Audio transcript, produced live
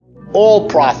all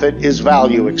profit is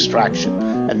value extraction.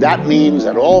 And that means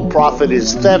that all profit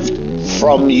is theft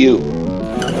from you.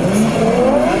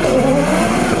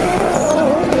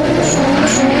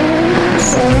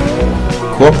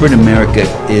 Corporate America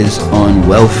is on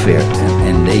welfare,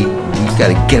 and we've got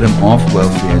to get them off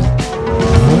welfare.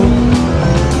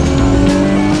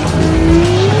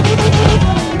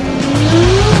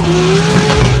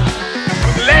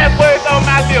 Last words on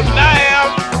my lips. I am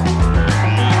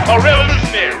a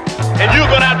revolutionary, and you're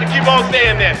gonna have to keep on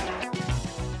saying that.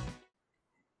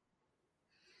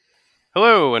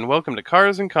 Hello, and welcome to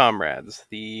Cars and Comrades,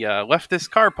 the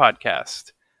leftist car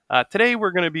podcast. Today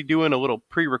we're going to be doing a little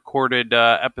pre-recorded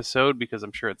episode because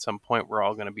I'm sure at some point we're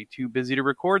all going to be too busy to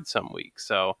record some weeks.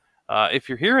 So if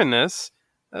you're hearing this,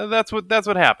 that's what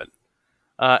happened.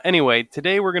 Anyway,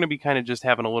 today we're going to be kind of just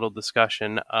having a little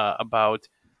discussion about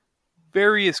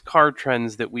various car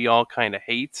trends that we all kind of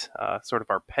hate, sort of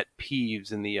our pet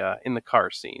peeves in the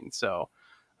car scene. So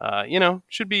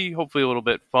should be hopefully a little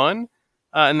bit fun.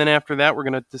 And then after that, we're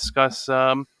going to discuss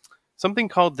something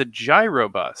called the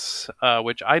Gyrobus,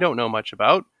 which I don't know much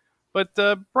about, but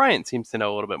Bryant seems to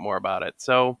know a little bit more about it.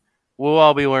 So we'll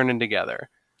all be learning together.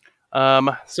 I've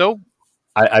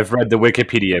read the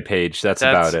Wikipedia page. That's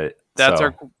about it.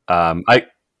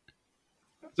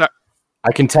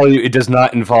 I can tell you it does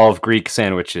not involve Greek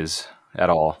sandwiches at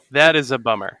all. That is a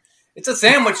bummer. It's a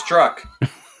sandwich truck.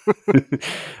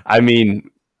 I mean,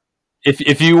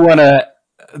 if you want to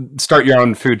start your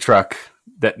own food truck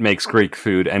that makes Greek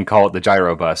food and call it the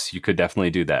Gyrobus, you could definitely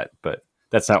do that, but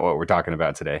that's not what we're talking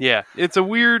about today. Yeah, it's a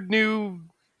weird new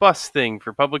bus thing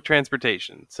for public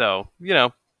transportation, so,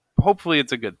 hopefully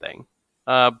it's a good thing.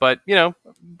 But,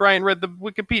 Brian read the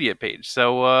Wikipedia page,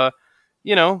 so,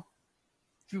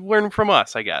 learn from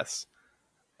us, I guess.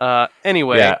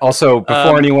 Anyway. Yeah, also,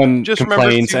 before anyone just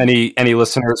complains, any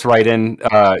listeners write in,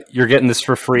 you're getting this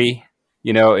for free.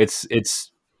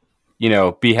 It's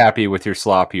be happy with your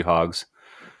slop, you hogs.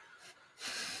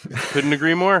 Couldn't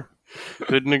agree more.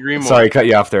 Sorry, cut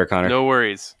you off there, Connor. No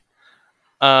worries.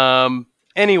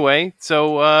 Anyway,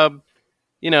 so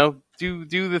do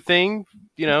the thing.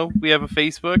 We have a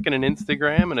Facebook and an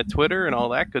Instagram and a Twitter and all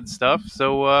that good stuff.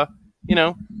 So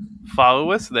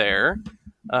follow us there.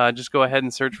 Just go ahead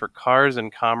and search for Cars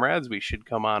and Comrades. We should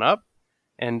come on up,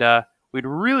 and we'd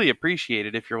really appreciate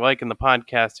it if you're liking the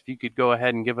podcast. If you could go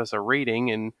ahead and give us a rating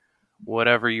in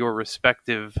whatever your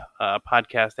respective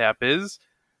podcast app is.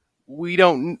 We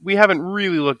haven't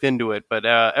really looked into it, but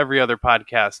every other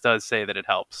podcast does say that it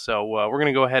helps. So we're going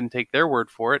to go ahead and take their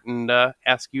word for it and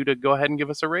ask you to go ahead and give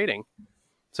us a rating.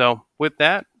 So with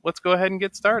that, let's go ahead and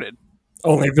get started.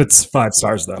 Only if it's 5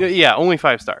 stars, though. Yeah, only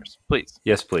 5 stars, please.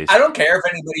 Yes, please. I don't care if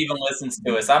anybody even listens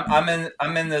to us.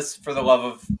 I'm in this for the love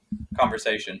of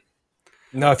conversation.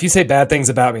 No, if you say bad things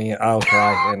about me, I'll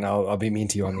cry and I'll be mean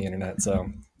to you on the internet. So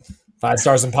 5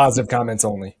 stars and positive comments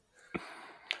only.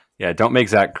 Yeah, don't make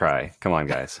Zach cry. Come on,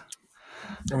 guys.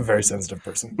 I'm a very sensitive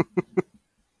person.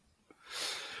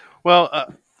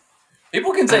 Well,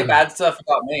 people can say bad stuff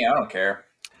about me. I don't care.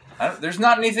 There's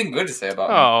not anything good to say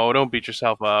about me. Oh, don't beat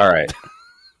yourself up. All right.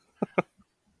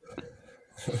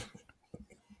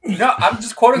 No, I'm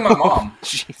just quoting my mom.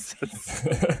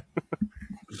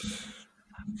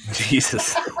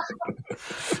 Jesus.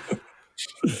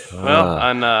 Well,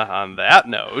 on that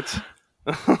note,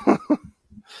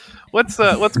 let's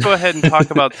go ahead and talk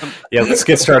about some. Yeah, let's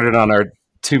get started on our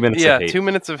 2 minutes. Yeah, of hate. 2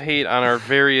 minutes of hate on our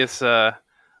various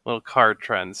little car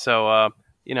trends. So,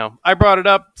 I brought it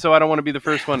up, so I don't want to be the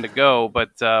first one to go. But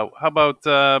how about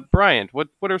Bryant? What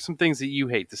are some things that you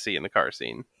hate to see in the car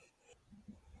scene?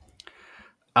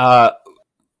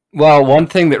 Well, one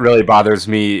thing that really bothers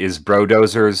me is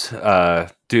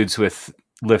brodozers, dudes with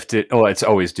lifted. Oh, it's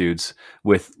always dudes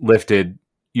with lifted,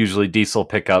 usually diesel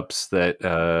pickups that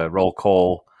roll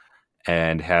coal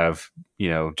and have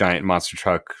giant monster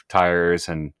truck tires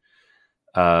and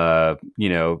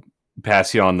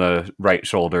pass you on the right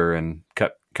shoulder and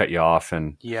cut you off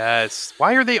and yes.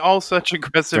 Why are they all such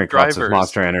aggressive drink drivers? Lots of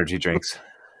Monster Energy drinks.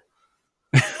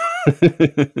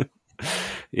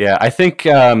 Yeah, I think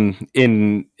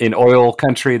in oil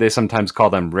country they sometimes call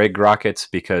them rig rockets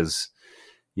because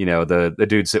the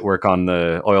dudes that work on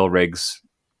the oil rigs,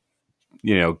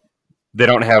 they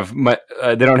don't have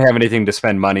anything to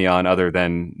spend money on other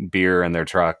than beer and their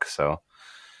truck. So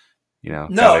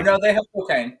No, they have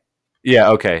cocaine. Yeah,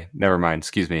 okay, never mind.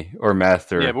 Excuse me, or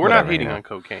meth, or yeah, but we're whatever, not hating on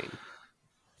cocaine.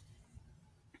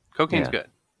 Cocaine's good.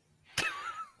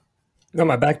 No,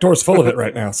 my back door's full of it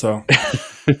right now, so.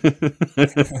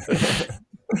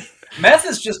 Meth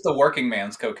is just the working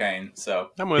man's cocaine, so.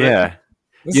 I'm with it.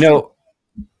 Yeah.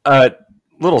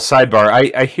 little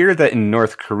sidebar. I hear that in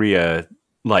North Korea,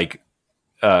 like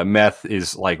meth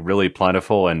is like really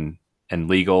plentiful and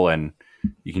legal, and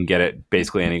you can get it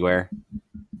basically anywhere.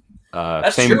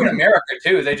 That's true in America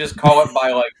too. They just call it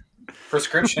by like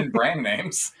prescription brand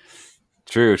names.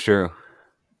 True.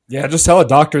 Yeah, just tell a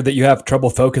doctor that you have trouble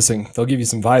focusing. They'll give you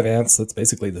some Vyvanse. That's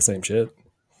basically the same shit.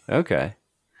 Okay.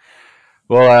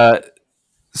 Well,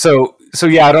 so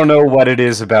yeah, I don't know what it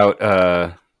is about.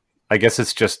 I guess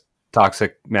it's just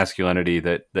toxic masculinity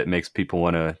that makes people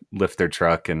want to lift their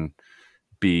truck and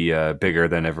be bigger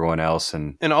than everyone else,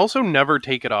 and also never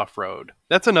take it off road.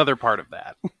 That's another part of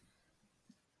that.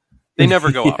 They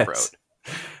never go off road.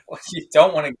 Well, you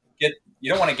don't want to get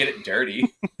it dirty.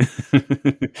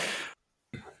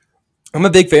 I'm a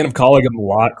big fan of calling them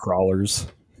lot crawlers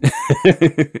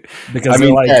because they're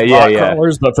like lot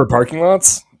crawlers, but for parking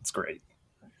lots. It's great.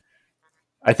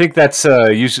 I think that's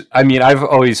usually. I mean, I've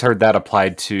always heard that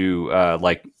applied to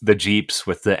like the Jeeps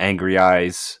with the angry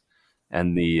eyes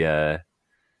and the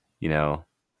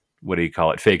what do you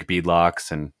call it? Fake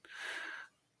beadlocks and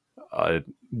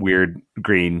weird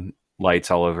green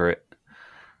lights all over it.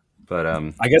 But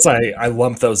I guess I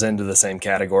lump those into the same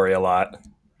category a lot.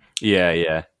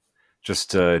 Yeah.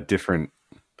 Just a different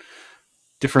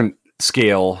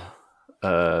scale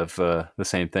of the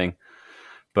same thing.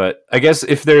 But I guess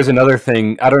if there's another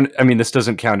thing, this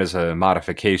doesn't count as a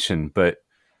modification, but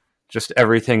just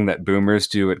everything that boomers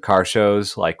do at car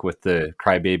shows, like with the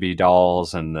Crybaby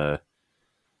dolls and the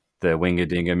Winga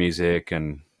Dinga music,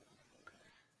 and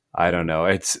I don't know.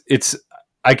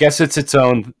 I guess it's its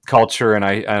own culture, and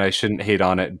I shouldn't hate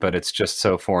on it, but it's just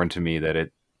so foreign to me that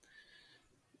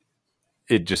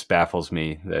it just baffles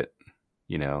me that,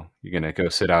 you're going to go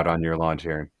sit out on your lawn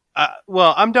chair.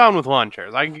 Well, I'm down with lawn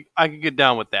chairs. I could get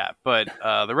down with that, but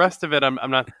the rest of it, I'm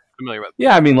not familiar with.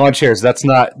 Yeah, I mean, lawn chairs. That's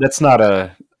not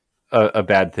a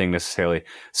bad thing necessarily.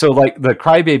 So, like the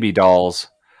Crybaby dolls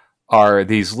are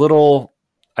these little,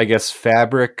 I guess,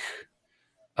 fabric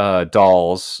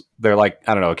dolls. They're like,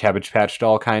 I don't know, a Cabbage Patch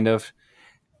doll kind of,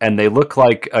 and they look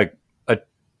like a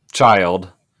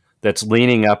child that's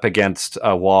leaning up against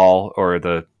a wall or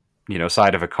the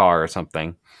side of a car or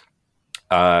something,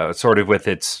 sort of with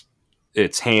its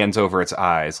hands over its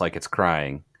eyes like it's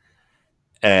crying.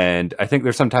 And I think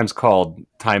they're sometimes called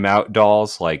timeout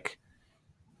dolls, like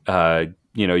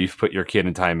you've put your kid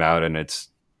in timeout and its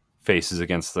face is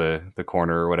against the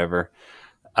corner or whatever.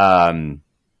 But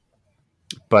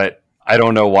I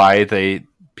don't know why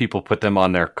people put them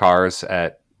on their cars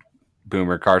at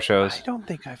boomer car shows. I don't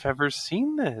think I've ever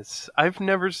seen this. I've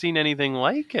never seen anything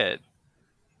like it.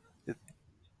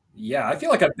 Yeah, I feel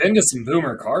like I've been to some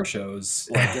boomer car shows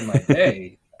like in my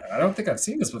day. I don't think I've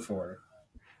seen this before.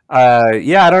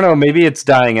 Yeah, I don't know. Maybe it's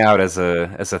dying out as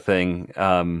a thing.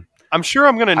 I'm sure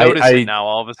I'm going to notice it now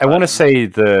all of a sudden. I want to say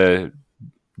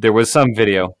there was some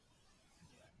video.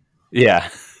 Yeah.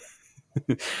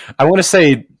 I want to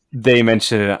say they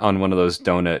mentioned it on one of those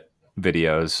donut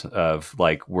videos of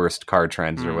like worst car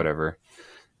trends or whatever.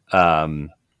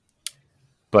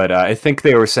 But I think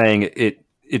they were saying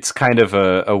it's kind of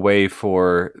a way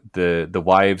for the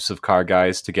wives of car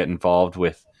guys to get involved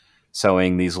with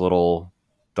sewing these little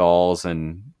dolls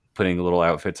and putting little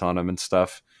outfits on them and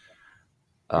stuff.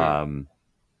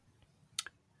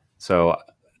 So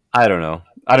I don't know.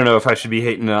 I don't know if I should be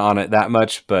hating on it that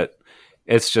much, but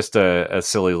it's just a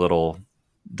silly little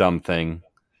dumb thing.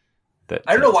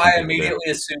 I don't know why I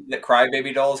immediately assumed that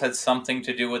Crybaby dolls had something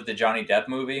to do with the Johnny Depp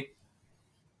movie.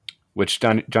 Which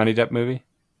Johnny Depp movie?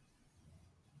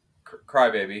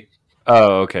 Crybaby.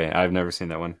 Oh, okay. I've never seen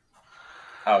that one.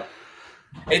 Oh,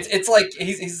 it's like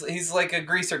he's like a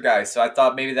greaser guy, so I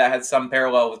thought maybe that had some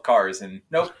parallel with cars, and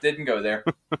nope, didn't go there.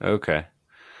 Okay.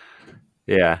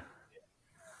 Yeah.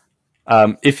 I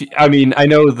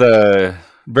know the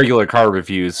regular car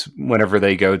reviews whenever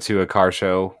they go to a car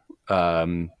show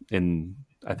in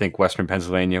I think Western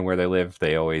Pennsylvania where they live,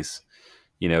 they always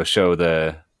show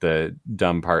the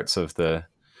dumb parts of the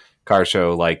car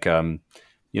show, like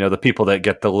the people that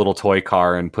get the little toy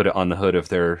car and put it on the hood of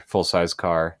their full-size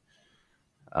car,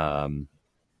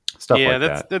 stuff like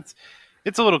that.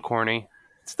 It's a little corny.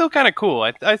 It's still kind of cool.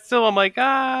 I still am like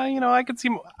I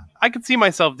could see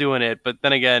myself doing it, but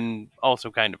then again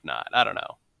also kind of not. I don't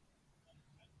know.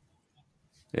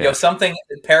 Yeah. Something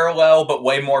parallel but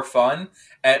way more fun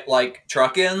at like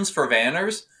truck-ins for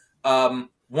vanners.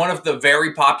 One of the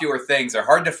very popular things, they're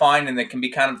hard to find and they can be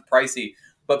kind of pricey,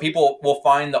 but people will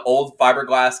find the old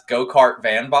fiberglass go-kart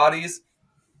van bodies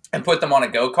and put them on a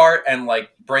go-kart and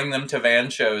like bring them to van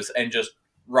shows and just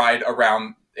ride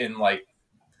around in like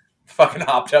fucking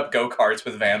hopped up go-karts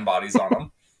with van bodies on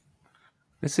them.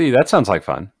 Let's see. That sounds like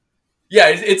fun. Yeah,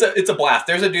 it's a blast.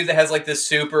 There's a dude that has like this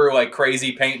super like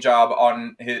crazy paint job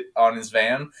on his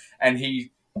van, and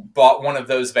he bought one of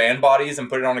those van bodies and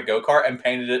put it on a go-kart and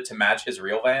painted it to match his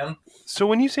real van. So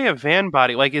when you say a van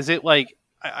body, like, is it like,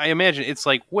 I imagine it's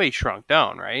like way shrunk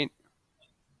down, right?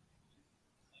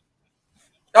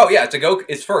 Oh yeah,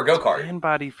 it's for a go-kart. Van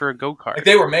body for a go-kart. Like,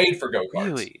 they were made for go-karts.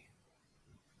 Really?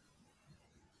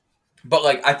 But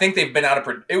like, I think they've been out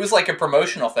of. It was like a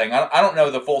promotional thing. I don't know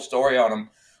the full story on them,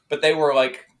 but they were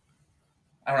like,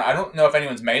 I don't know. I don't know if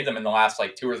anyone's made them in the last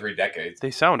like 2 or 3 decades.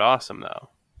 They sound awesome though.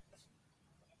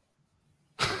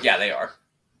 Yeah, they are.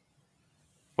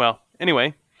 Well,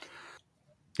 anyway.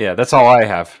 Yeah, that's all I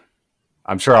have.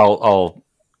 I'm sure I'll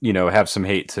have some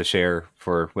hate to share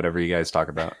for whatever you guys talk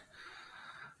about.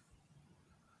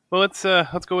 Well, let's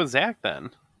go with Zach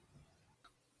then.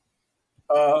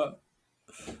 No,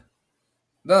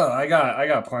 I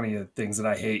got plenty of things that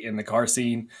I hate in the car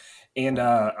scene, and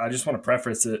I just want to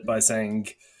preface it by saying,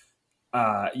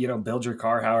 build your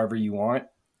car however you want.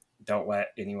 Don't let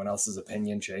anyone else's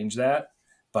opinion change that.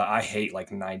 But I hate like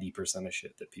 90% of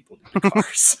shit that people do to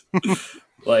cars.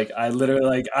 Like, I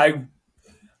literally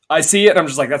I see it and I'm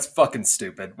just like, that's fucking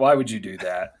stupid. Why would you do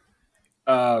that?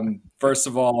 First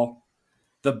of all,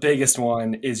 the biggest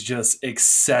one is just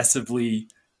excessively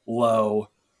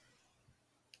low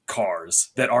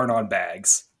cars that aren't on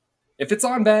bags. If it's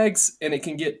on bags and it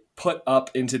can get put up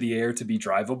into the air to be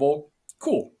drivable,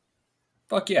 cool.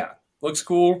 Fuck yeah. Looks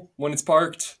cool when it's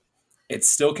parked. It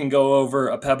still can go over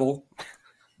a pebble.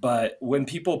 But when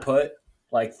people put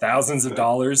like thousands of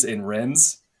dollars in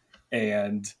rims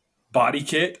and body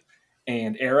kit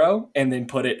and aero and then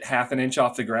put it half an inch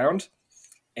off the ground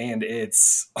and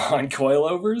it's on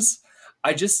coilovers,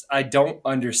 I don't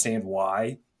understand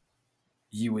why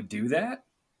you would do that.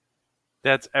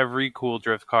 That's every cool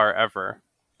drift car ever.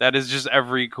 That is just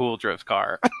every cool drift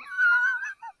car.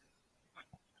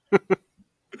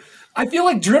 I feel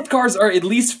like drift cars are at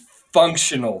least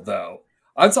functional though.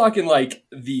 I'm talking like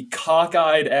the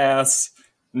cockeyed ass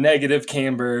negative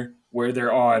camber where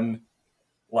they're on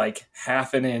like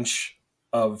half an inch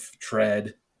of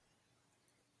tread.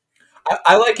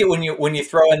 I like it when you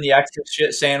throw in the extra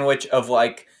shit sandwich of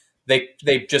like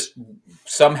they just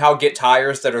somehow get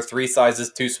tires that are 3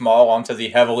 sizes too small onto the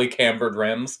heavily cambered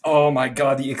rims. Oh my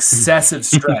god, the excessive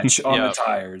stretch on the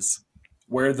tires,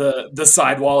 where the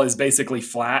sidewall is basically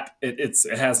flat. It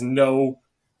has no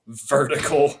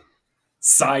vertical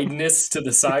sideness to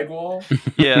the sidewall.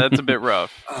 Yeah, that's a bit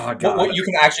rough. Oh god, what you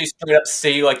can actually straight up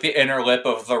see like the inner lip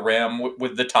of the rim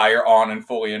with the tire on and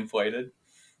fully inflated.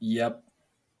 Yep.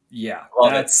 Yeah,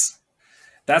 That's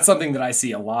something that I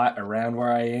see a lot around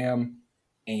where I am,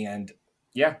 and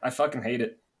yeah, I fucking hate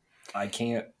it. I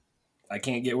can't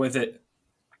get with it.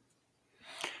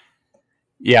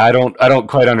 Yeah, I don't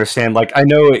quite understand. Like, I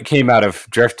know it came out of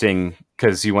drifting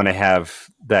because you want to have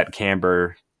that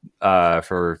camber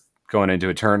for going into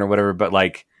a turn or whatever, but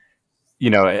like,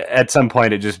 at some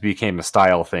point it just became a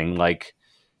style thing. Like,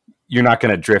 you're not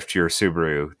going to drift your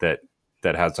Subaru that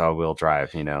has all-wheel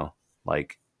drive,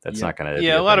 like that's not going to.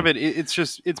 Yeah, a lot of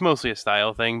it's mostly a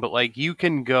style thing, but like you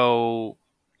can go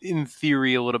in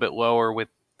theory a little bit lower with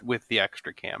the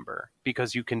extra camber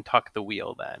because you can tuck the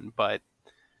wheel then, but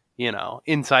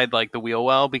inside like the wheel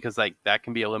well, because like that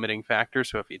can be a limiting factor.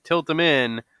 So if you tilt them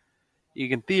in, you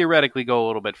can theoretically go a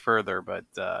little bit further, but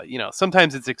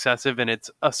sometimes it's excessive and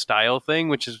it's a style thing,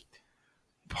 which is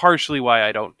partially why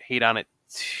I don't hate on it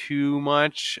too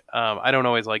much. I don't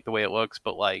always like the way it looks,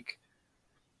 but like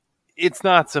it's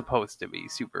not supposed to be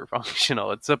super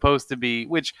functional. It's supposed to be,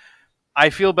 which I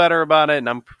feel better about it, and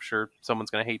I'm sure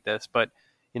someone's going to hate this, but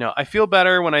I feel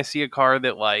better when I see a car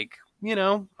that like,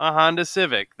 a Honda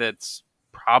Civic that's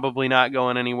probably not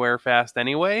going anywhere fast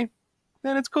anyway,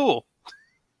 then it's cool.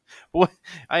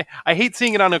 I hate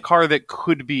seeing it on a car that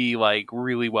could be like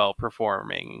really well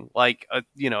performing, like a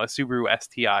Subaru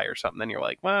STI or something. Then you're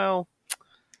like, well,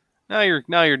 I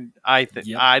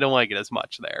don't like it as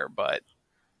much there, but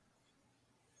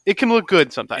it can look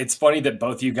good sometimes. It's funny that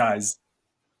both you guys.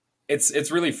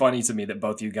 It's really funny to me that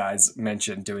both you guys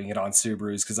mentioned doing it on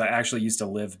Subarus, because I actually used to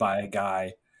live by a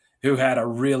guy who had a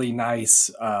really nice,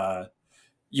 it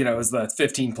was the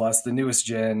 15 plus, the newest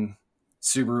gen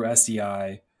Subaru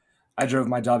STI. I drove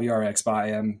my WRX by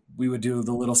him. We would do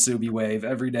the little Subi wave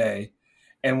every day.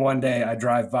 And one day I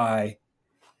drive by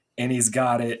and he's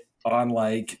got it on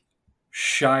like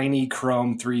shiny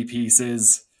chrome 3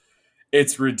 pieces.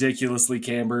 It's ridiculously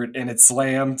cambered and it's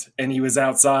slammed. And he was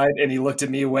outside and he looked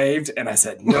at me, waved, and I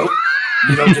said, nope,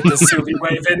 you don't get the Subi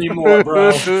wave anymore,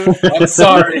 bro. I'm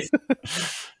sorry.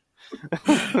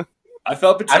 I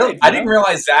felt betrayed. I didn't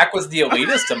realize Zach was the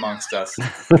elitist amongst us.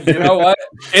 You know what?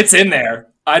 It's in there.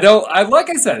 Like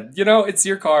I said, it's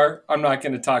your car. I'm not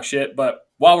going to talk shit, but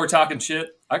while we're talking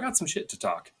shit, I got some shit to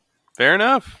talk. Fair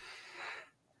enough.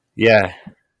 Yeah.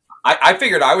 I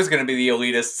figured I was going to be the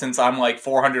elitist since I'm like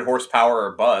 400 horsepower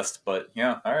or bust, but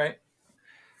yeah, all right.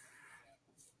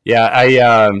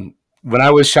 Yeah, when I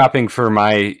was shopping for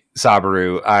my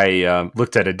Subaru, I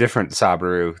looked at a different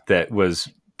Subaru that was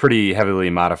pretty heavily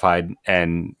modified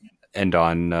and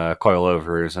on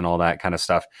coilovers and all that kind of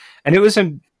stuff, and it was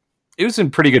in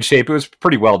pretty good shape. It was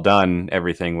pretty well done.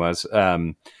 Everything was,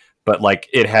 but like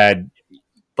it had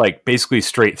like basically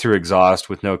straight through exhaust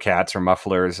with no cats or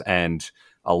mufflers and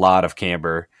a lot of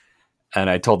camber. And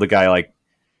I told the guy, like,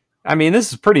 I mean,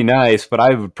 this is pretty nice, but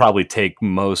I would probably take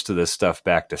most of this stuff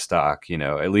back to stock,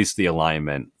 at least the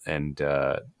alignment and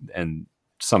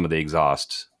some of the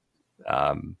exhaust.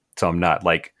 So I'm not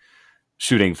like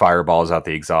shooting fireballs out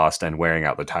the exhaust and wearing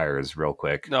out the tires real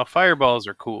quick. No, fireballs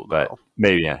are cool, but though.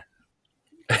 Maybe, yeah.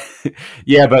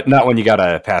 Yeah, but not when you got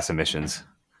to pass emissions.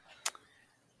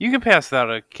 You can pass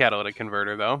without a catalytic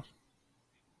converter, though.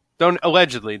 Don't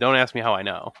ask me how I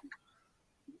know.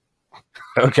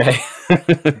 Okay.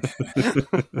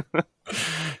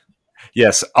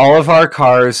 Yes, all of our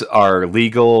cars are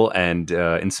legal and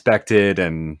inspected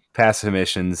and pass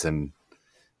emissions and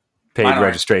paid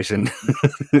registration.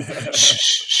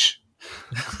 Shh.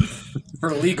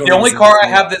 For legal, the only car I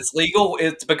have that's legal,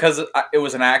 it's because it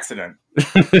was an accident.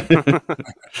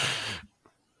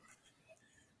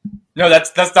 No,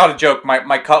 that's not a joke.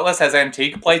 My Cutlass has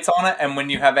antique plates on it, and when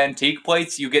you have antique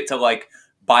plates, you get to like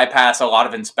bypass a lot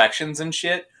of inspections and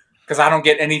shit. Because I don't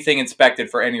get anything inspected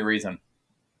for any reason.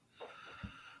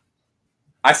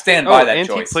 I stand by that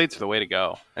antique choice. Plates are the way to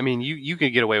go. I mean, you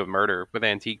can get away with murder with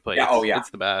antique plates. Yeah, oh yeah,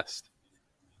 it's the best.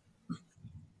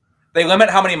 They limit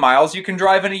how many miles you can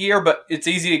drive in a year, but it's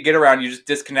easy to get around. You just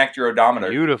disconnect your odometer.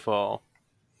 Beautiful.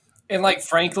 And like,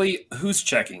 frankly, who's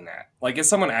checking that? Like, is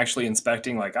someone actually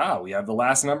inspecting? Like, we have the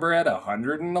last number at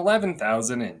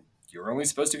 111,000, and you're only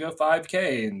supposed to go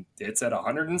 5K, and it's at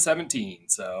 117.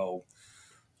 So,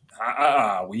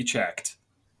 we checked.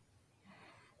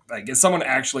 Like, is someone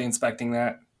actually inspecting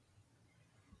that?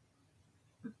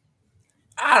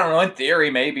 I don't know. In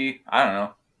theory, maybe. I don't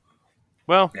know.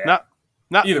 Well, Yeah.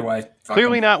 not Either way,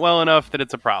 clearly not well enough that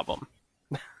it's a problem.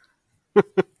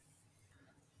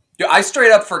 Dude, I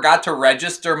straight up forgot to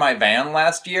register my van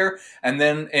last year, and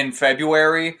then in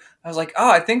February, I was like,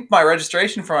 I think my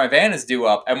registration for my van is due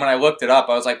up. And when I looked it up,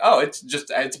 I was like,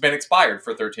 it's been expired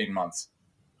for 13 months.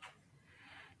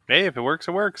 Hey, if it works,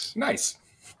 it works. Nice.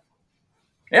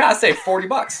 Yeah, I saved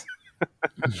 $40.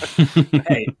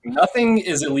 Hey, nothing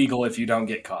is illegal if you don't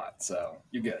get caught, so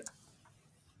you're good.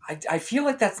 I feel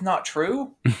like that's not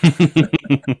true.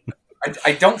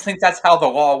 I don't think that's how the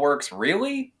law works,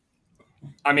 really.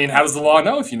 I mean, how does the law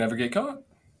know if you never get caught?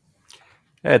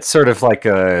 It's sort of like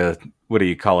a, what do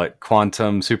you call it?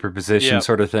 Quantum superposition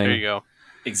sort of thing. There you go.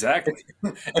 Exactly.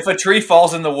 If a tree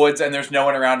falls in the woods and there's no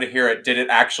one around to hear it, did it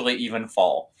actually even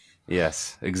fall?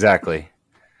 Yes, exactly.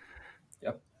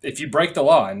 Yep. If you break the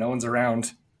law and no one's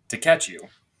around to catch you,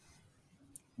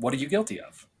 what are you guilty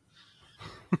of?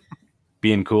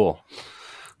 Being cool.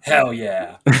 Hell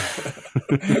yeah.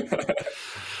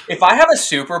 If I have a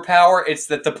superpower, it's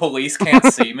that the police can't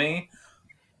see me.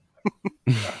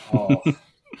 Oh.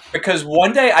 Because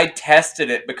one day I tested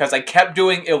it because I kept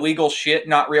doing illegal shit,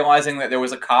 not realizing that there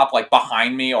was a cop like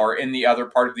behind me or in the other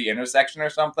part of the intersection or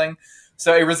something.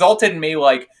 So it resulted in me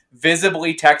like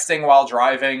visibly texting while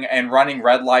driving and running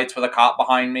red lights with a cop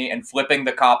behind me and flipping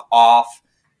the cop off,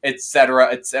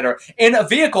 etc., etc., in a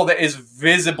vehicle that is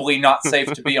visibly not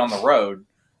safe to be on the road.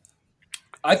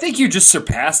 I think you just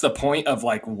surpassed the point of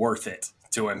like worth it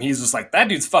to him. He's just like, that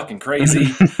dude's fucking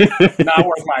crazy. Not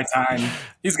worth my time.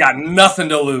 He's got nothing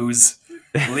to lose.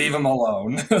 Leave him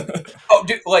alone. Oh,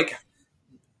 dude, like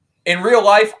in real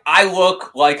life, I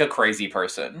look like a crazy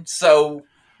person. So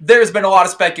there's been a lot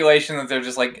of speculation that they're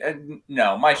just like,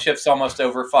 no, my shift's almost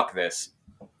over. Fuck this.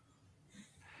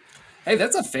 Hey,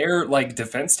 that's a fair like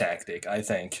defense tactic, I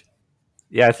think.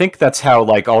 Yeah, I think that's how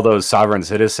like all those sovereign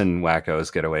citizen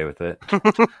wackos get away with it.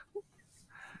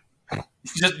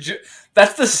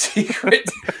 That's the secret.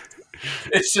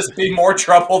 It's just be more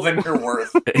trouble than you're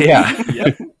worth. Yeah.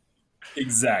 Yep.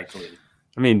 Exactly.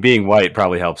 I mean, being white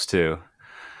probably helps too.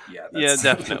 Yeah,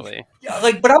 Definitely. Yeah,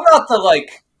 like, but I'm not the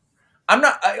like. I'm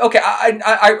not okay.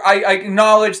 I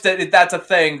acknowledge that that's a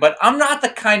thing, but I'm not the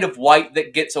kind of white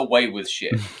that gets away with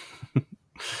shit.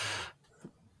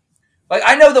 Like,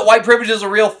 I know that white privilege is a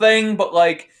real thing, but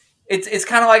like, It's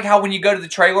kind of like how when you go to the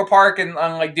trailer park and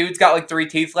like dude's got like 3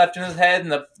 teeth left in his head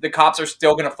and the cops are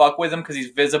still gonna fuck with him because he's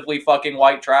visibly fucking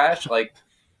white trash. Like,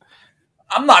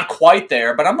 I'm not quite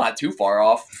there, but I'm not too far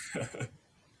off.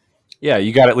 Yeah,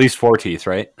 you got at least 4 teeth,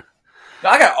 right?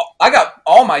 I got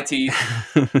all my teeth.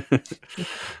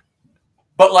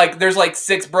 But like there's like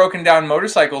 6 broken down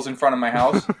motorcycles in front of my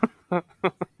house.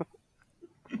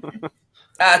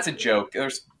 That's a joke.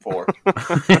 There's 4.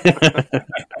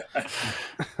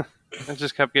 It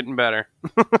just kept getting better.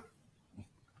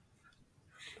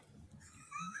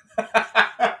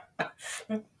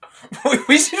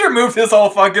 We should remove this whole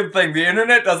fucking thing. The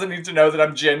internet doesn't need to know that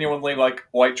I'm genuinely like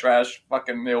white trash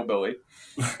fucking hillbilly.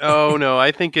 Oh no,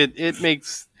 I think it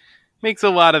makes a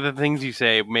lot of the things you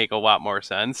say make a lot more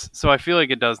sense. So I feel like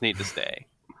it does need to stay.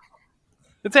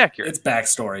 It's accurate. It's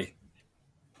backstory.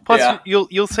 Plus, Yeah.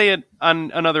 you'll say it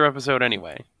on another episode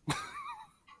anyway.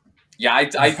 Yeah,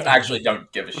 I actually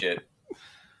don't give a shit.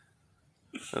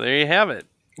 So there you have it.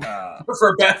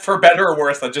 For better or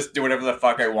worse, I'll just do whatever the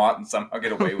fuck I want and somehow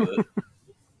get away with it.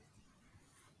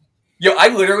 Yo, I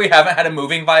literally haven't had a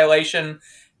moving violation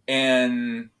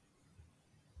in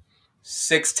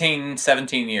 16,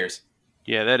 17 years.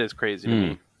 Yeah, that is crazy to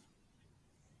me.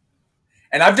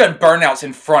 And I've done burnouts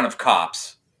in front of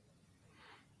cops.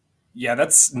 Yeah,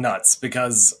 that's nuts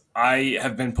because I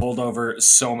have been pulled over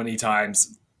so many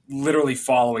times, literally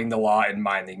following the law and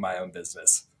minding my own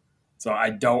business. So I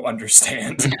don't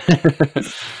understand.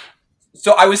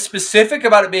 So I was specific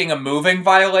about it being a moving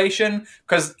violation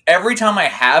because every time I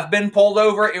have been pulled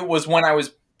over, it was when I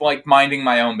was like minding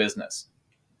my own business.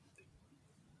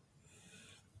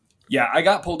 Yeah, I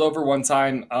got pulled over one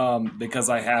time because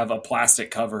I have a plastic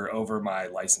cover over my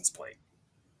license plate.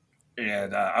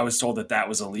 And I was told that that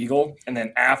was illegal. And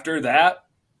then after that,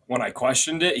 when I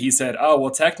questioned it, he said, oh,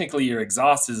 well, technically your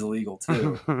exhaust is illegal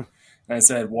too. And I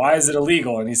said, why is it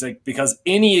illegal? And he's like, because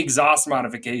any exhaust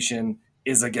modification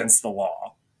is against the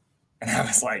law. And I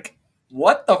was like,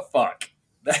 what the fuck?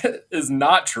 That is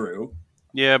not true.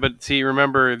 Yeah, but see,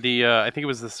 remember I think it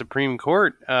was the Supreme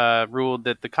Court ruled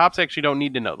that the cops actually don't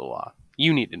need to know the law.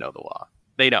 You need to know the law.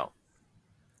 They don't.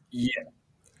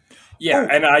 Yeah,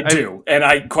 and I do. And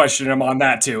I questioned him on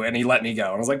that too, and he let me go.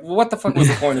 And I was like, well, what the fuck was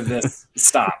the point of this?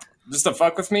 Stop. Just to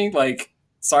fuck with me? Like,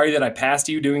 sorry that I passed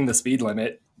you doing the speed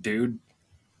limit, dude.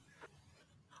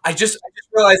 I just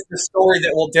realized the story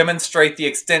that will demonstrate the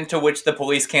extent to which the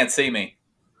police can't see me.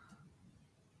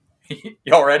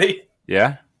 Y'all ready?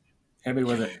 Yeah. Hit me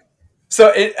with it.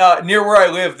 So near where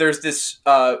I live, there's this.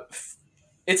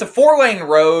 It's a 4-lane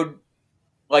road,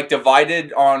 like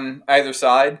divided on either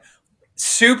side.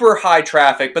 Super high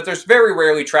traffic, but there's very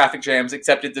rarely traffic jams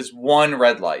except at this one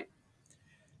red light.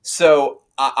 So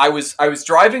I was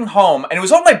driving home, and it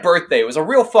was on my birthday. It was a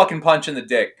real fucking punch in the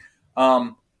dick.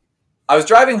 I was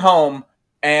driving home,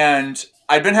 and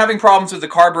I'd been having problems with the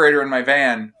carburetor in my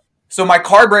van. So my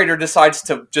carburetor decides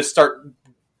to just start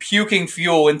puking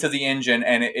fuel into the engine,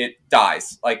 and it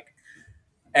dies.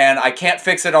 And I can't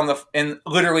fix it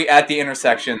literally at the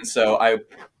intersection. So I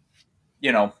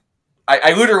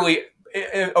literally,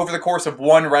 over the course of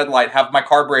one red light, have my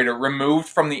carburetor removed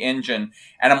from the engine,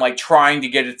 and I'm like trying to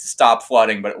get it to stop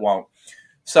flooding, but it won't.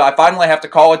 So I finally have to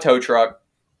call a tow truck.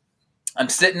 I'm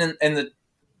sitting in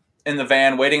the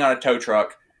van waiting on a tow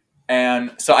truck.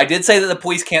 And so I did say that the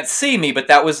police can't see me, but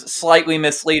that was slightly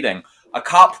misleading. A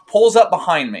cop pulls up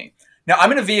behind me. Now,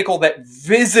 I'm in a vehicle that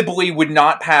visibly would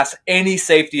not pass any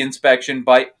safety inspection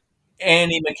by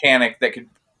any mechanic that could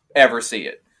ever see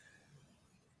it.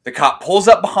 The cop pulls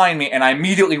up behind me, and I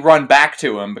immediately run back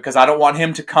to him because I don't want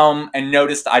him to come and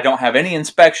notice that I don't have any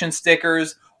inspection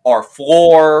stickers or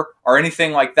floor or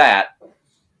anything like that.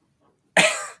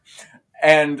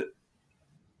 And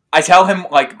I tell him,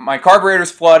 like, my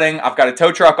carburetor's flooding. I've got a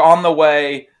tow truck on the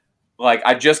way. Like,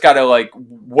 I just got to, like,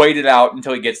 wait it out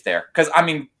until he gets there. Because, I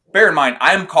mean, bear in mind,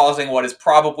 I'm causing what is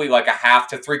probably like a half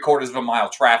to 3/4 of a mile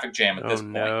traffic jam at this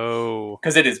point. No.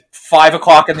 Because it is 5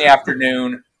 o'clock in the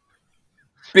afternoon.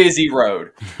 Busy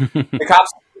road.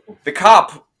 The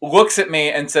cop looks at me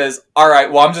and says, all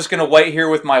right, well, I'm just going to wait here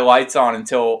with my lights on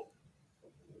until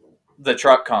the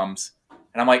truck comes.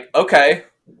 And I'm like, okay,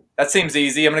 that seems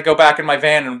easy. I'm going to go back in my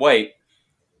van and wait.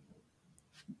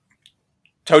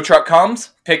 Tow truck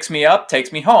comes, picks me up,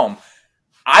 takes me home.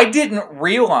 I didn't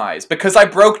realize, because I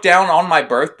broke down on my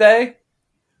birthday,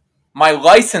 my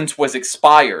license was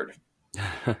expired.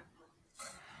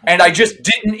 And I just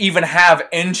didn't even have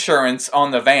insurance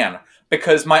on the van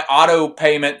because my auto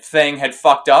payment thing had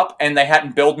fucked up and they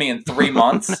hadn't billed me in 3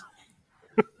 months.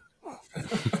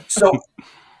 So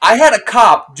I had a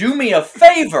cop do me a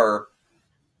favor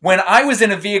when I was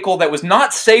in a vehicle that was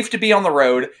not safe to be on the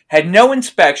road, had no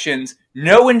inspections,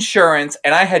 no insurance,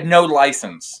 and I had no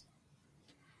license.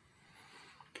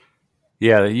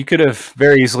 Yeah, you could have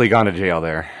very easily gone to jail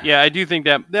there. Yeah, I do think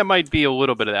that might be a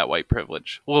little bit of that white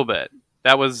privilege. A little bit.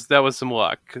 That was some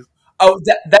luck. Oh,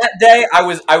 that day I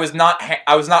was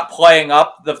not playing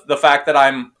up the fact that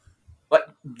I'm like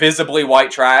visibly white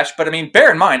trash. But I mean,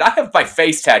 bear in mind, I have my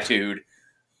face tattooed,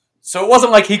 so it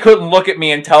wasn't like he couldn't look at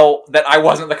me and tell that I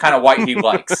wasn't the kind of white he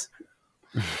likes.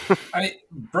 I mean,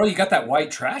 bro, you got that white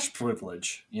trash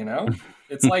privilege, you know?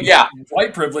 It's like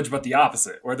white privilege, but the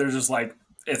opposite, where they're just like,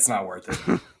 it's not worth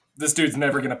it. This dude's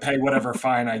never going to pay whatever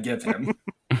fine I give him.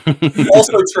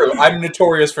 Also true. I'm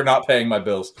notorious for not paying my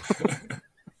bills.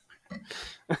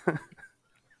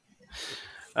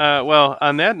 Well,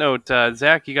 on that note,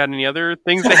 Zach, you got any other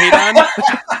things to hate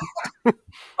on?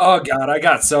 Oh, God, I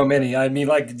got so many. I mean,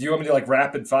 like, do you want me to, like,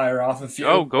 rapid fire off a few?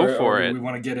 Oh, go for it. We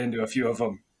want to get into a few of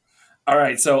them. All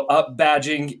right, so up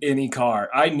badging any car.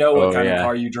 I know what kind of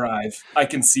car you drive. I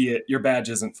can see it. Your badge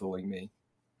isn't fooling me.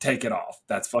 Take it off.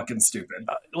 That's fucking stupid.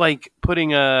 Like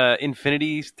putting a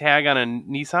Infinity tag on a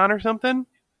Nissan or something?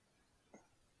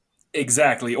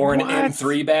 Exactly. Or an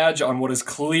M3 badge on what is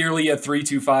clearly a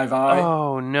 325i.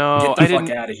 Oh, no. Get the fuck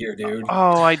out of here, dude.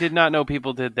 Oh, I did not know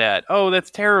people did that. Oh, that's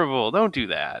terrible. Don't do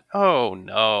that. Oh,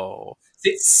 no.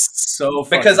 It's so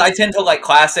because I tend to like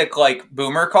classic like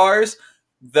boomer cars.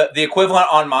 The equivalent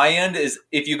on my end is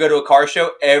if you go to a car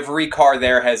show, every car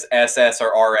there has SS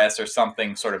or RS or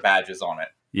something sort of badges on it.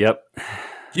 Yep.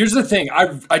 Here's the thing.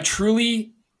 I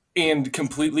truly and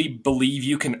completely believe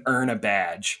you can earn a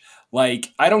badge.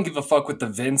 Like, I don't give a fuck what the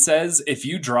VIN says. If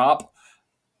you drop,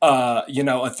 a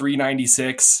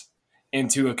 396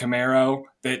 into a Camaro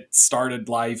that started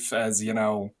life as,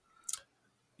 the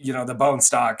bone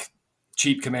stock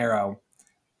cheap Camaro,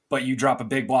 but you drop a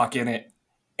big block in it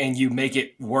and you make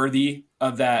it worthy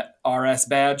of that RS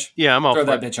badge, yeah, I'm all throw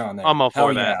for that bitch on there. I'm all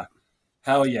for that.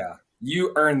 Hell yeah.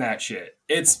 You earn that shit.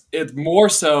 It's more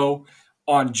so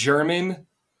on German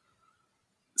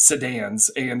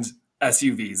sedans and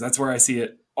SUVs. That's where I see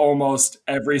it almost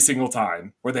every single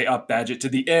time, where they up badge it to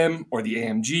the M or the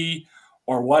AMG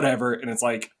or whatever. And it's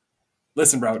like,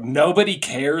 listen, bro, nobody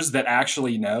cares that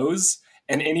actually knows.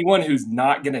 And anyone who's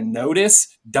not going to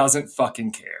notice doesn't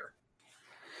fucking care.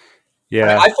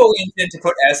 Yeah. I fully intend to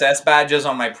put SS badges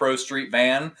on my Pro Street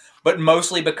van, but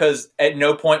mostly because at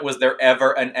no point was there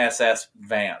ever an SS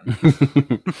van.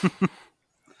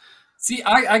 See,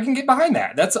 I can get behind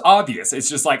that. That's obvious. It's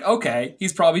just like, okay,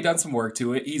 he's probably done some work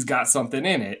to it. He's got something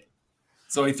in it.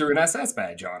 So he threw an SS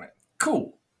badge on it.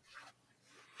 Cool.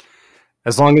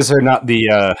 As long as they're not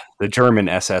the German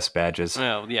SS badges.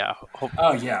 Well, yeah.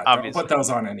 Oh, yeah. Obviously. Don't put those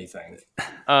on anything.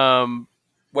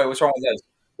 Wait, what's wrong with those?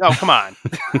 Oh, come on.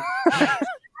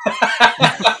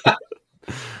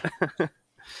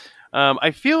 I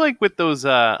feel like with those,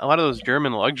 a lot of those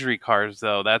German luxury cars,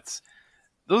 though,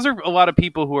 those are a lot of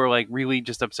people who are like really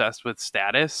just obsessed with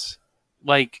status,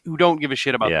 like who don't give a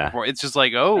shit about the performance. It's just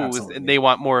like, they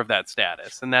want more of that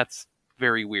status, and that's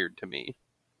very weird to me.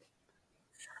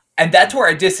 And that's where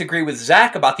I disagree with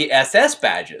Zach about the SS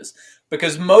badges,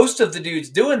 because most of the dudes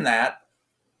doing that,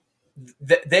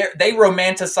 they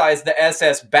romanticize the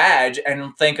SS badge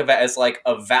and think of it as like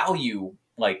a value,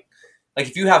 like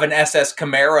if you have an SS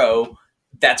Camaro,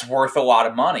 that's worth a lot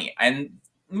of money. And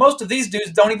most of these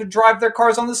dudes don't even drive their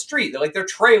cars on the street. They're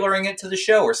trailering it to the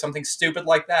show or something stupid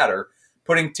like that, or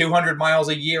putting 200 miles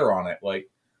a year on it. Like,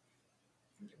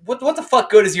 what the fuck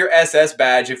good is your SS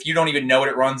badge if you don't even know what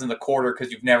it runs in the quarter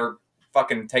because you've never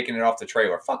fucking taken it off the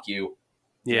trailer? Fuck you.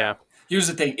 Yeah. Here's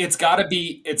the thing. It's gotta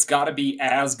be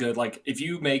as good. Like if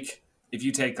you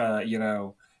take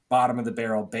a, bottom of the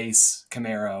barrel base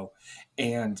Camaro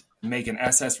and make an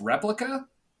SS replica,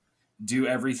 do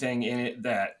everything in it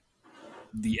that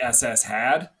the SS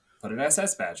had, put an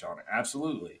SS badge on it.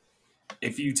 Absolutely.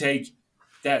 If you take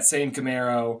that same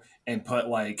Camaro and put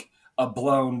like a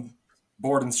blown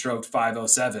board and stroked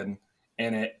 507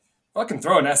 in it, fucking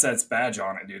throw an SS badge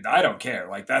on it, dude. I don't care.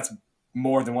 Like that's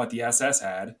more than what the SS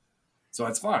had. So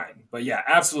it's fine. But yeah,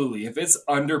 absolutely. If it's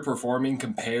underperforming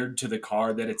compared to the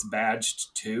car that it's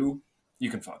badged to, you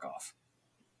can fuck off.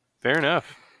 Fair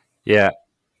enough. Yeah.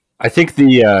 I think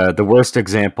the worst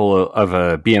example of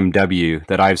a BMW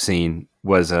that I've seen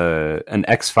was an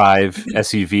X5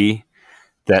 SUV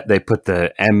that they put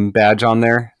the M badge on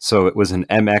there. So it was an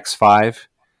MX5.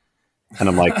 And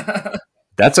I'm like,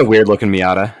 that's a weird looking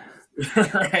Miata.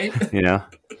 Right?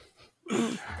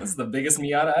 That's the biggest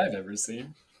Miata I've ever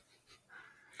seen.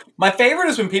 My favorite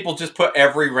is when people just put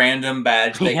every random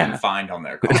badge they can find on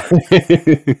their car.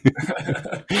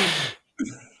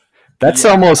 That's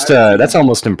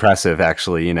almost impressive,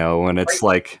 actually. You know, when it's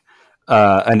like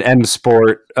an M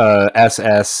Sport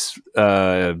SS.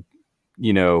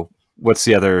 You know, what's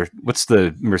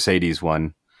the Mercedes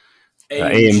one?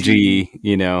 AMG.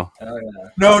 You know. Oh,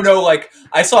 yeah. No. Like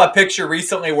I saw a picture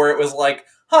recently where it was like,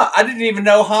 I didn't even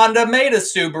know Honda made a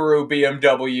Subaru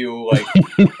BMW. Like,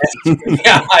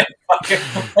 yeah, like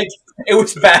it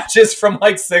was batches from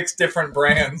like 6 different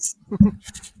brands.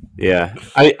 Yeah,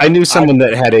 I knew someone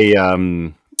that had a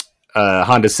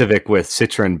Honda Civic with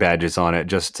Citroen badges on it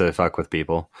just to fuck with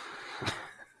people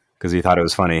because he thought it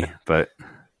was funny. But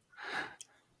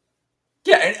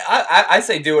yeah, and I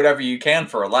say do whatever you can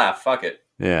for a laugh. Fuck it.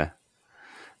 Yeah,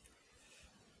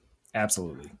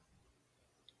 Absolutely.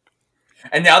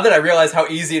 And now that I realize how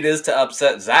easy it is to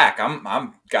upset Zach,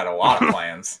 I'm got a lot of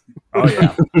plans. Oh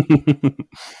yeah.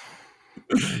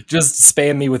 Just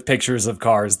spam me with pictures of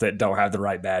cars that don't have the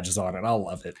right badges on it. I'll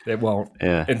love it. It won't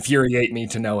infuriate me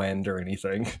to no end or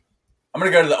anything. I'm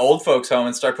going to go to the old folks' home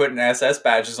and start putting SS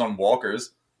badges on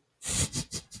walkers.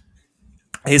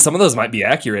 Hey, some of those might be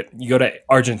accurate. You go to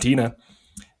Argentina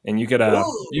and you could have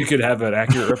an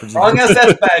accurate representation. Wrong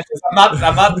SS badges. I'm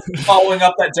not following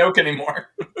up that joke anymore.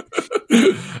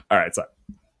 All right, so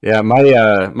yeah,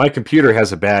 my computer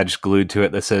has a badge glued to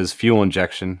it that says fuel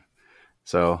injection.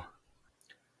 So,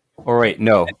 or wait,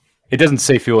 no, it doesn't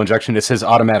say fuel injection. It says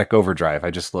automatic overdrive.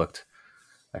 I just looked.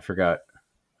 I forgot.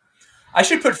 I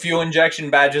should put fuel injection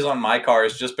badges on my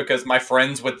cars just because my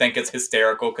friends would think it's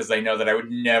hysterical because they know that I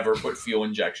would never put fuel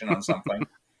injection on something.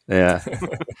 Yeah,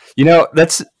 you know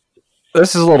this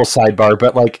is a little sidebar,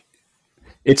 but like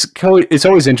it's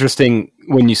always interesting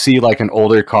when you see like an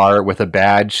older car with a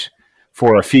badge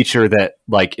for a feature that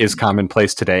like is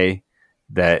commonplace today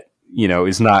that, you know,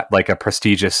 is not like a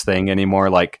prestigious thing anymore.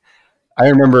 Like I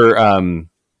remember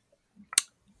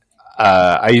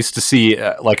I used to see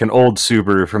like an old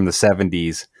Subaru from the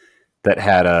 70s that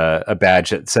had a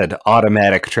badge that said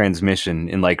automatic transmission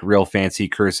in like real fancy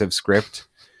cursive script.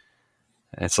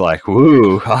 It's like,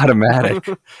 woo, automatic.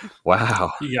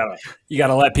 Wow. You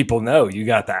gotta let people know you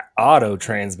got that auto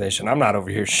transmission. I'm not over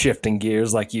here shifting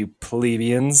gears like you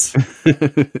plebeians.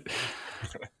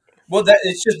 Well,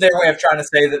 it's just their way of trying to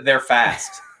say that they're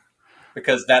fast.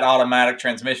 Because that automatic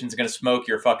transmission is going to smoke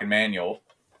your fucking manual.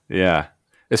 Yeah.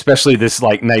 Especially this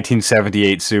like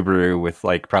 1978 Subaru with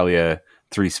like probably a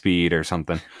 3-speed or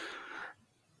something.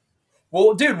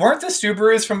 Well, dude, weren't the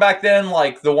Subarus from back then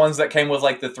like the ones that came with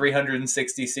like the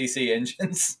 360cc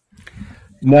engines?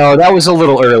 No, that was a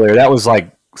little earlier. That was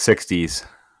like 60s,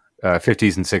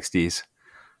 50s and 60s.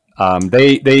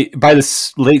 They by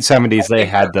the late 70s they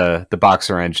had the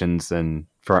boxer engines and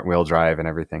front wheel drive and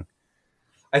everything.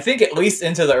 I think at least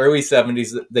into the early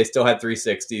 70s they still had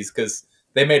 360s because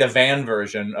they made a van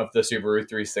version of the Subaru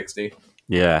 360.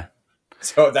 Yeah.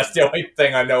 So that's the only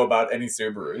thing I know about any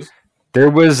Subarus. There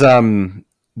was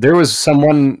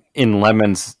someone in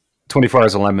Lemons, 24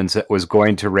 Hours of Lemons, that was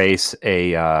going to race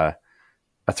a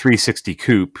 360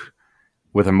 coupe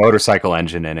with a motorcycle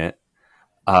engine in it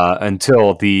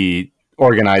until the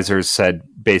organizers said,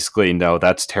 basically, no,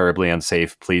 that's terribly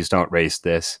unsafe. Please don't race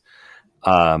this.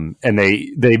 And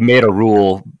they made a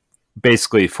rule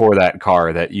basically for that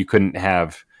car that you couldn't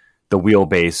have the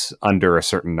wheelbase under a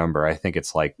certain number. I think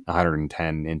it's like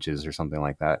 110 inches or something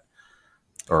like that.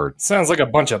 Or sounds like a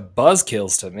bunch of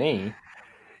buzzkills to me.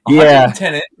 Yeah,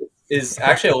 110 is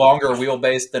actually a longer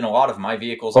wheelbase than a lot of my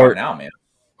vehicles are now, man.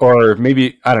 Or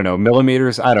maybe, I don't know,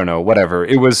 millimeters. I don't know, whatever.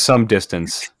 It was some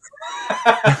distance.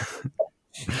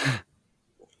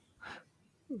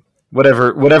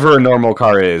 whatever a normal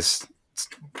car is,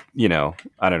 you know.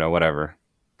 I don't know, whatever.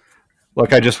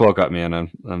 Look, I just woke up, man.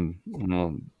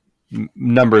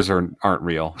 Numbers aren't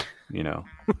real, you know.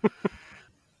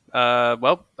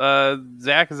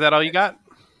 Zach, is that all you got?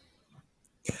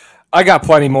 I got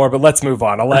plenty more, but let's move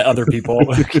on. I'll let other people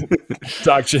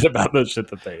talk shit about the shit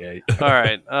that they ate. All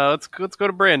right, let's go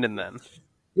to Brandon then.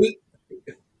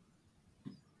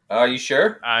 Are you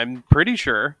sure? I'm pretty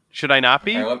sure. Should I not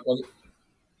be? I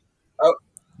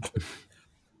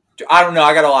don't know.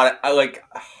 I got a lot of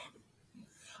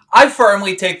I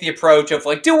firmly take the approach of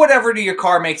like do whatever to your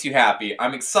car makes you happy.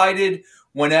 I'm excited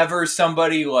whenever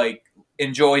somebody like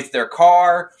enjoys their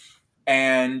car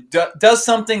and does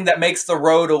something that makes the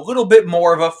road a little bit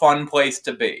more of a fun place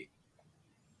to be.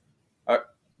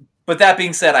 But that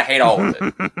being said, I hate all of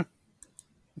it.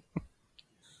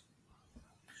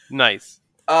 Nice.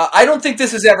 I don't think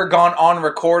this has ever gone on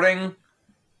recording.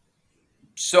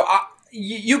 So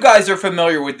you guys are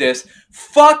familiar with this.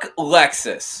 Fuck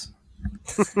Lexus.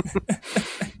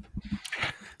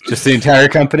 Just the entire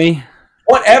company?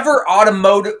 whatever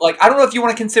automotive, like, I don't know if you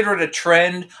want to consider it a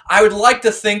trend. I would like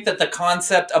to think that the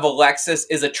concept of a Lexus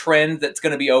is a trend that's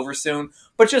going to be over soon,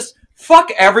 but just fuck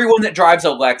everyone that drives a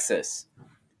Lexus.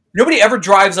 Nobody ever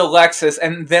drives a Lexus,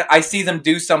 and then I see them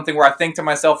do something where I think to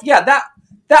myself, yeah,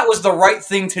 that was the right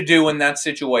thing to do in that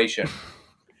situation.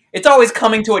 It's always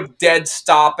coming to a dead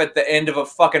stop at the end of a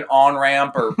fucking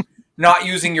on-ramp, or not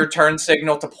using your turn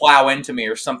signal to plow into me,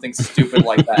 or something stupid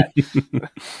like that.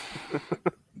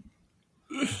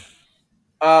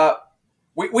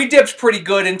 We dipped pretty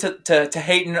good into to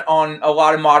hating on a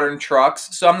lot of modern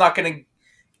trucks, so I'm not going to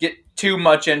get too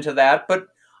much into that. But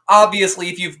obviously,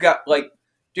 if you've got, like,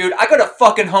 dude, I go to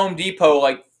fucking Home Depot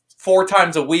like 4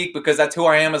 times a week because that's who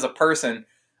I am as a person.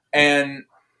 And,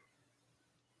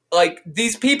 like,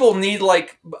 these people need,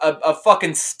 like, a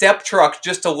fucking step truck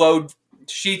just to load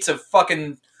sheets of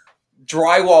fucking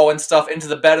drywall and stuff into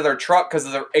the bed of their truck because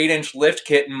of their 8-inch lift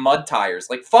kit and mud tires.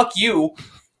 Like, fuck you.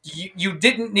 You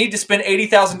didn't need to spend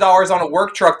 $80,000 on a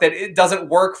work truck that it doesn't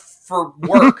work for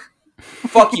work.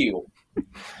 Fuck you.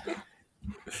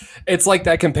 It's like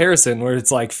that comparison where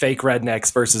it's like fake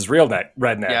rednecks versus real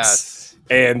rednecks. Yes.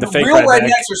 And the fake real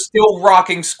rednecks are still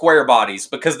rocking square bodies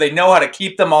because they know how to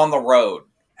keep them on the road.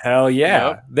 Hell yeah.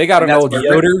 Yep. They got an old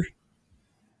Yoder.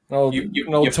 An old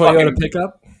Toyota fucking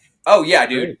pickup. Oh, yeah,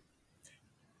 dude. Great.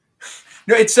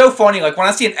 No, it's so funny. Like, when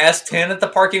I see an S10 at the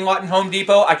parking lot in Home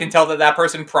Depot, I can tell that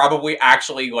person probably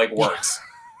actually, like, works.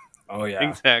 Oh, yeah.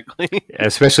 Exactly.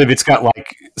 Especially if it's got,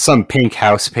 like, some pink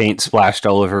house paint splashed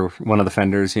all over one of the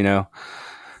fenders, you know?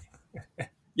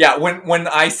 Yeah, when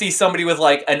I see somebody with,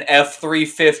 like, an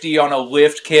F350 on a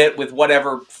lift kit with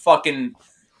whatever fucking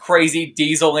crazy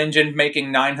diesel engine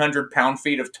making 900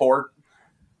 pound-feet of torque,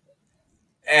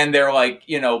 and they're like,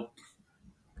 you know,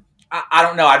 I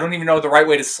don't know. I don't even know the right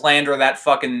way to slander that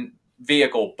fucking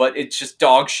vehicle, but it's just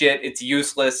dog shit. It's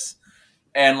useless.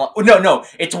 And no,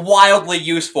 it's wildly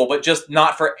useful, but just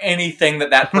not for anything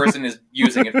that person is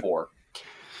using it for.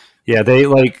 Yeah, they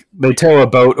tow a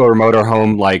boat or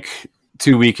motorhome like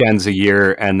 2 weekends a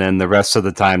year, and then the rest of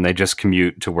the time they just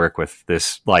commute to work with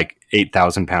this like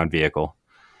 8,000 pound vehicle.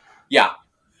 Yeah.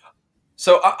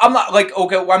 So I'm not like,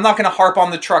 okay, well, I'm not going to harp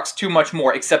on the trucks too much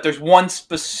more, except there's one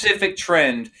specific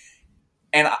trend,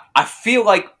 and I feel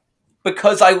like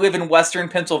because I live in Western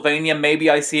Pennsylvania, maybe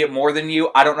I see it more than you.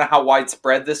 I don't know how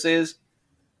widespread this is.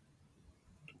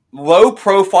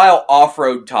 Low-profile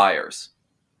off-road tires.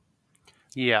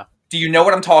 Yeah. Do you know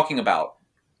what I'm talking about?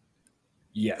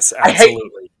 Yes,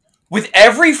 absolutely. With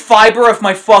every fiber of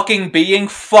my fucking being,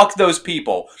 fuck those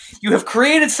people. You have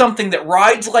created something that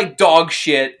rides like dog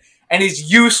shit and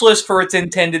is useless for its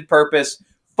intended purpose.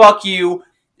 Fuck you.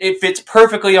 It fits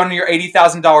perfectly on your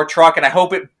 $80,000 truck, and I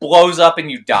hope it blows up and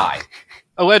you die.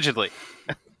 Allegedly.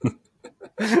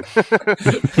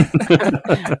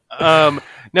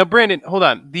 Now, Brandon, hold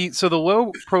on. So the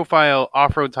low-profile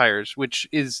off-road tires, which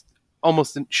is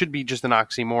almost should be just an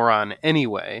oxymoron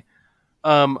anyway.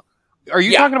 Are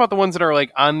you talking about the ones that are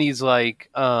like on these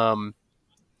like on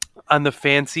the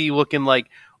fancy looking like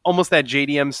almost that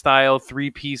JDM style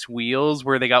 3-piece wheels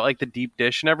where they got like the deep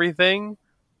dish and everything?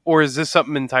 Or is this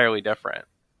something entirely different?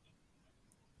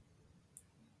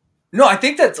 No, I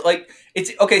think that's like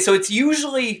it's okay. So it's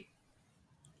usually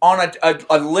on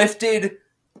a lifted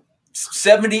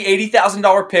 $70,000,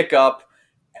 $80,000 pickup,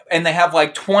 and they have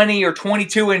like 20 or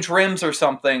 22-inch rims or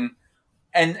something.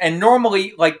 And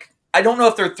normally, like, I don't know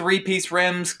if they're 3-piece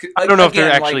rims. I don't know if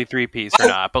they're actually 3-piece or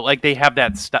not, but like they have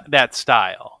that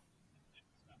style.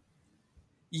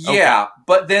 Yeah, okay.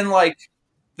 But then like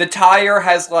the tire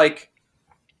has like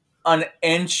an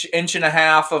inch and a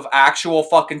half of actual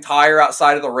fucking tire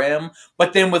outside of the rim,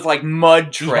 but then with like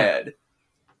mud tread.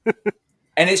 Yeah.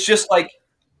 And it's just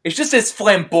this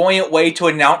flamboyant way to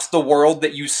announce the world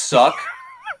that you suck.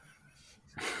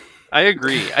 I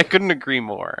agree. I couldn't agree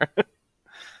more.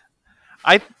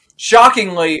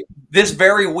 Shockingly, this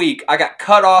very week, I got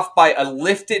cut off by a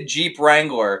lifted Jeep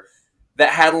Wrangler that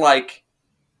had like,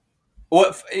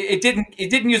 well, it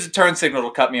didn't use a turn signal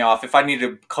to cut me off, if I need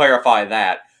to clarify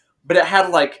that. But it had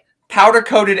like powder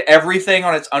coated everything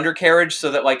on its undercarriage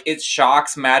so that like its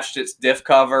shocks matched its diff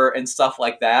cover and stuff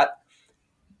like that.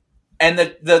 And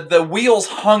the wheels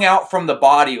hung out from the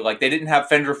body, like they didn't have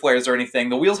fender flares or anything.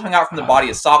 The wheels hung out from the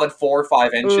body a solid 4 or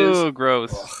 5 inches. Oh,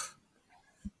 gross.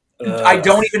 I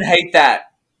don't even hate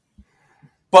that.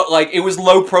 But like it was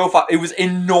low profile. It was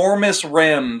enormous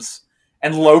rims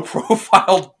and low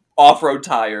profile off-road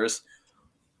tires.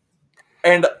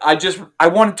 And I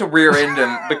wanted to rear end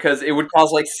him because it would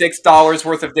cause like $6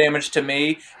 worth of damage to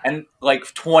me and like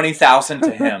 $20,000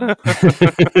 to him.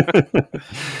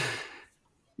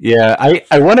 Yeah,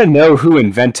 I want to know who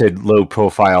invented low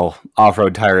profile off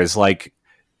road tires. Like,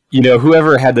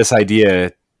 whoever had this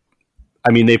idea.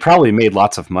 I mean, they probably made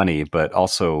lots of money, but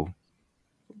also,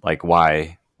 like,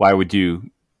 why? Why would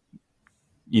you,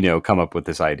 come up with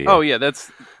this idea? Oh yeah,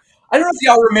 that's. I don't know if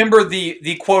y'all remember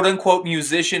the quote unquote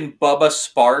musician Bubba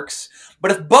Sparks,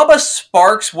 but if Bubba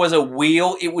Sparks was a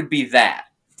wheel, it would be that.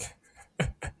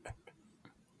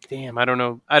 Damn, I don't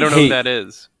know. I don't know who that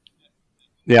is.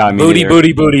 Yeah, I mean,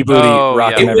 booty, Oh,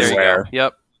 rocking yeah, there you everywhere. go.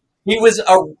 Yep. He was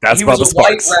a That's white Bubba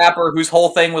Sparks. rapper whose whole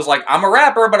thing was like, I'm a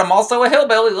rapper, but I'm also a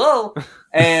hillbilly. Whoa.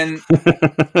 And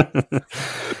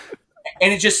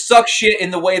it just sucks shit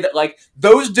in the way that, like,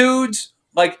 those dudes,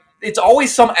 like, it's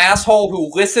always some asshole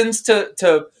who listens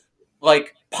to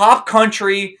like pop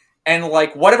country and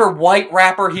like whatever white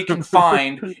rapper he can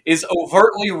find is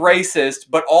overtly racist,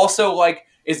 but also like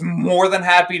is more than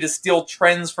happy to steal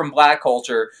trends from black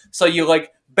culture. So you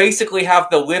like basically have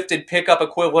the lifted pickup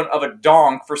equivalent of a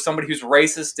donk for somebody who's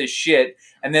racist as shit.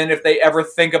 And then if they ever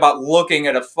think about looking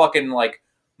at a fucking like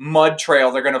mud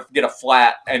trail, they're gonna get a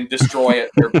flat and destroy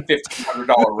it. Their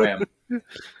 $1,500 rim.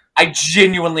 I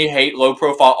genuinely hate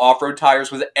low-profile off-road tires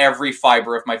with every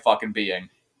fiber of my fucking being.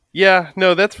 Yeah,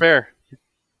 no, that's fair.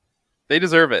 They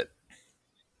deserve it.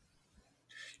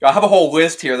 I have a whole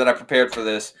list here that I prepared for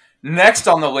this. Next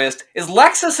on the list is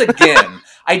Lexus again.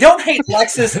 I don't hate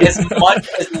Lexus as much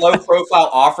as low-profile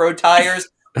off-road tires,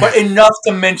 but enough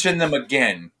to mention them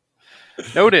again.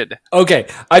 Noted. Okay,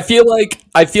 I feel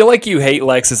like you hate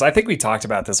Lexus. I think we talked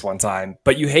about this one time,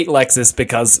 but you hate Lexus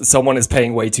because someone is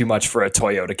paying way too much for a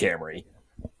Toyota Camry,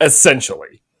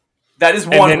 essentially. That is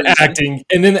one and reason.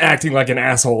 acting like an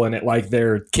asshole in it, like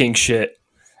they're king shit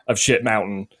of shit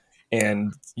mountain,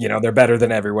 and they're better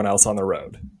than everyone else on the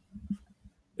road.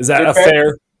 Is that a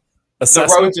fair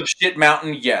assessment? The roads of shit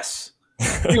mountain, yes.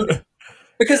 Dude,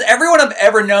 because everyone I've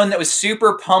ever known that was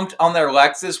super pumped on their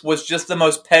Lexus was just the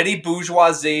most petty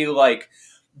bourgeoisie, like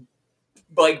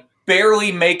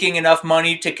barely making enough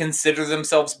money to consider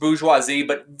themselves bourgeoisie,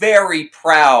 but very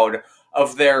proud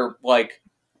of their like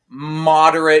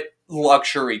moderate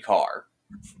luxury car.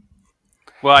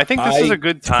 Well, I think this is a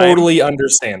good time. Totally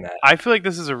understand that. I feel like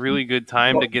this is a really good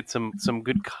time to get some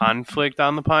good conflict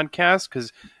on the podcast,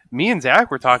 because me and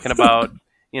Zach were talking about,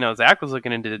 Zach was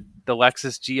looking into the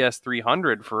Lexus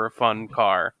GS300 for a fun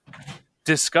car.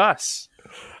 Discuss.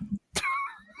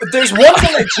 There's one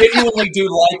thing I genuinely do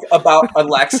like about a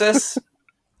Lexus,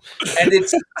 and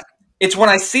it's when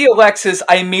I see a Lexus,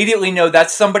 I immediately know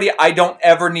that's somebody I don't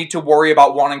ever need to worry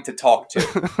about wanting to talk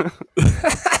to.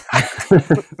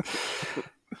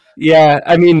 Yeah,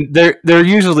 I mean they're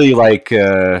usually like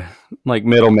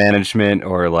middle management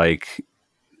or like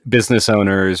business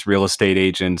owners, real estate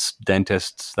agents,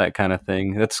 dentists, that kind of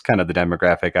thing. That's kind of the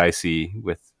demographic I see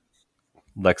with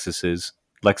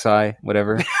Lexi,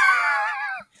 whatever.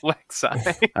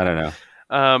 Lexi. I don't know.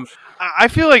 I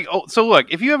feel like so.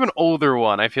 Look, if you have an older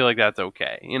one, I feel like that's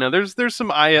okay. There's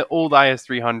some old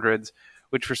IS300s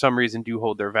which for some reason do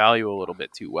hold their value a little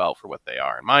bit too well for what they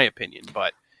are, in my opinion.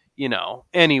 But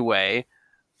anyway,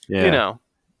 yeah.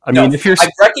 I mean, if you're,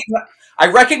 I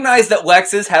recognize that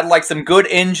Lexus had like some good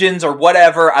engines or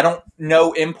whatever. I don't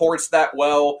know imports that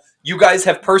well. You guys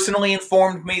have personally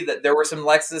informed me that there were some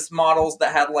Lexus models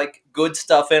that had like good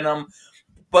stuff in them.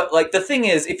 But like the thing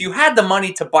is, if you had the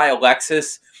money to buy a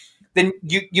Lexus, then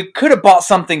you could have bought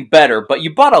something better. But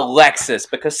you bought a Lexus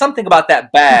because something about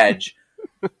that badge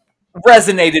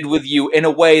resonated with you in a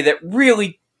way that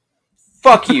really,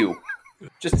 fuck you.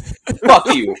 Just fuck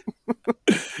you.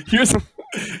 Here's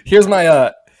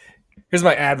my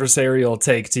adversarial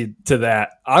take to that.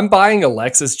 I'm buying a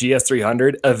Lexus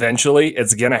GS300. Eventually,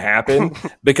 it's gonna happen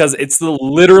because it's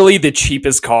literally the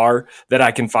cheapest car that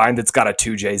I can find that's got a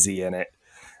 2JZ in it.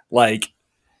 Like,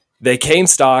 they came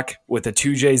stock with a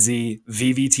 2JZ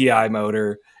VVTi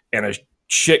motor and a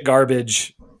shit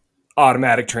garbage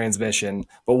automatic transmission,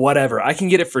 but whatever. I can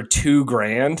get it for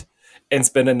 $2,000 and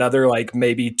spend another like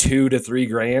maybe $2,000 to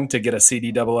 $3,000 to get a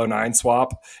CD009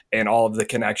 swap and all of the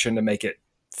connection to make it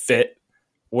fit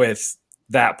with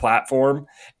that platform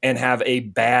and have a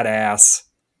badass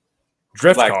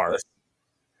drift car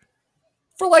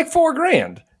for like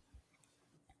 $4,000.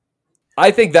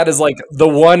 I think that is like the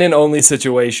one and only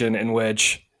situation in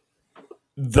which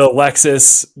the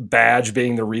Lexus badge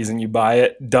being the reason you buy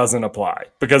it doesn't apply,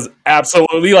 because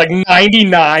absolutely like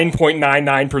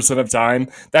 99.99% of time,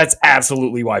 that's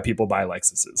absolutely why people buy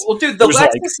Lexuses. Well, dude, the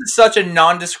Lexus is such a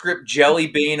nondescript jelly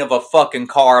bean of a fucking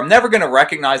car. I'm never going to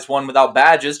recognize one without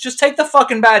badges. Just take the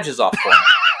fucking badges off for me.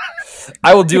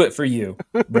 I will do it for you,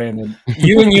 Brandon.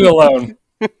 You and you alone.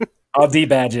 I'll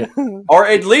debadge it. Or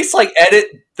at least like edit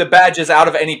the badges out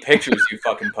of any pictures you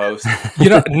fucking post.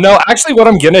 No, actually what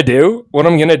I'm going to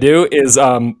do is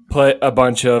put a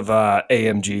bunch of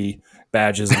AMG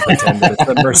badges and pretend it's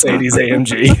a Mercedes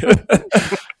AMG.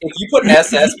 If you put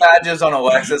SS badges on a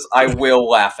Lexus, I will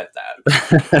laugh at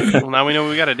that. Well, now we know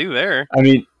what we got to do there. I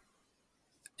mean,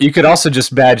 you could also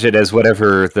just badge it as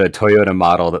whatever the Toyota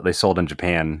model that they sold in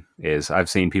Japan is. I've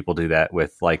seen people do that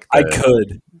with like. I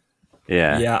could.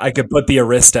 Yeah, I could put the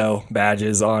Aristo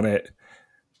badges on it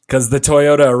because the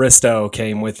Toyota Aristo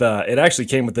came with. It actually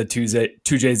came with the 2JZ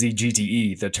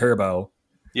GTE, the turbo.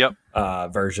 Yep.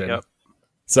 Version. Yep.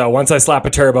 So once I slap a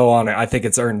turbo on it, I think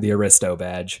it's earned the Aristo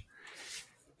badge.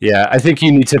 Yeah, I think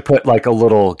you need to put like a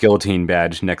little guillotine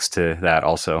badge next to that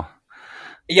also.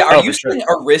 Yeah, are you saying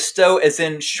Aristo as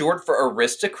in short for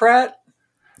aristocrat?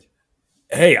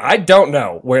 Hey, I don't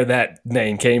know where that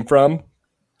name came from,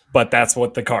 but that's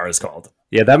what the car is called.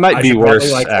 Yeah, that might be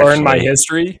worse. Probably, learn my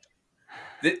history.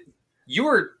 You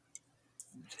were.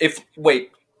 Okay.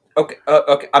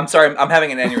 I'm sorry. I'm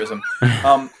having an aneurysm.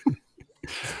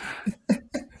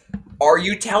 Are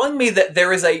you telling me that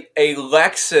there is a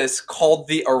Lexus called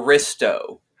the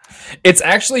Aristo? It's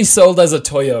actually sold as a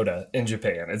Toyota in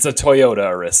Japan. It's a Toyota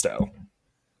Aristo.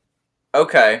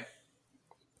 Okay.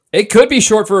 It could be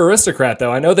short for aristocrat,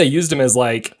 though. I know they used them as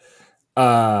like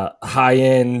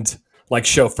high-end like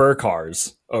chauffeur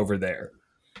cars over there.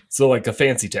 So like a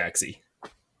fancy taxi.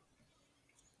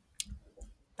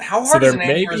 How hard is an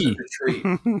aneurysm to treat?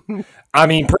 I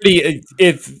mean, pretty.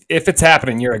 If it's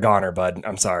happening, you're a goner, bud.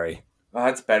 I'm sorry. Oh,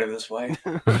 that's better this way.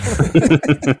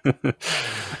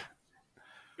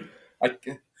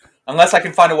 Unless I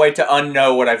can find a way to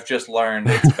unknow what I've just learned,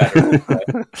 it's better this way.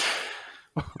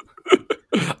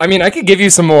 I mean, I could give you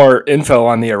some more info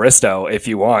on the Aristo if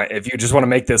you want. If you just want to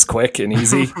make this quick and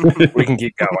easy, we can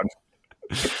keep going.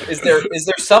 Is there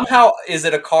somehow? Is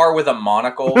it a car with a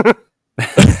monocle?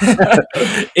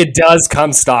 It does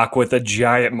come stock with a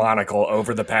giant monocle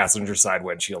over the passenger side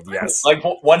windshield. Yes, like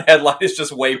one headlight is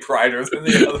just way brighter than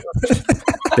the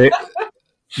other.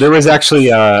 There was actually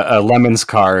a Lemons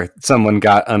car. Someone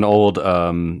got an old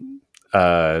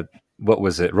what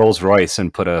was it, Rolls Royce,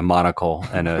 and put a monocle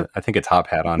and I think a top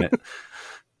hat on it.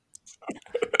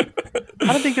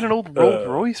 How did they get an old Rolls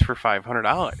Royce for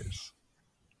 $500?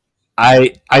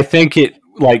 I think it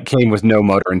like came with no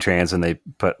motor and trans, and they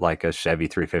put like a Chevy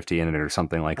 350 in it or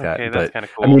something like that. Okay, but that's kind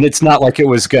of cool. I mean, it's not like it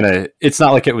was gonna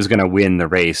win the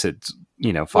race. It's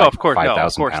 5,000 pounds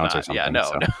or something. Yeah, no.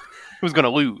 It was gonna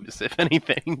lose if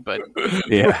anything, but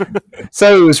yeah.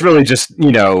 So it was really just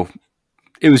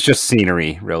it was just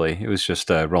scenery. Really, it was just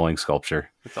a rolling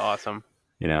sculpture. It's awesome.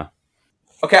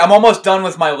 Okay, I'm almost done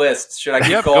with my list. Should I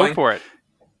keep going? Go for it.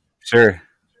 Sure.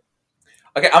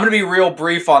 Okay, I'm going to be real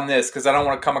brief on this because I don't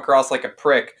want to come across like a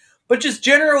prick. But just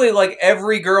generally, like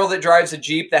every girl that drives a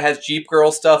Jeep that has Jeep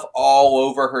girl stuff all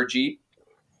over her Jeep.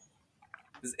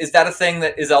 Is that a thing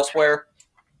that is elsewhere?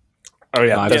 Oh,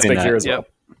 yeah. That's big here as well.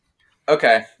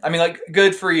 Okay. I mean, like,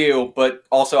 good for you, but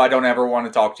also I don't ever want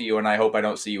to talk to you, and I hope I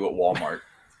don't see you at Walmart.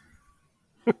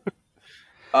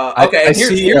 Okay, I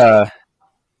see...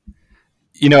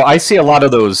 I see a lot of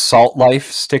those Salt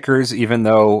Life stickers, even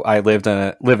though I live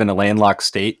in a landlocked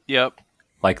state. Yep.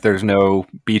 Like there's no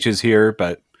beaches here,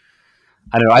 but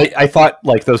I don't know. I thought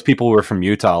like those people were from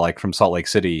Utah, like from Salt Lake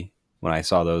City when I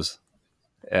saw those.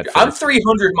 I'm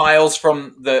 300 miles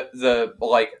from the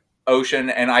like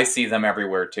ocean, and I see them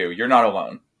everywhere too. You're not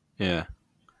alone. Yeah.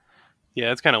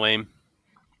 Yeah, it's kind of lame.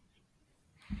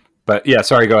 But yeah,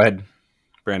 sorry. Go ahead,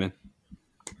 Brandon.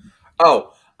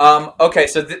 Oh. Okay,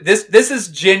 so this is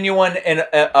genuine in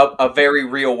a very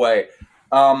real way.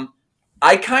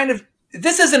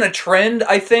 This isn't a trend,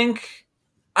 I think.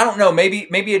 I don't know, maybe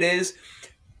it is.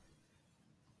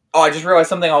 Oh, I just realized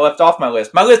something I left off my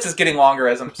list. My list is getting longer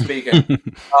as I'm speaking.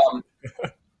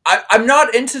 I'm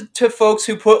not into folks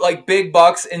who put like big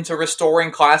bucks into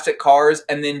restoring classic cars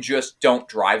and then just don't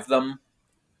drive them.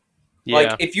 Yeah.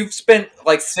 Like if you've spent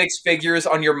like 6 figures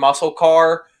on your muscle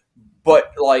car,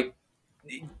 but like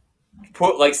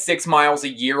put like 6 miles a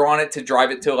year on it to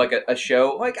drive it to like a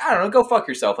show, like I don't know, go fuck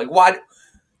yourself. Like why?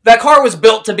 That car was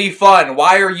built to be fun.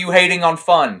 Why are you hating on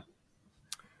fun?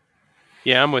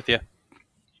 Yeah, I'm with you.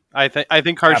 I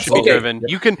think cars should be driven.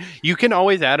 You can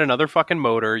always add another fucking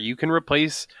motor. You can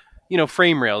replace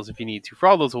frame rails if you need to. For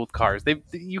all those old cars,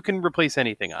 you can replace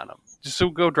anything on them. Just so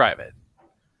go drive it.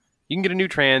 You can get a new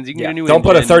trans. You can get a new. Don't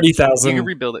engine. Put a 30,000. You can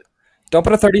rebuild it. Don't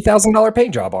put a $30,000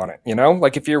 paint job on it.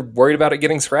 Like if you're worried about it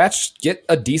getting scratched, get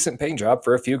a decent paint job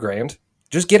for a few grand.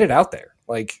 Just get it out there.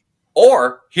 Like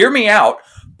Or, hear me out,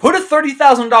 put a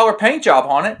 $30,000 paint job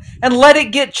on it and let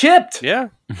it get chipped. Yeah.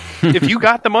 If you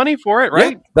got the money for it,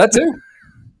 right? Yeah, that too.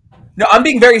 No, I'm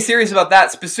being very serious about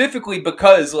that, specifically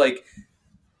because, like,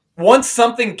 once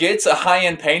something gets a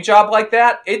high-end paint job like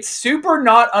that, it's super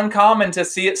not uncommon to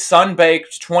see it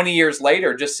sun-baked 20 years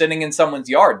later just sitting in someone's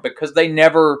yard because they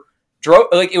never drove.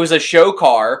 Like, it was a show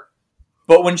car,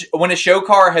 but when a show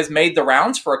car has made the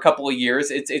rounds for a couple of years,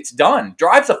 it's done.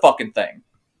 Drive the fucking thing.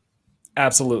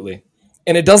 Absolutely.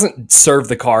 And it doesn't serve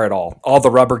the car at all. All the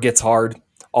rubber gets hard.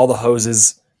 All the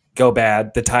hoses go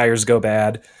bad. The tires go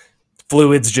bad.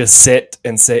 Fluids just sit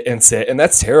and sit and sit. And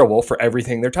that's terrible for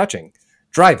everything they're touching.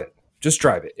 Drive it. Just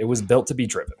drive it. It was built to be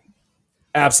driven.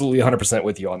 Absolutely 100%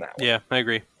 with you on that one. Yeah, I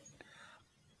agree.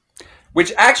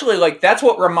 Which actually, like, that's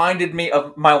what reminded me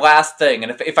of my last thing.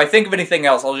 And if I think of anything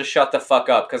else, I'll just shut the fuck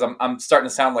up because I'm starting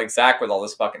to sound like Zach with all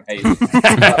this fucking hate.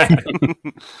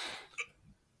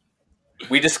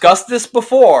 We discussed this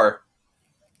before.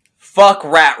 Fuck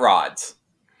rat rods.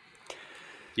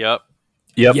 Yep.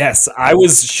 Yes, I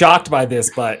was shocked by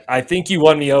this, but I think you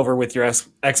won me over with your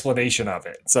explanation of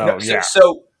it. So,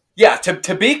 yeah.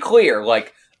 To be clear,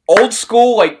 like, old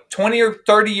school, like 20 or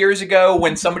 30 years ago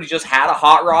when somebody just had a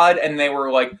hot rod and they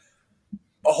were, like,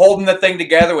 holding the thing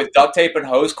together with duct tape and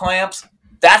hose clamps,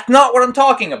 that's not what I'm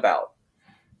talking about.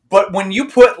 But when you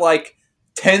put, like,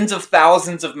 tens of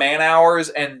thousands of man hours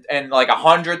and like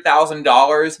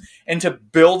 $100,000 into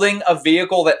building a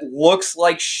vehicle that looks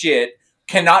like shit,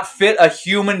 cannot fit a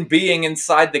human being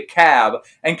inside the cab,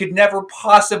 and could never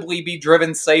possibly be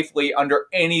driven safely under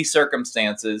any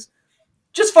circumstances,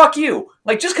 just fuck you.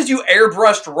 Like, just because you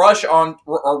airbrushed rust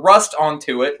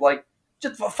onto it, like,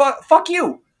 just fuck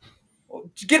you.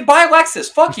 Buy a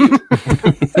Lexus. Fuck you.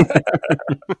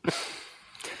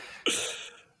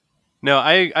 No,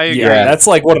 I agree. Yeah, that's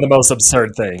like one of the most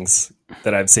absurd things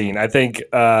that I've seen. I think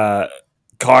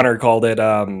Connor called it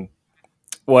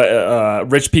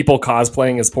rich people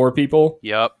cosplaying as poor people.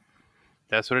 Yep.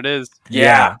 That's what it is.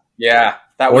 Yeah.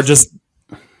 That was...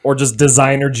 Or just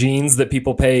designer jeans that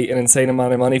people pay an insane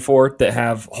amount of money for that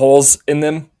have holes in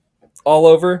them all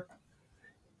over.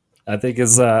 I think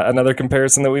is another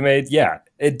comparison that we made. Yeah,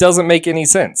 it doesn't make any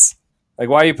sense. Like,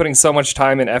 why are you putting so much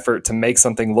time and effort to make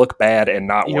something look bad and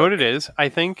not work? You know what it is? I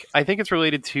think it's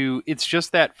related to, it's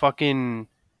just that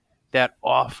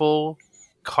awful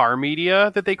car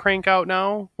media that they crank out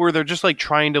now, where they're just like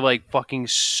trying to like fucking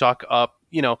suck up,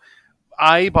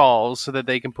 eyeballs so that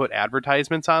they can put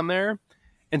advertisements on there.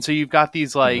 And so you've got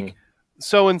these like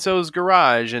so-and-so's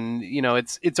garage, and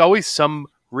it's always some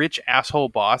rich asshole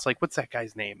boss. Like, what's that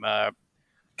guy's name?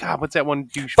 God, what's that one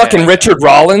douchebag? Fucking Richard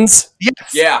Rollins?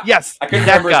 Yes. Yeah. Yes. I couldn't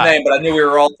remember his name, but I knew we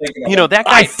were all thinking of him. That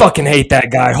guy. I fucking hate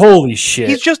that guy. Holy shit.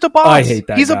 He's just a boss. I hate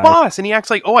that He's guy. a boss, and he acts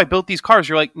like, oh, I built these cars.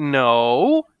 You're like,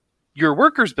 no, your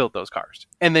workers built those cars.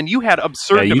 And then you had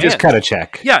absurd you demands. just cut a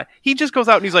check. Yeah. He just goes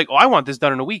out and he's like, oh, I want this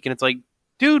done in a week. And it's like,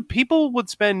 dude, people would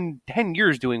spend 10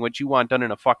 years doing what you want done in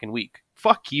a fucking week.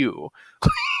 Fuck you.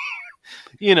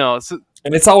 So,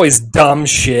 and it's always dumb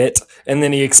shit, and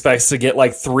then he expects to get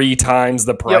like 3 times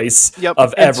the price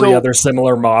of every other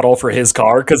similar model for his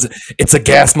car because it's a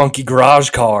Gas Monkey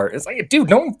garage car. It's like, dude,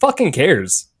 no one fucking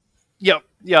cares. Yep.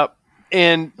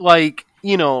 And like,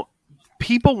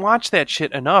 people watch that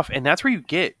shit enough, and that's where you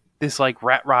get this like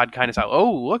rat rod kind of style.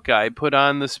 Oh, look, I put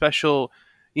on the special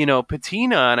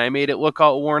patina and I made it look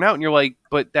all worn out, and you're like,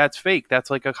 but that's fake. That's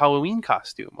like a Halloween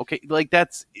costume. Okay. Like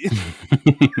that's,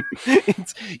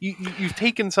 you've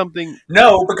taken something.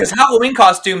 No, because Halloween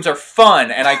costumes are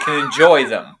fun and I can enjoy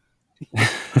them.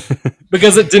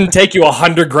 Because it didn't take you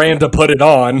 $100,000 to put it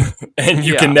on, and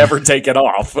you can never take it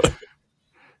off.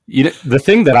 The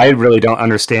thing that I really don't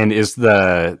understand is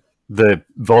the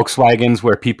Volkswagens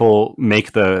where people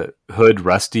make the hood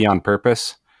rusty on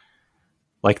purpose.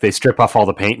 Like, they strip off all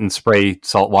the paint and spray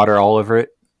salt water all over it.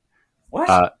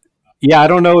 What? Yeah, I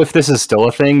don't know if this is still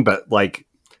a thing, but like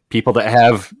people that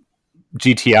have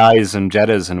GTIs and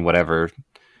Jettas and whatever,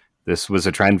 this was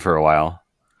a trend for a while.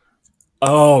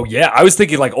 Oh, yeah. I was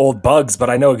thinking like old Bugs,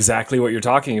 but I know exactly what you're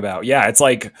talking about. Yeah, it's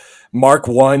like Mark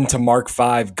 1 to Mark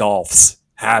 5 Golfs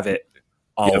have it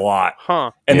a lot. Huh.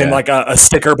 And then like a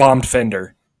sticker-bombed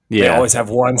fender. Yeah. They always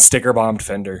have one sticker-bombed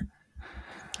fender.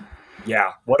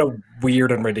 Yeah, what a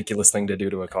weird and ridiculous thing to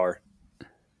do to a car.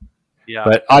 Yeah.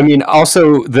 But I mean,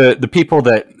 also the people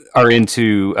that are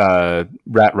into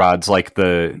rat rods, like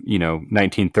the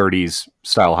 1930s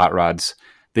style hot rods,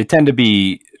 they tend to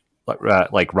be like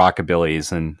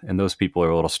rockabillys, and those people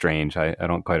are a little strange. I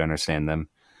don't quite understand them.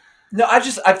 No,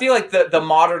 I feel like the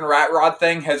modern rat rod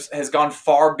thing has gone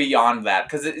far beyond that,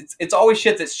 because it's always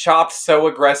shit that's chopped so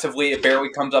aggressively it barely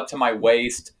comes up to my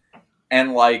waist,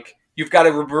 and like you've got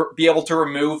to be able to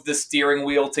remove the steering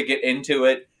wheel to get into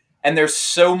it, and there's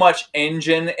so much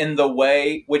engine in the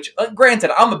way. Which, granted,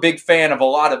 I'm a big fan of a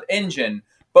lot of engine,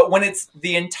 but when it's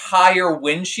the entire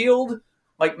windshield,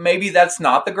 like maybe that's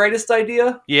not the greatest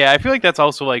idea. Yeah, I feel like that's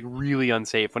also like really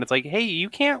unsafe when it's like, hey, you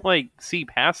can't like see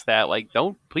past that. Like,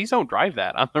 please don't drive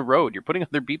that on the road. You're putting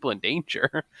other people in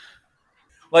danger.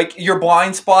 Like your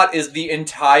blind spot is the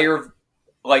entire,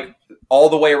 like all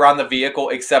the way around the vehicle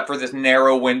except for this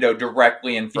narrow window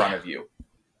directly in front of you.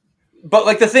 But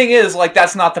like the thing is, like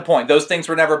that's not the point. Those things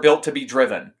were never built to be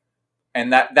driven,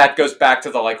 and that goes back to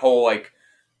the like whole like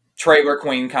trailer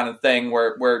queen kind of thing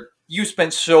where you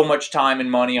spent so much time and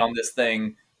money on this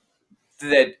thing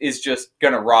that is just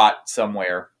gonna rot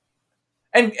somewhere.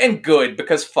 And good,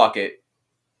 because fuck it.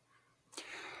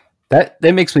 That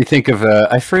makes me think of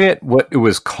I forget what it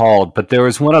was called, but there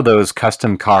was one of those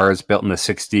custom cars built in the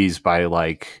 '60s by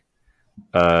like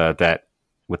that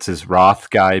what's his Roth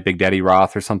guy, Big Daddy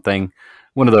Roth or something,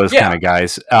 one of those kind of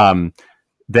guys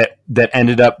that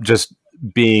ended up just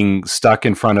being stuck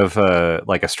in front of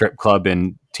like a strip club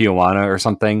in Tijuana or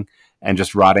something, and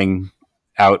just rotting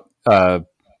out,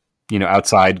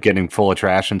 outside, getting full of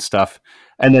trash and stuff.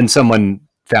 And then someone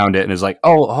found it and is like,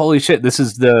 "Oh, holy shit! This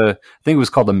is I think it was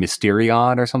called a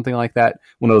Mysterion or something like that.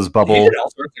 One of those bubble." He did all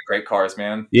sorts of great cars,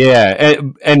 man. Yeah,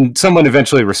 and someone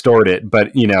eventually restored it,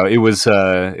 but it was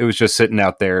just sitting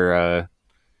out there,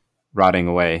 rotting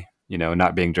away.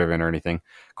 Not being driven or anything.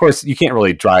 Of course, you can't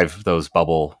really drive those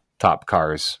bubble top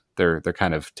cars. They're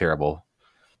kind of terrible.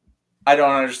 I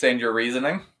don't understand your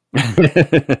reasoning.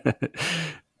 I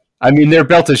mean, they're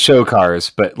built as show cars,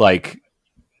 but like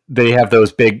they have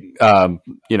those big,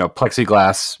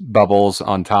 plexiglass bubbles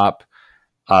on top,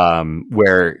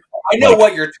 where I know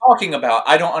what you're talking about.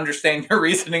 I don't understand your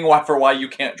reasoning for why you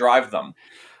can't drive them.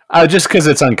 Just because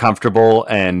it's uncomfortable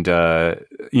and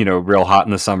real hot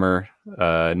in the summer,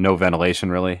 no ventilation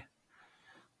really.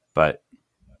 But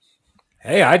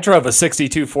hey, I drove a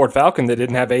 '62 Ford Falcon that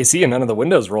didn't have AC and none of the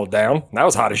windows rolled down. That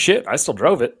was hot as shit. I still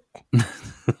drove it.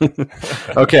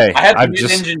 Okay, I had the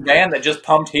engine van that just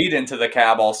pumped heat into the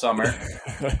cab all summer.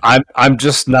 I'm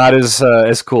just not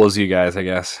as cool as you guys, I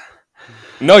guess.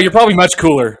 No, you're probably much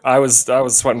cooler. I was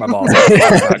sweating my balls off.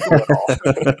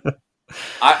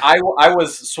 I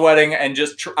was sweating and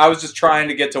I was just trying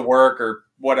to get to work or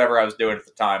whatever I was doing at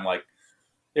the time. Like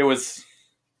it was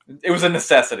a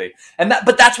necessity,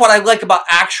 but that's what I like about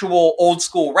actual old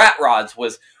school rat rods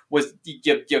was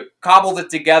you cobbled it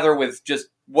together with just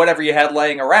whatever you had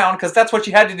laying around, because that's what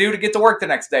you had to do to get to work the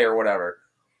next day or whatever.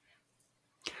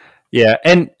 Yeah,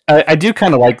 and I do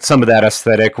kind of like some of that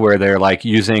aesthetic where they're like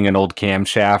using an old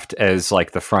camshaft as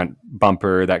like the front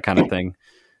bumper, that kind of thing.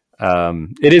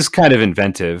 It is kind of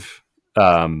inventive,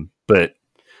 but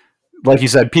like you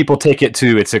said, people take it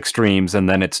to its extremes, and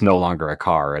then it's no longer a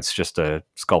car; it's just a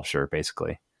sculpture,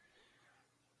 basically.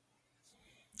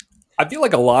 I feel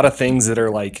like a lot of things that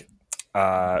are like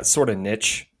sort of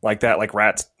niche like that, like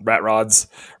rat rods,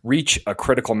 reach a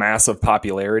critical mass of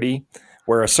popularity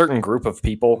where a certain group of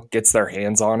people gets their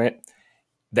hands on it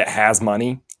that has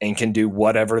money and can do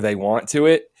whatever they want to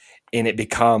it, and it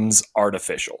becomes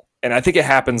artificial. And I think it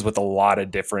happens with a lot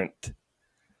of different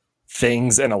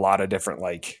things and a lot of different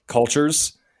like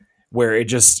cultures where it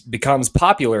just becomes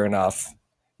popular enough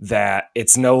that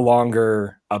it's no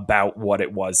longer about what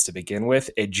it was to begin with.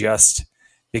 It just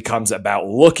becomes about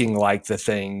looking like the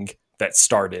thing that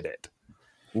started it,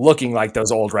 looking like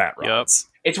those old rat rods.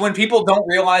 Yep. It's when people don't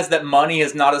realize that money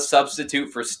is not a substitute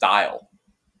for style.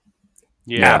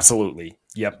 Yeah, absolutely.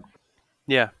 Yep.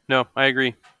 Yeah, no, I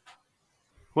agree.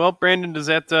 Well, Brandon, does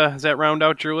that round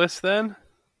out your list then?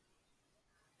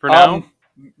 For now?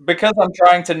 Because I'm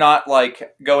trying to not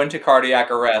like go into cardiac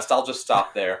arrest, I'll just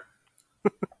stop there.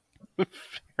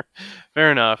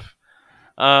 Fair enough.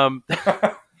 Well,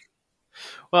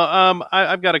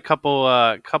 I've got a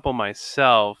couple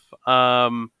myself.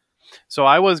 So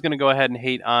I was going to go ahead and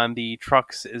hate on the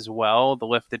trucks as well, the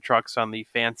lifted trucks on the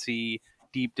fancy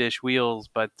deep dish wheels,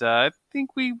 but I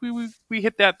think we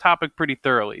hit that topic pretty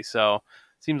thoroughly. So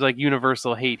seems like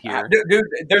universal hate here. Dude,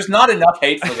 there's not enough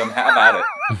hate for them. Have at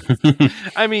it.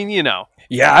 I mean,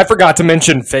 Yeah, I forgot to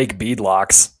mention fake bead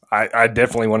locks. I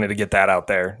definitely wanted to get that out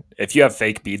there. If you have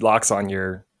fake bead locks on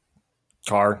your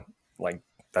car, like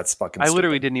that's fucking stupid.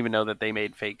 Literally didn't even know that they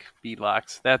made fake bead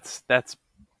locks. That's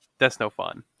no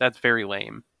fun. That's very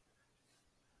lame.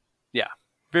 Yeah,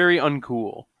 very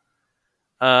uncool.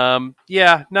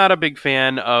 Yeah, not a big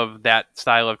fan of that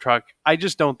style of truck. I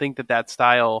just don't think that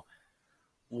style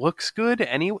looks good.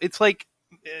 It's like,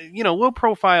 low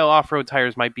profile off road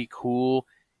tires might be cool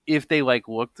if they like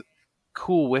looked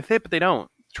cool with it, but they don't.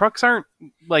 Trucks aren't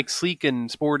like sleek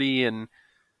and sporty, and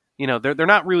they're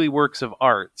not really works of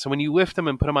art. So when you lift them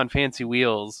and put them on fancy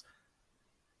wheels,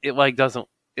 it like doesn't.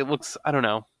 It looks, I don't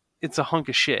know. It's a hunk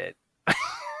of shit.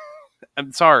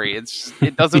 I'm sorry.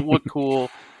 It doesn't look cool.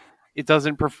 It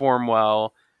doesn't perform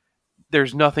well.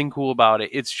 There's nothing cool about it.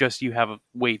 It's just you have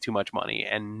way too much money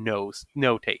and no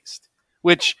taste,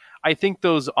 which I think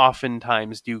those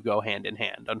oftentimes do go hand in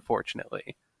hand,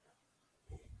 unfortunately.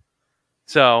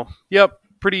 So, yep,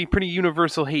 pretty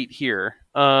universal hate here.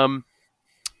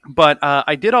 But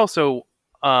I did also,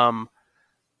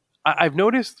 I've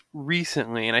noticed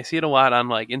recently, and I see it a lot on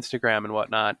like Instagram and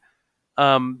whatnot,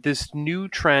 this new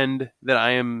trend that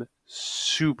I am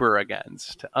super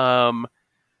against.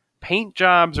 Paint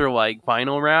jobs are like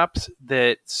vinyl wraps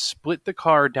that split the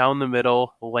car down the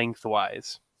middle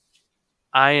lengthwise.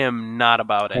 I am not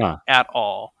about it at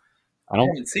all. I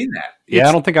haven't seen that. Yeah,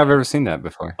 I don't think I've ever seen that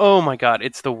before. Oh my god,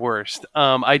 it's the worst.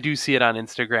 I do see it on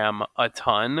Instagram a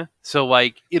ton. So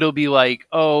like it'll be like,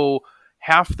 oh,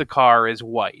 half the car is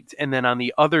white, and then on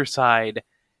the other side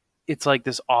it's like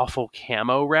this awful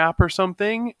camo wrap or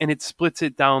something, and it splits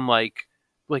it down like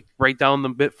right down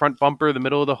the front bumper, the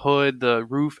middle of the hood, the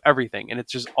roof, everything, and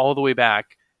it's just all the way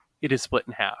back. It is split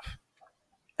in half,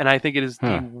 and I think it is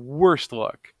the worst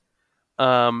look.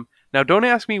 Now, don't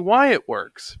ask me why it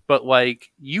works, but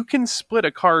like you can split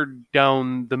a car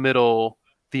down the middle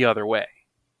the other way,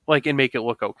 like, and make it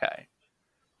look okay.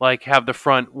 Like have the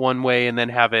front one way and then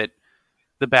have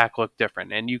the back look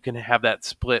different, and you can have that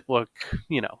split look.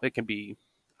 It can be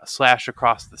a slash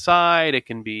across the side. It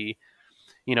can be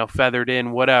feathered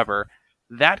in, whatever.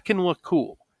 That can look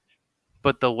cool.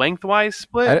 But the lengthwise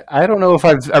split... I don't know if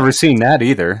I've ever seen that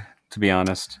either, to be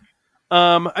honest.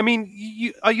 I mean,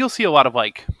 you'll see a lot of,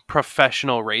 like,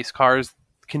 professional race cars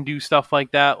can do stuff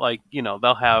like that. Like,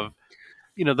 they'll have...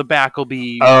 the back will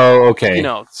be... Oh, okay.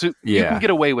 So you can get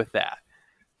away with that.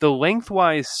 The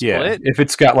lengthwise split... Yeah, if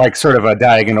it's got, like, sort of a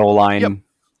diagonal line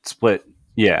split.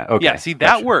 Yeah, okay. Yeah, see,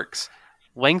 that works.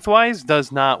 Lengthwise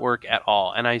does not work at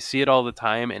all, and I see it all the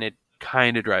time, and it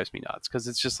kind of drives me nuts because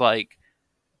it's just like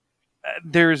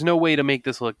there's no way to make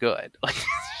this look good. Like,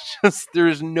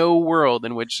 there's no world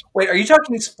in which. Wait, are you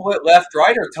talking split left,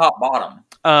 right, or top bottom?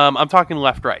 I'm talking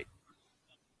left, right.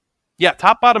 Yeah,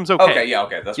 top bottom's okay. Okay, yeah,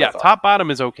 okay, that's what I thought. Top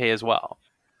bottom is okay as well.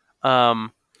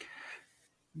 But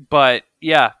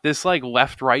yeah, this like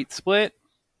left right split,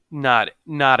 not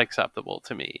acceptable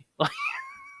to me.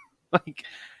 Like.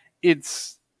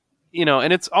 It's,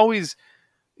 and it's always,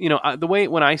 the way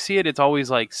when I see it, it's always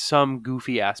like some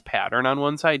goofy ass pattern on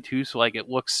one side too. So like it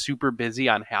looks super busy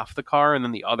on half the car, and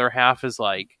then the other half is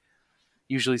like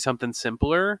usually something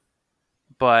simpler.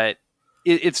 But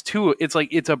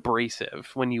it's abrasive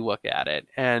when you look at it,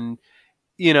 and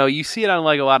you see it on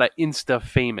like a lot of Insta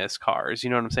famous cars.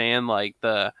 You know what I'm saying? Like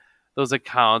those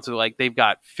accounts are like they've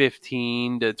got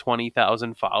 15 to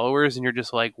 20,000 followers, and you're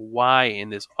just like, why in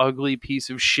this ugly piece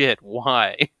of shit?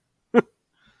 Why?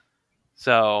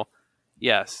 So,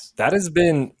 yes, that has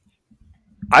been.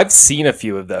 I've seen a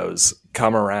few of those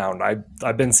come around.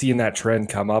 I've been seeing that trend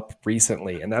come up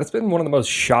recently, and that's been one of the most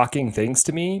shocking things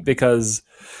to me because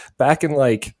back in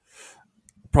like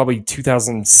probably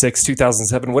 2006,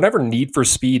 2007, whenever Need for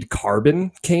Speed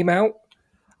Carbon came out,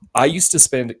 I used to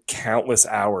spend countless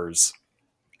hours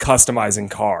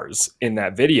customizing cars in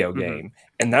that video game.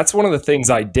 And that's one of the things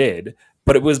I did,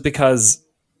 but it was because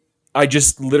I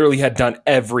just literally had done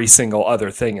every single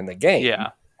other thing in the game.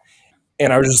 Yeah.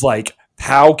 And I was just like,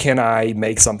 how can I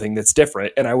make something that's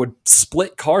different? And I would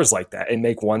split cars like that and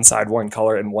make one side one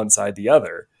color and one side the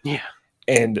other. Yeah.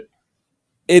 And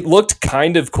it looked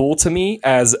kind of cool to me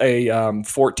as a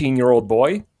 14-year-old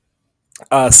boy.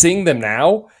 Seeing them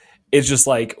now, it's just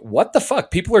like, what the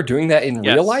fuck? People are doing that in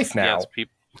real life now. Yes,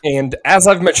 and as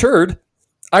I've matured,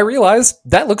 I realize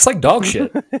that looks like dog shit.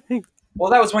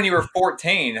 Well, that was when you were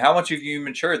 14. How much have you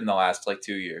matured in the last,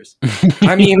 2 years?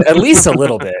 I mean, at least a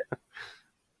little bit.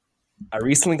 I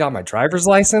recently got my driver's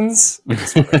license.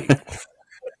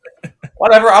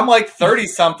 Whatever. I'm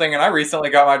 30-something, and I recently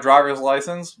got my driver's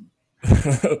license.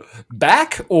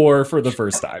 Back or for the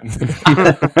first time?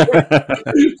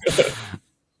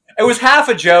 It was half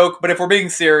a joke, but if we're being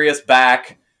serious,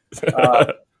 back.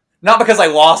 Not because I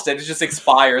lost it. It just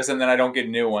expires, and then I don't get a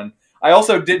new one. I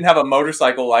also didn't have a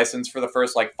motorcycle license for the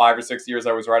first 5 or 6 years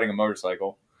I was riding a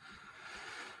motorcycle.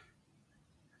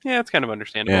 Yeah, it's kind of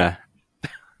understandable. Yeah.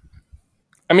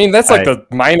 I mean, that's like the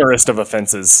minorest of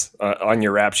offenses on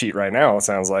your rap sheet right now, it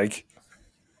sounds like.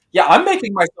 Yeah, I'm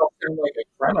making myself seem like a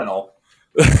criminal.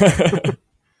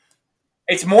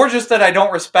 It's more just that I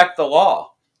don't respect the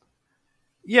law.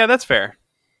 Yeah, that's fair.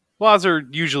 Laws are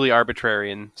usually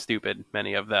arbitrary and stupid,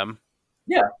 many of them.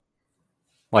 Yeah.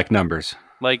 Like numbers.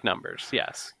 Like numbers,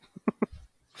 yes.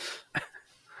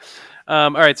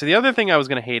 All right, so the other thing I was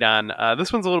going to hate on,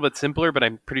 this one's a little bit simpler, but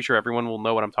I'm pretty sure everyone will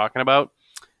know what I'm talking about.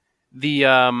 The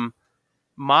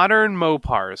modern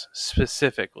Mopars,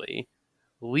 specifically,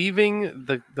 leaving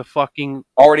the fucking...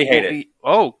 Already hate it.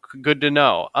 Oh, good to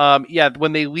know. Yeah,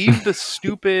 when they leave the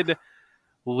stupid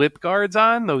lip guards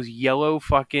on, those yellow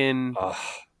fucking...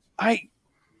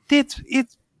 It's...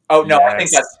 Oh, no, Yes. I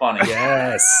think that's funny.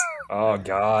 Yes. Oh,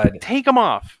 God. Take them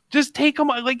off. Just take them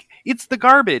off. Like, it's the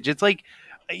garbage. It's like,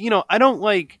 I don't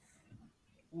like...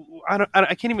 I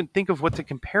can't even think of what to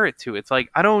compare it to. It's like,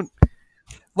 I don't...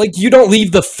 Like, you don't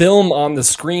leave the film on the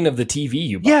screen of the TV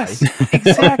you buy. Yes,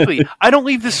 exactly. I don't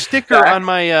leave the sticker on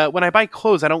my when I buy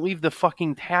clothes. I don't leave the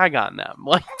fucking tag on them.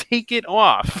 Like, take it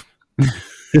off.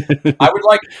 I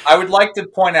would like to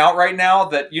point out right now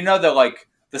that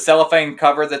the cellophane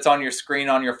cover that's on your screen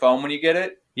on your phone when you get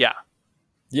it. Yeah.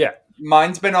 Yeah.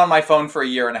 Mine's been on my phone for a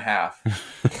year and a half.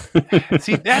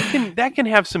 See, that can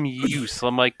have some use,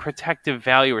 some like protective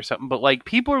value or something. But like,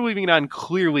 people are leaving it on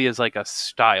clearly as like a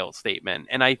style statement,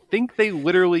 and I think they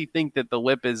literally think that the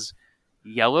lip is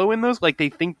yellow in those. Like, they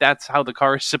think that's how the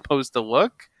car is supposed to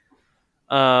look.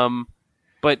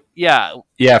 But yeah,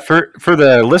 For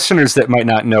the listeners that might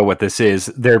not know what this is,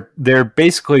 they're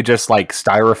basically just like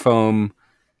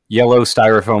yellow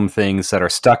styrofoam things that are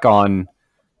stuck on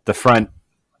the front.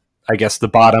 I guess the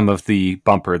bottom of the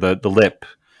bumper, the lip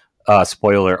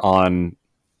spoiler on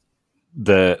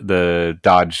the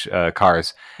Dodge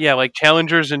cars. yeah, like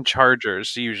Challengers and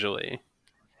Chargers usually.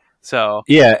 So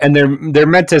Yeah, and they're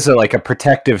meant as a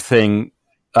protective thing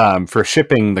for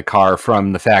shipping the car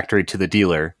from the factory to the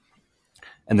dealer,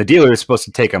 and the dealer is supposed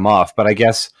to take them off. But I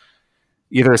guess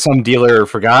either some dealer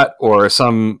forgot or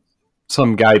some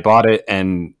guy bought it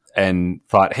and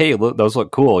thought, hey, look, those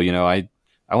look cool. I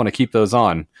want to keep those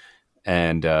on.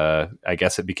 And I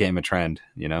guess it became a trend,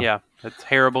 Yeah, a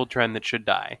terrible trend that should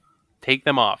die. Take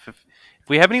them off. If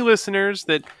we have any listeners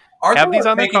that have these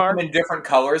on their car, them in different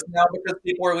colors now because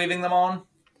people are leaving them on.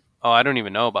 Oh, I don't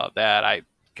even know about that. I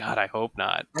hope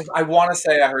not. I want to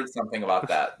say I heard something about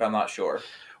that, but I'm not sure.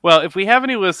 Well, if we have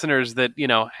any listeners that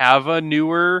have a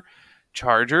newer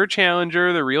Charger,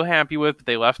 Challenger, they're real happy with, but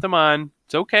they left them on,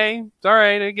 it's okay. It's all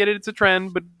right. I get it. It's a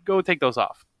trend, but go take those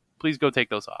off. Please go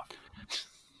take those off.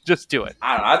 Just do it.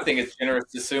 I don't know. I think it's generous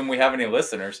to assume we have any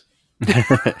listeners.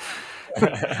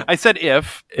 I said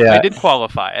if. Yeah. I did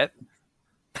qualify it.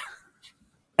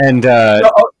 And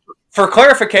for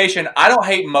clarification, I don't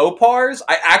hate Mopars.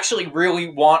 I actually really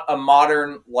want a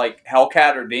modern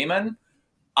Hellcat or Demon.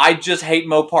 I just hate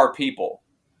Mopar people.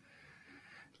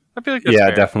 I feel like that's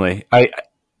fair. Definitely.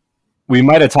 We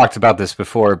might have talked about this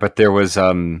before, but there was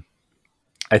I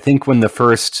think when the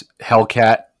first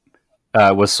Hellcat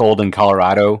was sold in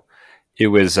Colorado, it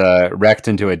was wrecked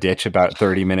into a ditch about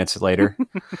 30 minutes later.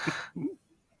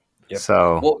 Yep.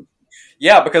 So, well,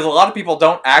 yeah, because a lot of people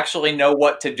don't actually know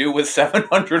what to do with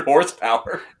 700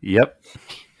 horsepower. Yep.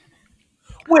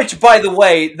 Which, by the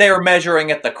way, they're measuring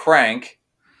at the crank.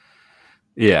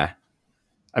 Yeah.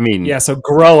 I mean, Yeah, so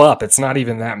grow up. It's not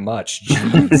even that much.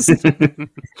 Jeez.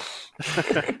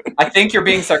 I think you're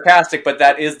being sarcastic, but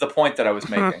that is the point that I was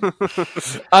making.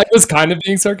 I was kind of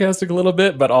being sarcastic a little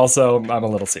bit, but also I'm a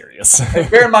little serious.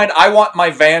 And bear in mind, I want my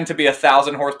van to be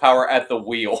 1,000 horsepower at the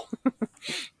wheel.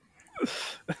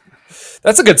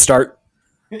 That's a good start.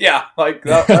 Yeah,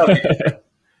 that'll be good.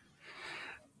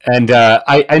 and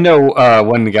I know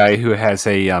one guy who has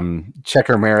a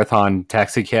Checker Marathon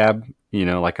taxi cab,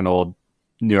 like an old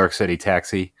New York City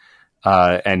taxi.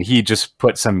 And he just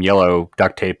put some yellow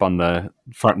duct tape on the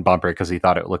front bumper because he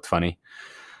thought it looked funny.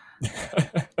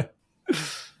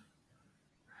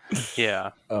 Yeah.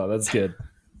 Oh, that's good.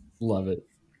 Love it.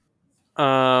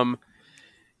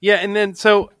 Yeah, and then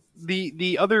so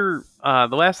the other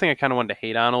the last thing I kind of wanted to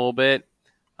hate on a little bit.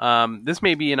 This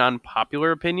may be an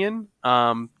unpopular opinion,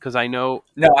 because I know.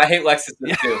 No, I hate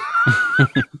Lexuses too.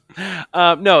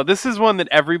 No, this is one that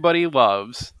everybody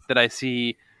loves that I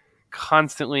see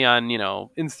constantly on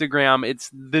Instagram.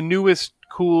 It's the newest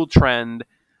cool trend,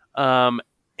 and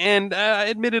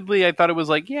admittedly, I thought it was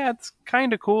it's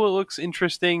kind of cool. It looks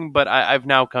interesting, but I've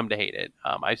now come to hate it.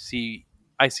 I see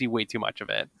way too much of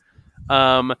it.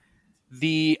 I'm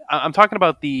talking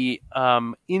about the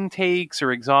intakes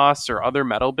or exhausts or other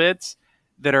metal bits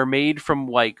that are made from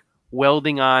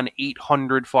welding on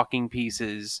 800 fucking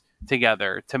pieces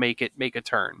together to make a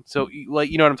turn. So like,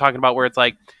 you know what I'm talking about, where it's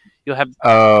like you'll have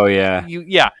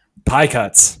pie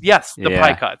cuts. Yes, the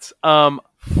pie cuts.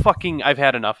 Fucking, I've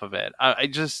had enough of it.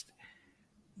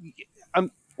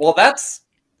 Well,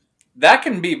 that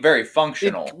can be very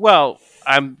functional.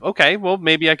 I'm okay. Well,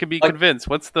 maybe I could be convinced.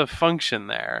 What's the function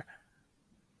there?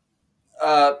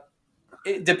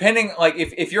 Depending, like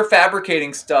if you're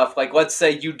fabricating stuff, like let's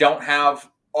say you don't have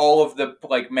all of the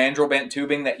like mandrel bent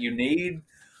tubing that you need,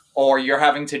 or you're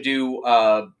having to do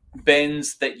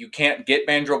bends that you can't get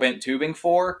mandrel bent tubing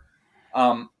for.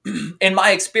 In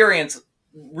my experience,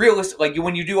 like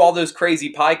when you do all those crazy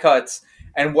pie cuts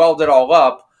and weld it all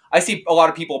up, I see a lot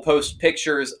of people post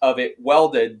pictures of it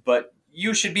welded, but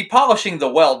you should be polishing the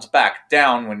welds back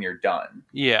down when you're done.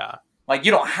 Yeah. Like,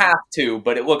 you don't have to,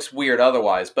 but it looks weird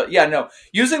otherwise. But yeah, no,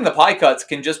 using the pie cuts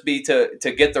can just be to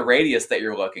get the radius that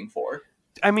you're looking for.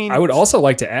 I mean, I would also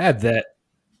like to add that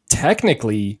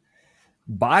technically,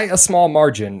 by a small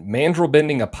margin, mandrel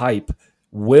bending a pipe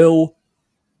will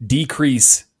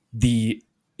decrease the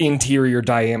interior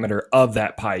diameter of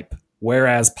that pipe,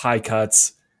 whereas pie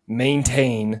cuts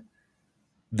maintain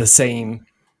the same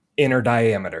inner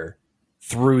diameter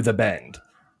through the bend.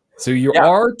 So you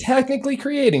are technically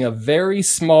creating a very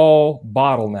small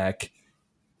bottleneck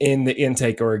in the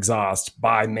intake or exhaust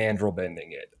by mandrel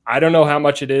bending it. I don't know how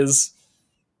much it is.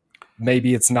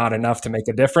 Maybe it's not enough to make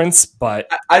a difference,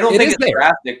 but I don't think it's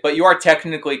drastic, but you are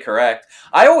technically correct.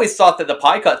 I always thought that the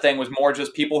pie cut thing was more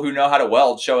just people who know how to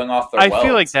weld showing off their welds. I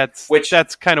feel like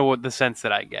that's kind of what the sense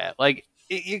that I get. Like,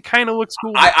 it kind of looks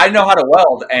cool. I know how to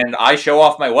weld, and I show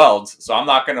off my welds, so I'm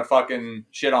not going to fucking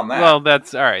shit on that. Well,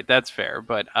 that's all right. That's fair.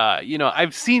 But,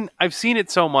 I've seen it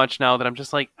so much now that I'm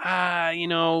just like, I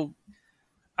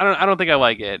don't think I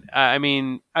like it. I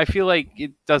mean, I feel like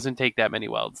it doesn't take that many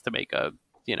welds to make a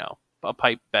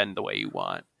pipe bend the way you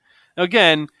want.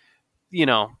 Again,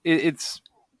 it's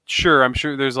sure, I'm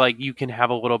sure there's like, you can have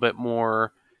a little bit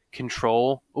more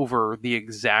control over the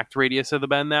exact radius of the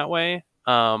bend that way.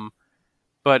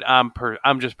 But I'm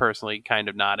just personally kind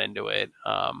of not into it.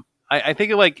 I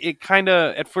think it kind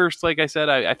of, at first, like I said,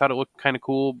 I thought it looked kind of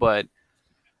cool, but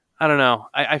I don't know.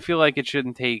 I feel like it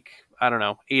shouldn't take,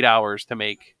 8 hours to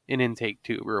make an intake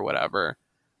tube or whatever.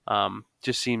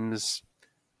 Just seems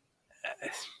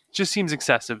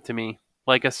excessive to me.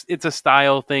 Like it's a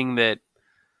style thing that,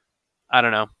 I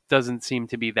don't know, doesn't seem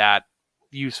to be that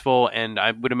useful, and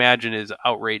I would imagine is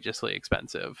outrageously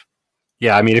expensive.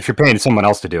 Yeah, I mean, if you're paying someone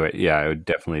else to do it, yeah, it would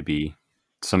definitely be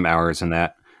some hours in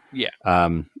that. Yeah.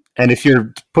 And if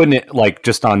you're putting it like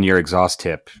just on your exhaust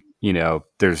tip, you're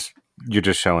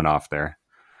just showing off there.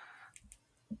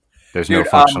 There's no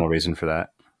functional reason for that.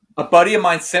 A buddy of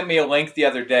mine sent me a link the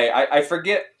other day. I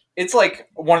forget. It's like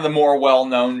one of the more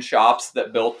well-known shops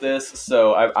that built this.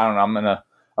 So I don't know. I'm going to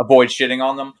avoid shitting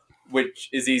on them, which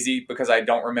is easy because I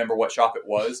don't remember what shop it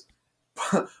was.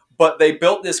 But they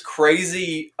built this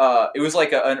crazy, it was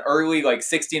like an early, like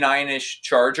 69-ish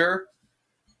Charger.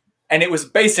 And it was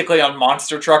basically on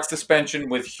monster truck suspension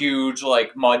with huge,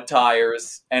 like, mud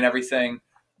tires and everything.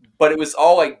 But it was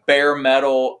all, like, bare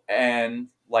metal and,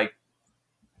 like,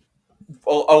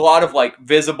 a lot of, like,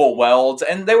 visible welds.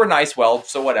 And they were nice welds,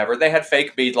 so whatever. They had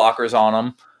fake bead lockers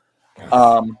on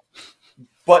them.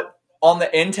 But on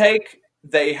the intake,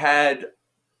 they had...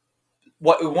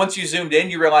 Once you zoomed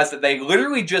in, you realize that they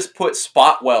literally just put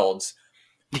spot welds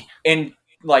in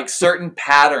like certain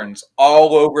patterns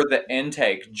all over the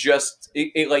intake.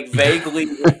 It like vaguely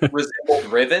resembled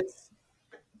rivets.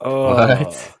 Oh,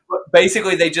 but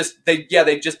basically they just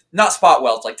not spot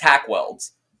welds, like tack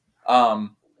welds.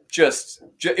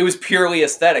 It was purely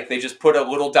aesthetic. They just put a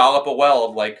little dollop of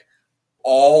weld like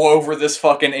all over this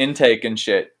fucking intake and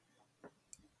shit.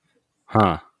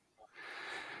 Huh.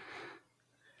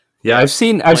 Yeah, I've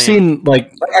seen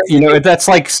like, that's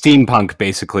like steampunk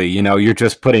basically, you're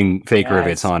just putting fake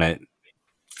rivets on it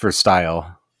for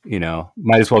style,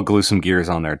 might as well glue some gears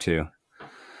on there too.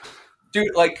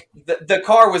 Dude, like the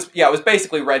car was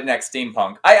basically redneck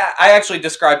steampunk. I actually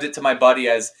described it to my buddy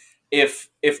as if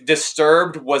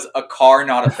Disturbed was a car,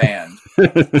 not a band.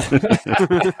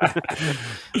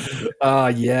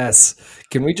 Yes.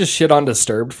 Can we just shit on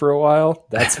Disturbed for a while?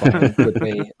 That's fine with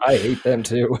me. I hate them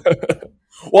too.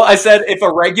 Well, I said if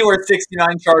a regular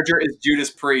 69 Charger is Judas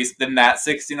Priest, then that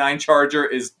 69 Charger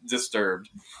is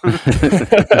Disturbed.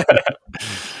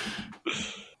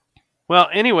 Well,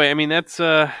 anyway, I mean that's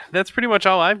pretty much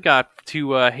all I've got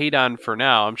to hate on for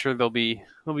now. I'm sure there'll be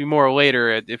more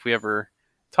later if we ever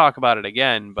talk about it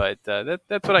again, but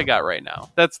that's what I got right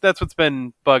now. That's what's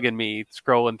been bugging me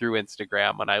scrolling through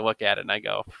Instagram when I look at it and I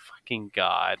go, fucking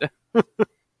God.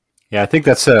 Yeah, I think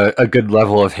that's a good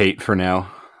level of hate for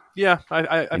now. Yeah,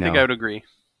 I think I would agree.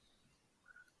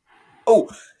 Oh,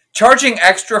 charging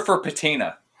extra for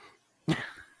patina.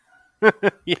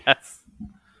 Yes.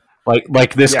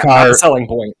 Like this Not car. a selling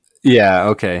point. Yeah.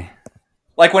 Okay.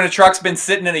 Like when a truck's been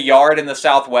sitting in a yard in the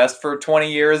Southwest for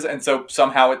 20 years, and so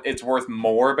somehow it's worth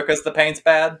more because the paint's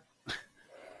bad.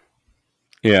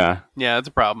 Yeah. Yeah, it's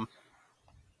a problem.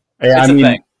 Yeah, It's a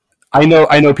thing.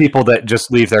 I know people that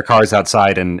just leave their cars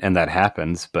outside and that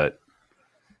happens, but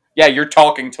Yeah, you're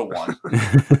talking to one.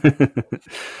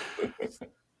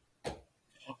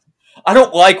 I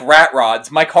don't like rat rods.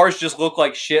 My cars just look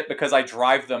like shit because I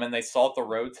drive them and they salt the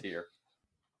roads here.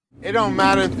 It don't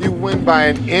matter if you win by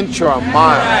an inch or a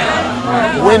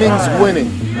mile. Winning's winning.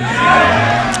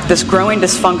 This growing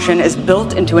dysfunction is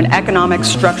built into an economic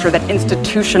structure that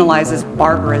institutionalizes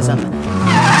barbarism.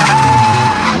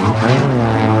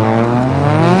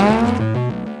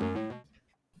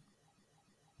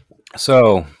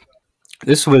 So,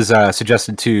 this was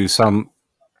suggested to some.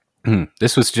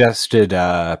 This was suggested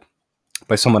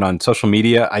by someone on social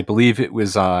media. I believe it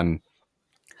was on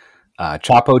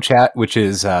Chapo Chat, which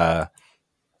is the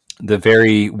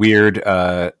very weird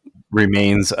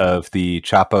remains of the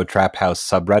Chapo Trap House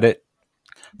subreddit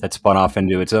that spun off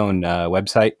into its own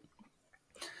website.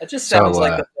 It just sounds So,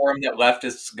 like the forum that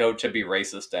leftists go to be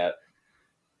racist at.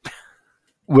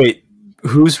 Wait,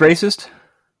 who's racist?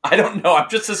 I don't know. I'm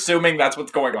just assuming that's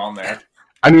what's going on there.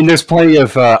 I mean, there's plenty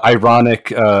of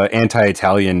ironic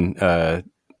anti-Italian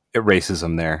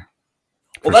racism there.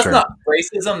 Well, that's not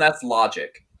racism. That's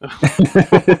logic.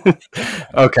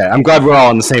 Okay, I'm glad we're all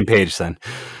on the same page then.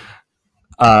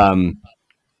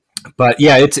 But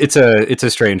yeah, it's a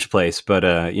strange place. But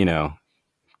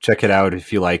check it out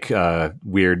if you like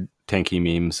weird tanky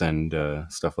memes and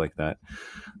stuff like that.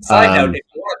 Side note: if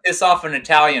you want to piss off an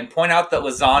Italian, point out that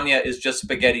lasagna is just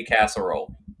spaghetti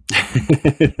casserole.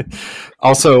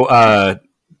 Also,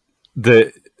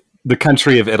 the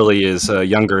country of Italy is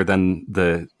younger than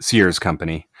the Sears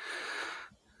company.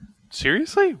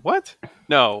 Seriously? What?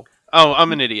 No. Oh,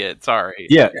 I'm an idiot. Sorry.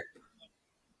 Yeah.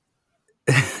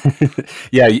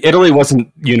 Yeah, Italy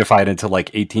wasn't unified until like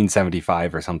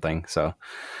 1875 or something. So,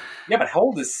 Yeah, but how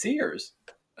old is Sears?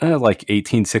 like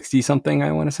 1860 something,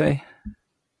 I want to say.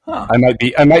 Huh.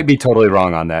 I might be totally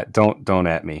wrong on that. Don't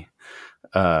at me.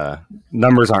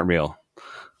 Numbers aren't real.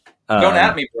 Don't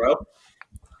at me, bro.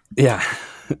 Yeah.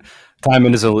 Time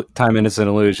is an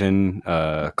illusion.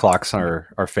 Clocks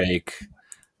are fake.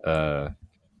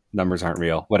 Numbers aren't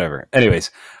real. Whatever.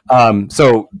 Anyways,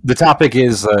 so the topic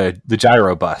is the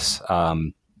gyro bus.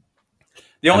 The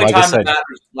only like I time said- that matters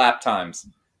is lap times.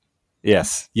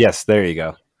 Yes, there you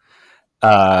go.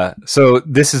 So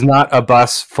this is not a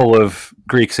bus full of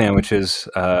Greek sandwiches,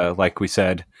 like we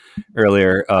said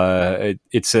earlier.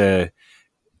 It's a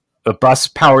bus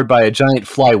powered by a giant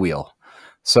flywheel.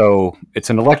 So it's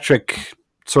an electric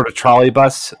sort of trolley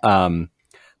bus,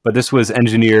 but this was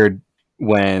engineered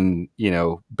when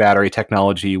battery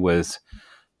technology was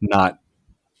not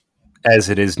as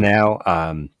it is now,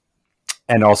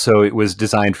 and also it was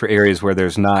designed for areas where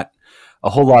there's not a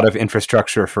whole lot of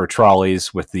infrastructure for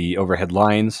trolleys with the overhead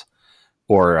lines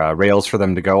or rails for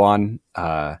them to go on.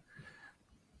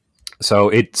 So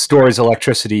it stores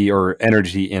electricity or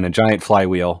energy in a giant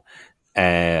flywheel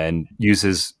and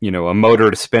uses, a motor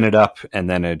to spin it up and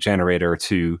then a generator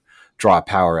to draw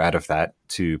power out of that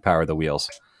to power the wheels.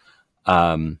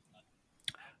 So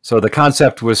the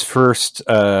concept was first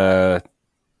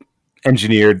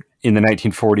engineered in the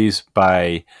 1940s by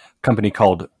a company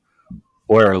called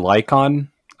Oerlikon,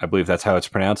 I believe that's how it's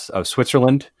pronounced, of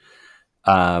Switzerland.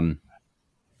 And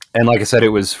like I said, it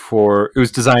was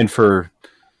designed for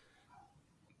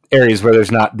areas where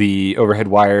there's not the overhead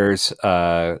wires,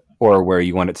 or where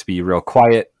you want it to be real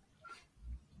quiet,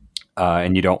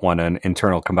 and you don't want an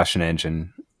internal combustion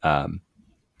engine. So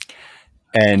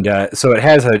it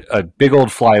has a big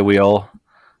old flywheel,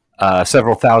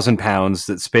 several thousand pounds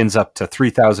that spins up to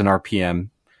 3,000 RPM,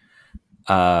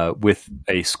 with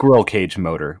a squirrel cage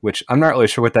motor, which I'm not really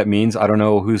sure what that means. I don't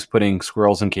know who's putting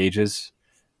squirrels in cages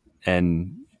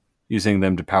and using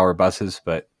them to power buses,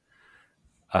 but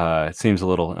it seems a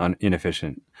little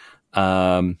inefficient.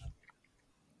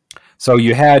 So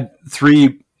you had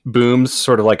 3 booms,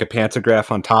 sort of like a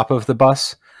pantograph on top of the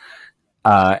bus,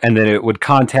 and then it would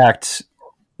contact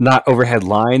not overhead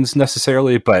lines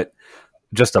necessarily, but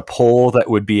just a pole that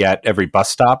would be at every bus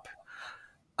stop.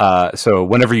 So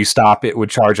whenever you stop, it would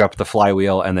charge up the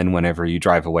flywheel, and then whenever you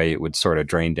drive away, it would sort of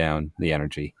drain down the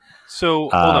energy. So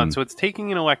hold on. So it's taking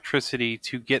in electricity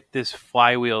to get this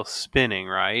flywheel spinning,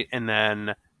 right? And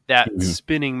then that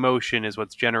spinning motion is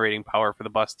what's generating power for the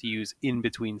bus to use in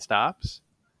between stops.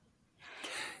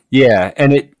 Yeah,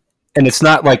 and it's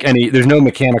not like there's no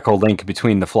mechanical link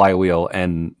between the flywheel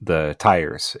and the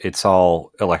tires. It's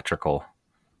all electrical.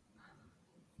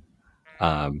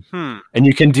 And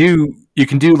you can do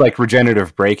like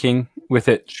regenerative braking with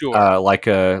it, sure. like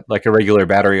a regular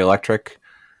battery electric.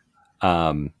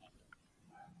 So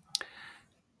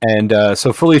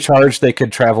fully charged, they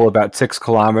could travel about 6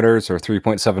 kilometers or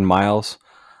 3.7 miles,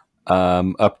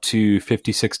 up to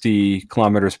 50, 60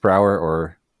 kilometers per hour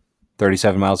or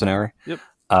 37 miles an hour,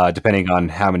 depending on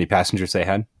how many passengers they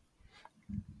had.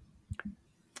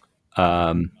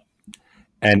 And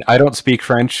I don't speak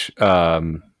French,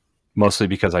 mostly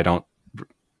because I don't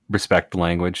respect the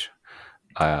language.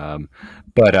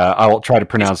 But I'll try to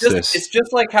pronounce this. It's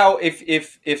just like how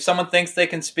if someone thinks they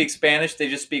can speak Spanish, they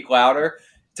just speak louder.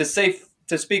 To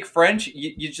speak French,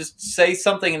 you just say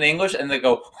something in English and they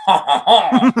go, ha, ha,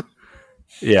 ha.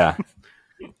 Yeah.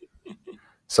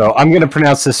 So I'm going to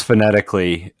pronounce this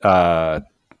phonetically.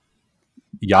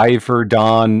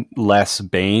 Yverdon les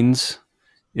Bains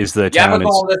is the town.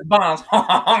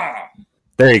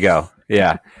 There you go.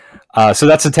 Yeah. So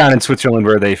that's a town in Switzerland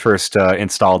where they first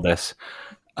installed this.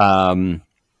 Charging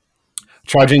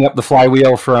up the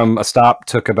flywheel from a stop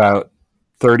took about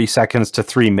 30 seconds to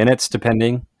 3 minutes,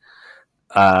 depending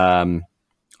on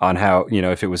how,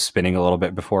 if it was spinning a little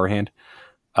bit beforehand.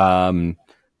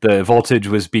 The voltage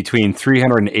was between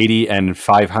 380 and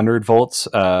 500 volts,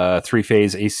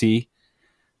 3-phase AC,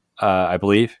 I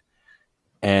believe.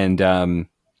 And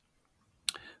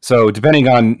so depending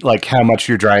on like how much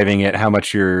you're driving it, how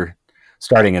much you're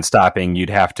starting and stopping, you'd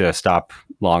have to stop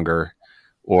longer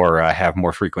or have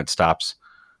more frequent stops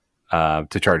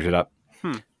to charge it up.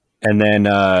 And then,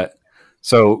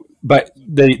 but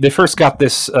they first got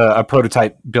this a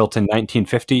prototype built in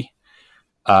 1950,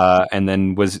 and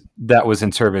then was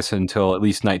in service until at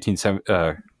least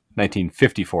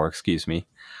 1954. Excuse me.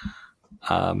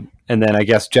 And then I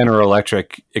guess General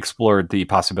Electric explored the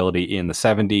possibility in the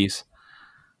 70s,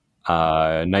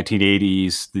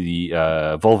 1980s. The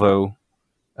Volvo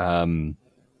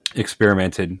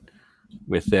experimented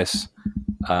with this,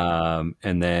 and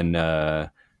then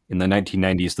in the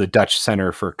 1990s, the Dutch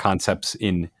Center for Concepts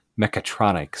in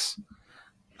Mechatronics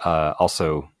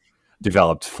also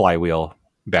developed flywheel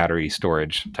battery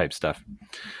storage type stuff.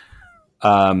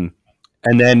 And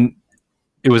then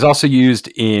it was also used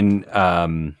in,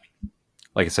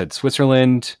 like I said,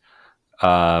 Switzerland,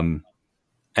 and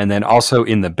then also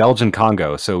in the Belgian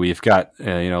Congo. So we've got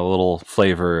a little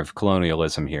flavor of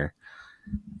colonialism here.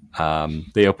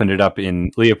 They opened it up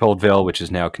in Leopoldville, which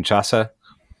is now Kinshasa,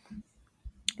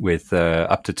 with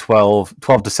up to 12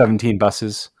 to 17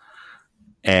 buses,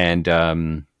 and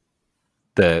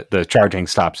the charging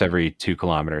stops every 2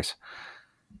 kilometers.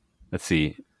 Let's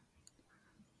see.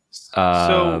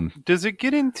 So does it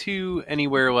get into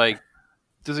anywhere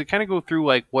does it kind of go through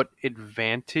like what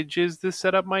advantages this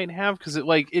setup might have? Because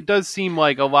it does seem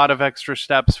like a lot of extra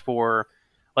steps for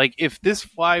like if this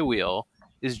flywheel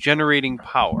is generating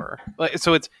power,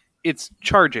 so it's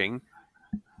charging,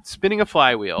 spinning a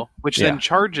flywheel, which then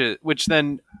charges, which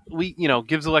then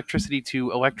gives electricity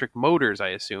to electric motors, I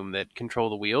assume, that control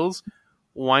the wheels.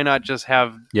 Why not just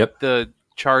have the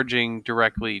charging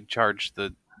directly charge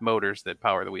the motors that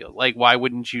power the wheel? Like, why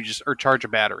wouldn't you just charge a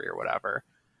battery or whatever?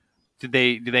 Did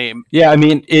they? Yeah, I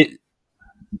mean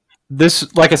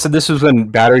this, like I said, this was when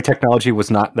battery technology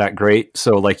was not that great.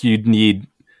 So like you'd need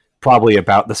probably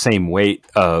about the same weight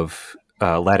of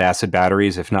lead acid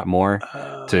batteries, if not more,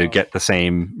 to get the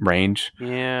same range.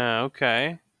 Yeah.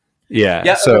 Okay.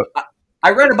 Yeah. So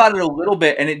I read about it a little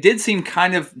bit, and it did seem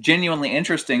kind of genuinely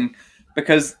interesting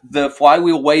because the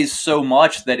flywheel weighs so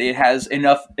much that it has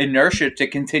enough inertia to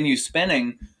continue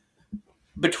spinning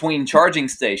between charging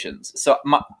stations. So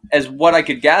as what I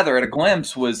could gather at a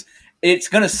glimpse was it's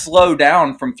going to slow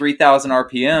down from 3,000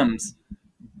 RPMs,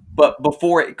 but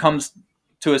before it comes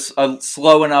to a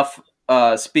slow enough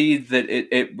speed that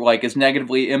it like is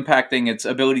negatively impacting its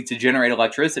ability to generate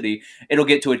electricity, it'll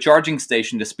get to a charging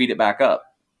station to speed it back up.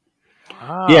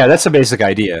 Oh. Yeah, that's the basic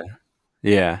idea.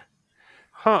 Yeah.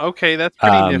 Huh, okay, that's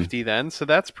pretty nifty then. So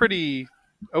that's pretty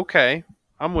okay.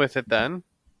 I'm with it then.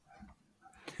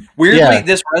 Weirdly,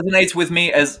 this resonates with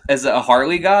me as a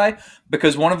Harley guy,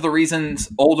 because one of the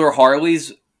reasons older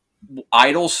Harleys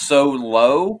idle so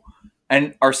low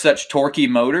and are such torquey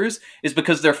motors is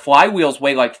because their flywheels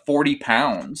weigh like 40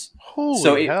 pounds.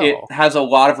 Holy hell. It has a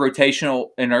lot of rotational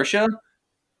inertia.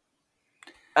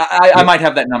 I might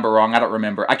have that number wrong. I don't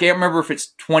remember. I can't remember if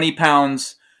it's 20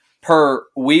 pounds per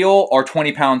wheel or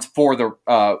 20 pounds for the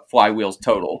flywheels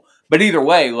total. But either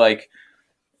way, like,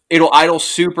 it'll idle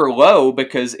super low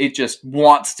because it just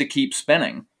wants to keep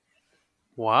spinning.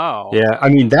 Wow. Yeah, I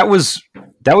mean that was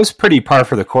pretty par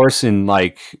for the course in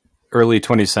like early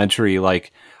 20th century.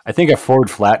 Like I think a Ford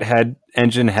flathead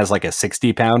engine has like a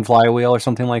 60-pound flywheel or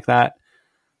something like that.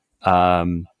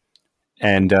 And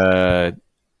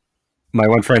my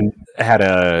one friend had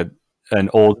an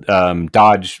old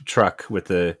Dodge truck with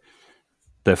the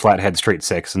flathead straight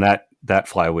six, and that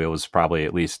flywheel was probably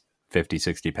at least 50,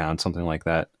 60 pounds, something like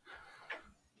that.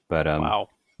 But wow.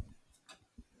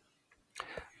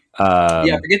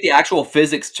 I forget the actual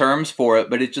physics terms for it,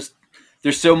 but it just,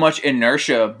 there's so much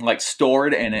inertia like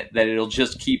stored in it that it'll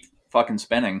just keep fucking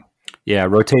spinning. Yeah,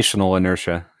 rotational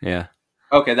inertia. Yeah.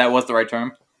 Okay, that was the right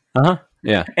term.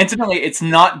 Yeah. Incidentally, it's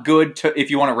not good if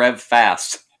you want to rev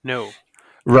fast. No.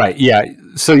 Right. Yeah.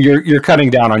 So you're cutting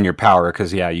down on your power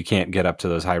because you can't get up to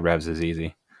those high revs as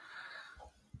easy.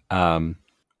 And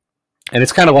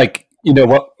it's kind of like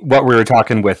what we were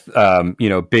talking with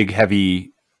big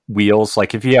heavy wheels.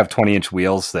 Like if you have 20-inch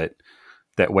wheels that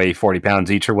weigh 40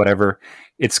 pounds each or whatever,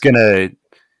 it's gonna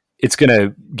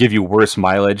give you worse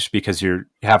mileage because you're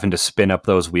having to spin up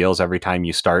those wheels every time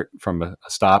you start from a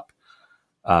stop.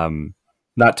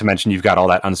 Not to mention you've got all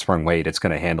that unsprung weight. It's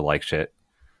going to handle like shit,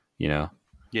 Yeah.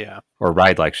 Or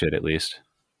ride like shit at least.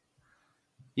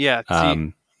 Yeah.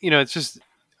 See, it's just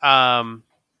heavy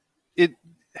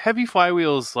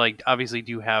flywheels like obviously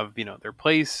do have their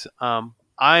place.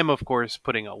 I'm of course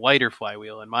putting a lighter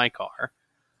flywheel in my car,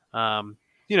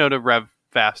 to rev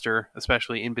faster,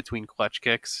 especially in between clutch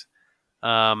kicks.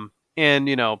 And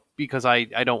because I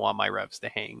don't want my revs to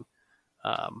hang.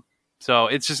 So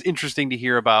it's just interesting to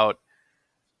hear about,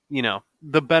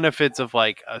 the benefits of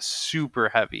like a super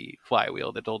heavy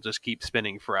flywheel that'll just keep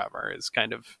spinning forever is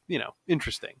kind of,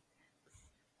 interesting.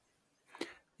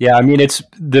 Yeah. I mean, it's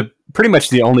pretty much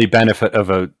the only benefit of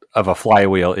a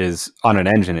flywheel is on an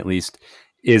engine, at least,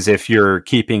 is if you're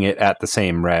keeping it at the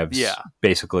same revs,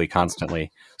 basically constantly.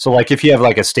 So like if you have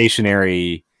like a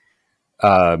stationary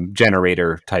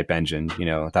generator type engine,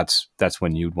 that's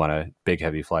when you'd want a big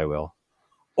heavy flywheel.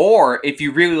 Or if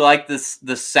you really like the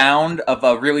sound of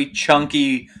a really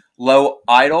chunky low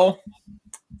idle,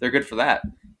 they're good for that.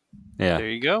 Yeah, there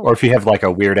you go. Or if you have like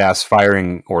a weird ass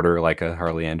firing order, like a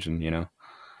Harley engine,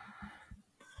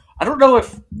 I don't know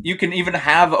if you can even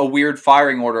have a weird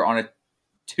firing order on a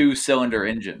 2-cylinder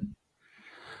engine.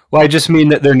 Well, I just mean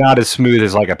that they're not as smooth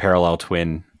as like a parallel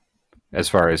twin as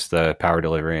far as the power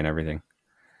delivery and everything.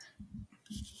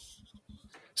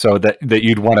 So that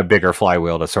you'd want a bigger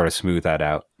flywheel to sort of smooth that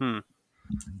out.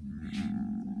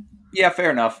 Yeah, fair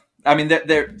enough. I mean,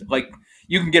 they're like,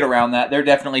 you can get around that. There are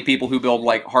definitely people who build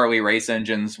like Harley race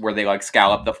engines where they like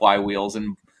scallop the flywheels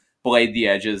and blade the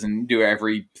edges and do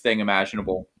everything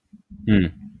imaginable.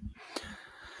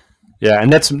 Yeah,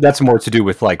 and that's more to do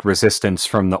with like resistance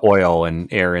from the oil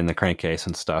and air in the crankcase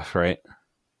and stuff, right?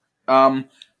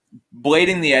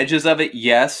 Blading the edges of it,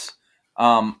 yes.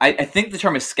 I think the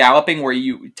term is scalloping, where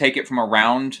you take it from a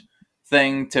round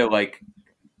thing to like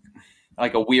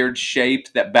a weird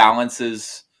shape that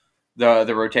balances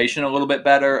the rotation a little bit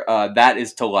better. That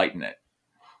is to lighten it.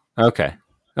 Okay,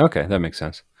 that makes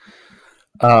sense.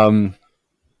 So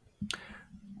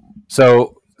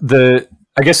I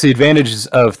guess the advantages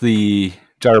of the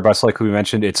gyro bus, like we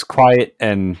mentioned, it's quiet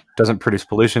and doesn't produce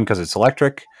pollution because it's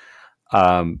electric.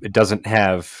 It doesn't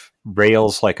have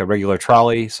rails like a regular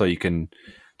trolley, so you can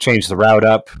change the route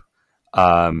up.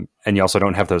 And you also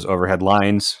don't have those overhead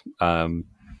lines. And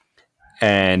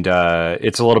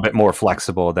it's a little bit more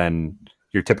flexible than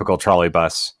your typical trolley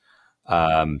bus.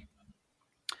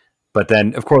 But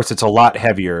then, of course, it's a lot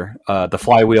heavier. The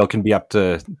flywheel can be up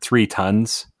to 3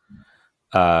 tons.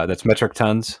 That's metric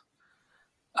tons.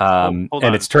 Hold and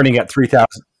on. it's turning at 3,000.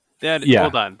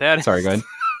 Hold on. Sorry, go ahead.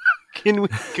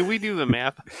 Can we do the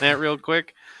math on that real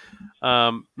quick?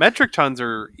 Metric tons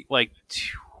are like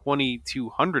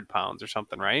 2,200 pounds or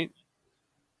something, right?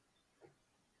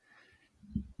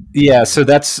 Yeah, so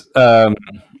that's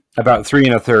about 3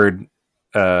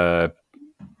 1/3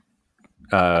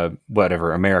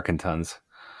 whatever American tons.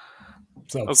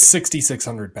 So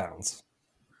 6,600 pounds.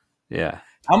 Yeah.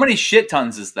 How many shit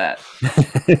tons is that?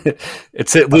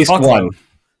 It's at least one.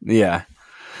 Yeah.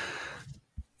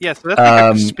 Yeah, so that's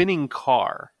like a spinning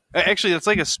car. Actually, that's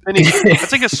like a spinning.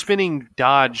 That's like a spinning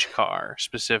Dodge car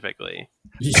specifically.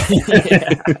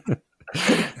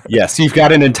 Yes, you've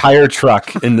got an entire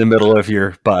truck in the middle of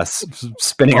your bus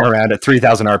spinning around at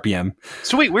 3,000 RPM.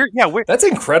 So wait, where? That's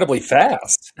incredibly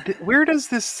fast. Where does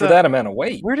this for that amount of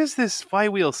weight? Where does this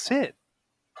flywheel sit?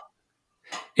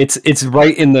 It's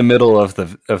right in the middle of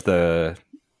the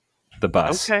the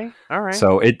bus. Okay, all right.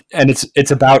 So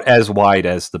it's about as wide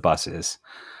as the bus is.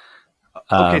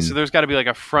 Okay, so there's got to be like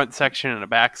a front section and a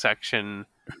back section.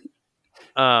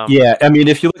 Yeah, I mean,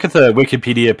 if you look at the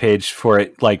Wikipedia page for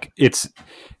it, like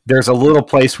there's a little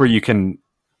place where you can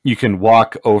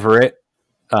walk over it.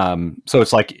 So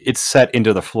it's like it's set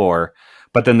into the floor,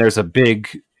 but then there's a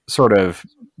big sort of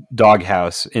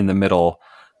doghouse in the middle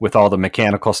with all the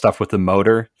mechanical stuff with the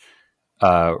motor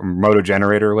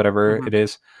generator or whatever it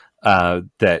is,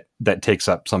 that takes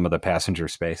up some of the passenger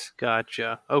space.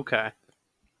 Gotcha. Okay.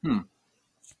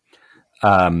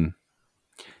 And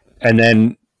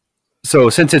then,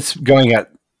 so since it's going at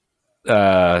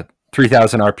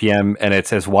 3,000 RPM and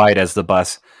it's as wide as the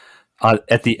bus,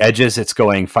 at the edges it's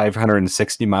going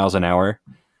 560 miles an hour.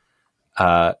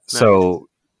 So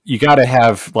you got to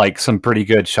have like some pretty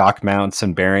good shock mounts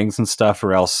and bearings and stuff,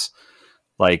 or else,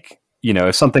 like, you know,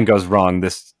 if something goes wrong,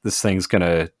 this thing's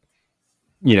gonna,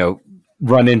 you know,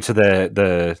 run into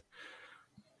the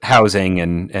housing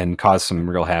and cause some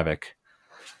real havoc.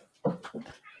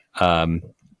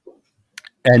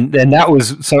 And that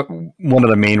was one of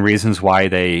the main reasons why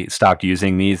they stopped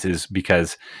using these, is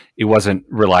because it wasn't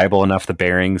reliable enough. The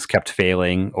bearings kept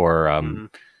failing, or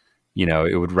you know,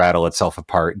 it would rattle itself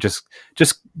apart. Just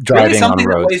driving something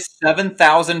on roads. That weighs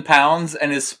 7,000 pounds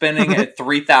and is spinning at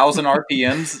 3,000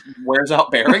 RPMs wears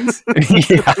out bearings.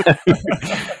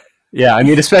 Yeah, I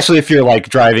mean, especially if you're like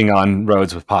driving on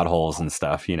roads with potholes and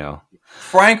stuff, you know.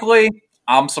 Frankly,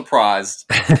 I'm surprised.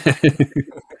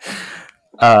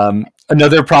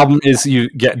 Another problem is you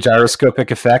get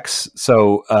gyroscopic effects.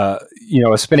 So, you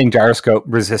know, a spinning gyroscope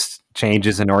resists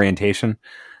changes in orientation.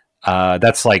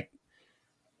 That's like,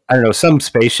 I don't know, some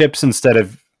spaceships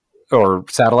or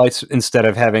satellites, instead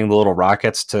of having the little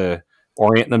rockets to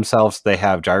orient themselves, they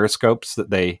have gyroscopes that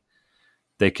they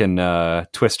can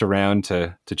twist around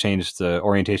to change the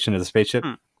orientation of the spaceship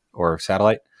or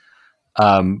satellite.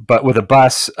 But with a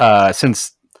bus,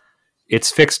 since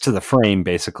it's fixed to the frame,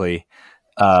 basically,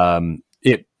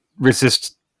 it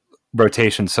resists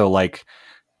rotation. So like,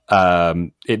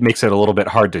 it makes it a little bit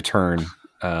hard to turn,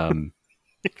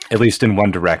 at least in one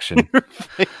direction.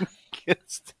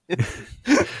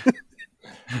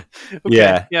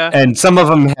 Yeah. And some of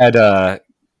them had,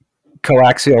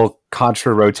 coaxial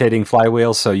contra-rotating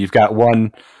flywheels. So you've got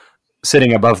one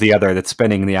sitting above the other that's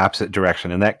spinning in the opposite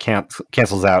direction, and that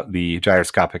cancels out the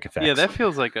gyroscopic effects. Yeah, that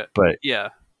feels like good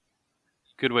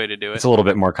way to do it. It's a little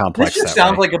bit more complex. This just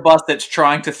sounds like a bus that's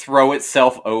trying to throw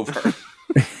itself over.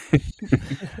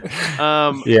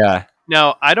 Yeah.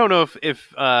 Now, I don't know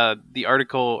if the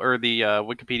article or the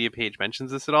Wikipedia page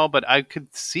mentions this at all, but I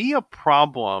could see a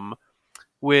problem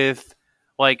with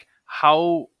like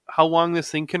how long this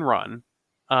thing can run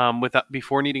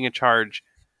before needing a charge.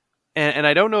 And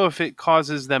I don't know if it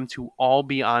causes them to all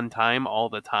be on time all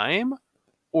the time,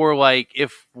 or like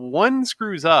if one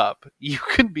screws up, you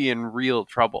could be in real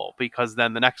trouble because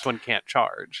then the next one can't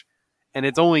charge. And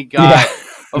it's only got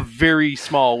a very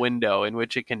small window in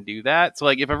which it can do that. So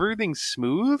like if everything's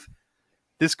smooth,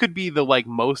 this could be the like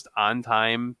most on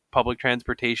time public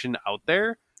transportation out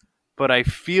there. But I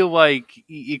feel like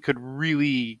it could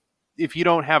really, if you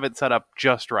don't have it set up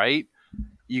just right,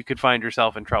 you could find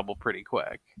yourself in trouble pretty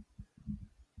quick.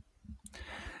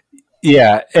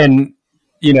 Yeah, and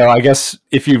you know, I guess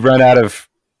if you run out of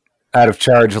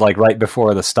charge like right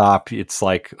before the stop, it's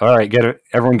like, all right,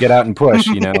 everyone get out and push,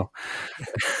 you know.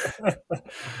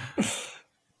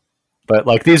 But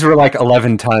like these were like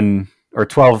 11-ton or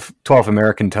 12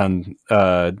 American ton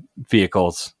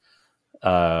vehicles,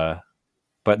 but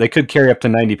they could carry up to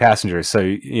 90 passengers. So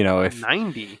you know, if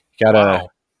 90, gotta,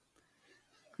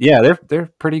 yeah, they're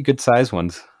pretty good size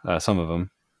ones. Some of them.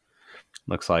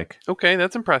 Looks like. Okay,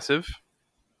 that's impressive.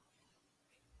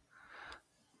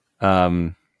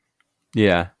 Yeah,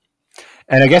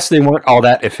 and I guess they weren't all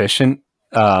that efficient.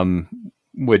 They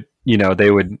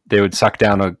would suck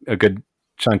down a good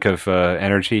chunk of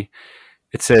energy.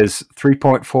 It says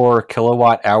 3.4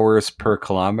 kilowatt hours per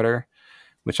kilometer,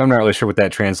 which I'm not really sure what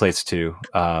that translates to.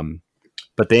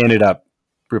 But they ended up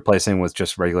replacing with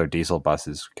just regular diesel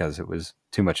buses because it was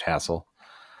too much hassle.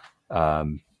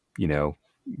 You know,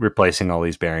 replacing all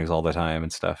these bearings all the time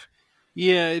and stuff.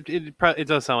 Yeah, it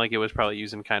does sound like it was probably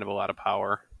using kind of a lot of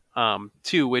power,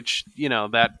 too, which, you know,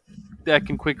 that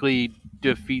can quickly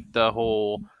defeat the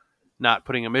whole not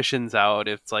putting emissions out.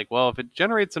 It's like, well, if it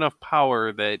generates enough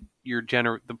power that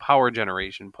the power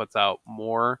generation puts out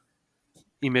more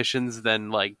emissions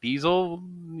than like diesel,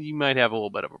 you might have a little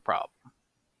bit of a problem.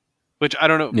 Which I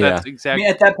don't know if that's exactly. I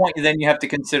mean, at that point, then you have to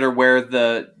consider where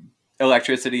the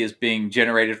electricity is being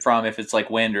generated from. If it's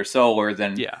like wind or solar,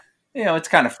 then it's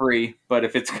kind of free. But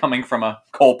if it's coming from a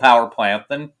coal power plant,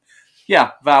 then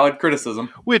yeah, valid criticism.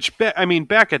 Which,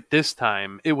 back at this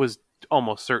time, it was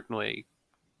almost certainly,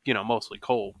 mostly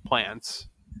coal plants,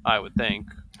 I would think.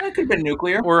 It could have been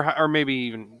nuclear. Or maybe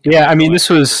even... Yeah, I mean, this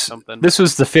was the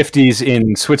 50s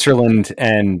in Switzerland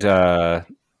and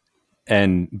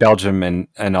Belgium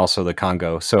and also the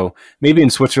Congo. So maybe in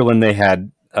Switzerland they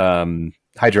had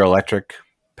hydroelectric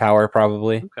power,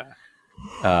 probably. Okay.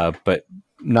 But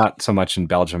not so much in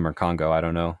Belgium or Congo. I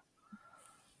don't know.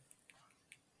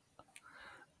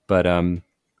 But and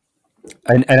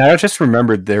I just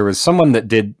remembered there was someone that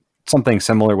did something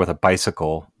similar with a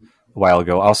bicycle a while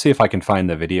ago. I'll see if I can find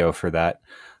the video for that.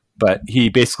 But he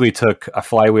basically took a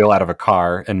flywheel out of a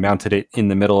car and mounted it in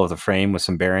the middle of the frame with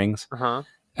some bearings. Uh-huh.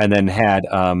 And then had,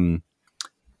 I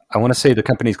want to say the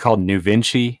company's called New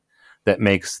Vinci that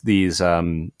makes these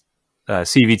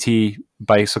CVT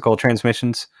bicycle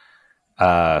transmissions.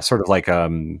 Sort of like,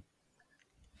 I'm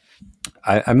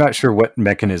not sure what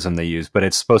mechanism they use, but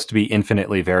it's supposed to be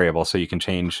infinitely variable, so you can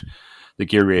change the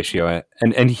gear ratio.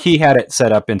 And he had it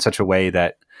set up in such a way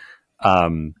that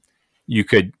you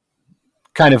could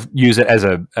kind of use it as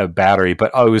a battery,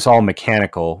 but it was all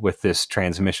mechanical with this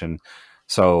transmission.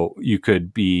 So you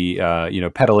could be,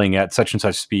 pedaling at such and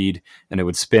such speed, and it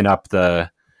would spin up the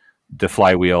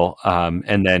flywheel,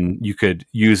 and then you could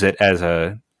use it as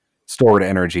a stored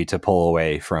energy to pull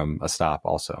away from a stop.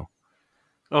 Also,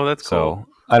 oh, that's cool. So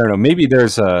I don't know. Maybe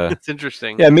there's a. It's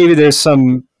interesting. Yeah, maybe there's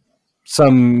some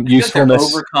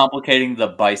usefulness. They're overcomplicating the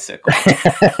bicycle.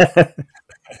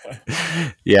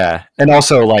 Yeah, and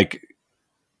also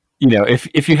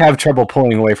if you have trouble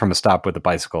pulling away from a stop with a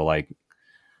bicycle, I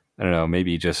don't know,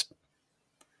 maybe just,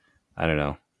 get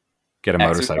a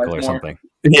motorcycle or something.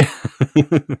 Yeah.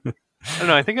 I don't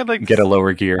know. I think I'd like get a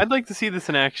lower gear. I'd like to see this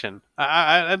in action.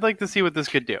 I'd like to see what this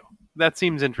could do. That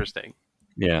seems interesting.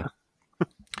 Yeah.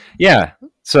 Yeah.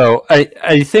 So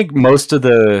I think most of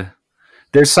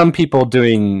there's some people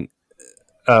doing,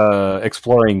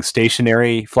 exploring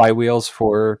stationary flywheels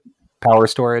for power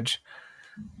storage.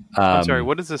 I'm sorry.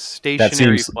 What is a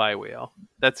stationary flywheel?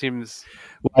 That seems.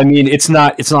 I mean, it's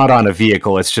not on a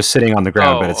vehicle. It's just sitting on the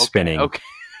ground, but it's spinning. Okay.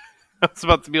 I was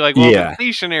about to be like, well, the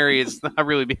stationary is not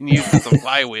really being used as a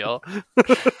flywheel.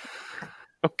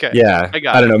 Okay. Yeah.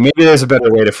 I don't know. Maybe there's a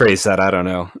better way to phrase that. I don't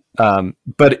know.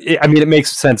 But it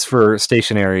makes sense for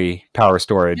stationary power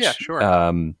storage. Yeah,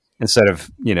 sure. Instead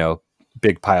of,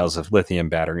 big piles of lithium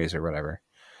batteries or whatever.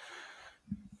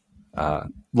 A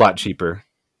lot cheaper.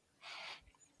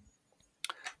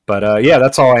 But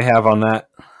that's all I have on that.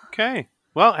 Okay.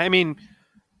 Well, I mean,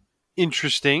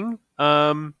 interesting.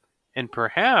 And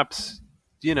perhaps,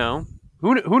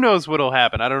 who knows what'll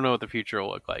happen? I don't know what the future will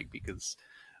look like, because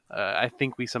I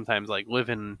think we sometimes live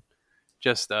in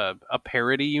just a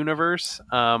parody universe.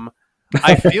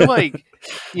 I feel like,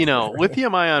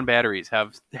 lithium ion batteries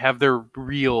have their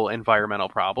real environmental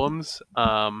problems.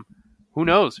 Who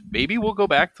knows? Maybe we'll go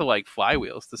back to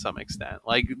flywheels to some extent.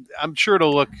 I'm sure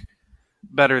it'll look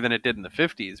better than it did in the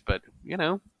 50s, but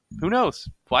who knows?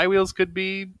 Flywheels could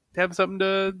have something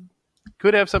to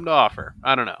offer.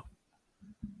 I don't know.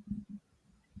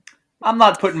 I'm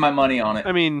not putting my money on it.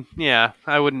 I mean, yeah,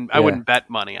 I wouldn't bet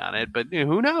money on it, but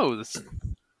who knows?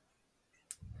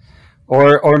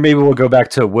 Or maybe we'll go back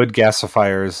to wood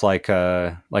gasifiers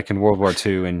like in World War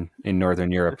II in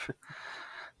Northern Europe.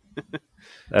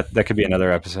 That could be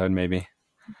another episode, maybe.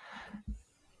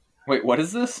 Wait, what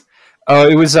is this? Oh,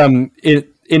 it was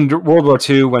in World War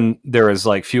II when there was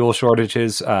fuel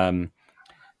shortages,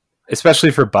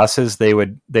 especially for buses.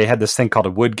 They had this thing called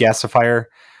a wood gasifier,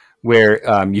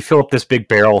 where you fill up this big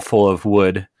barrel full of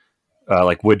wood,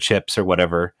 like wood chips or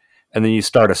whatever, and then you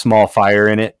start a small fire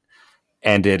in it,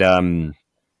 and it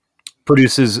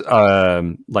produces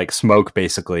smoke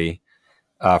basically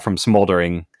from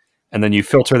smoldering, and then you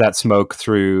filter that smoke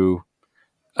through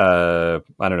I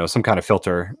don't know, some kind of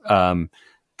filter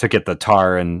to get the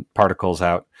tar and particles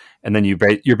out, and then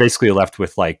you're basically left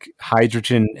with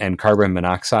hydrogen and carbon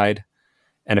monoxide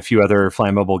and a few other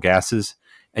flammable gases,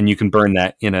 and you can burn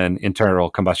that in an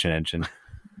internal combustion engine.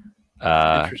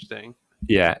 Interesting.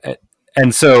 Yeah,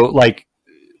 and so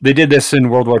they did this in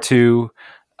World War II.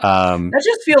 That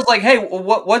just feels like, hey,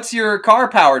 what's your car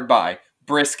powered by?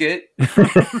 Brisket.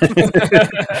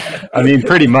 I mean,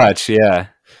 pretty much, yeah.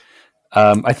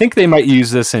 I think they might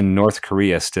use this in North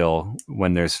Korea still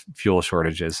when there's fuel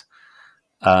shortages.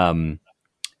 And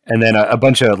then a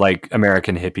bunch of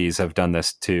American hippies have done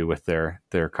this too with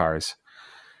their cars.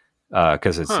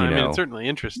 Because it's, it's certainly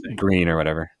interesting. Green or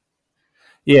whatever.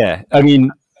 Yeah. I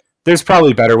mean, there's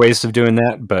probably better ways of doing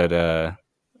that, but I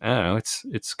don't know.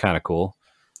 It's kind of cool.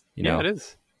 You know, it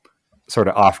is. sort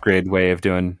of off-grid way of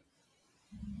driving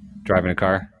a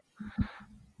car.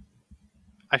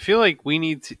 I feel like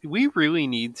we really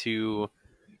need to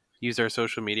use our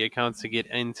social media accounts to get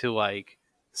into like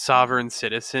sovereign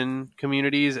citizen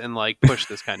communities and like push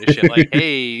this kind of shit. Like,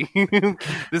 hey,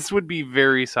 this would be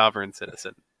very sovereign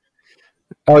citizen.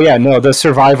 Oh yeah, no, the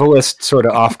survivalist sort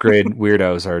of off-grid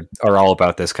weirdos are all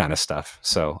about this kind of stuff.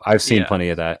 So I've seen plenty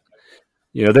of that.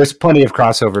 You know, there's plenty of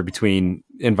crossover between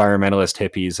environmentalist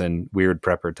hippies and weird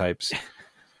prepper types.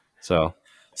 So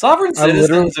sovereign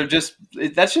citizens are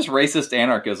that's just racist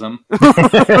anarchism.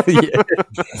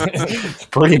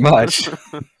 Pretty much.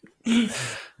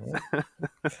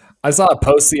 I saw a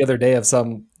post the other day of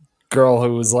some girl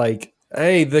who was like,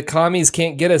 "Hey, the commies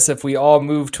can't get us if we all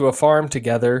move to a farm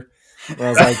together." And I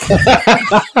was like,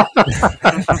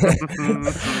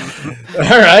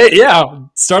 all right, yeah,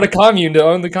 start a commune to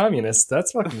own the communists.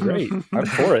 That's fucking great. I'm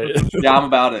for it. Yeah, I'm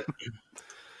about it.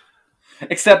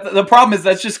 Except the problem is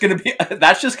that's just gonna be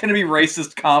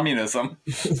racist communism.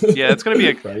 Yeah, it's gonna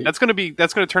be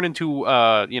that's gonna turn into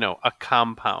a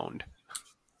compound.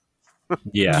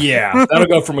 Yeah, that'll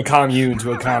go from a commune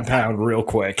to a compound real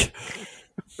quick.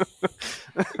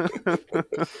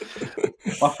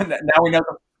 Well, now we know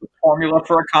the formula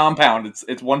for a compound.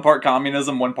 It's one part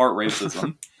communism, one part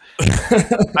racism.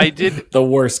 The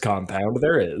worst compound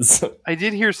there is. I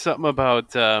did hear something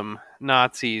about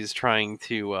Nazis trying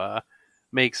to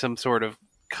make some sort of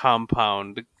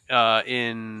compound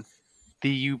in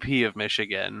the UP of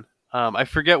Michigan. I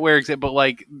forget where exactly, but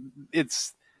like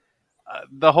it's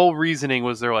the whole reasoning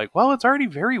was they're like, well, it's already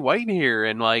very white here,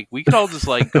 and like we could all just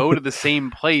like go to the same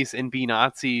place and be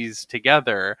Nazis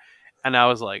together. And I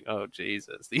was like, oh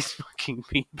Jesus, these fucking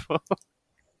people.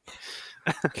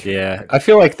 Yeah, I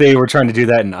feel like they were trying to do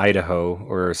that in Idaho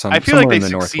or somewhere I feel like they in the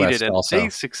succeeded. Northwest. Also, they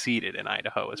succeeded in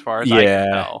Idaho, as far as I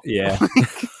can tell. Yeah.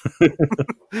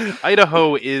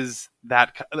 Idaho is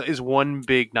one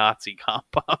big Nazi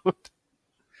compound.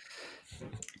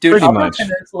 Dude, Upper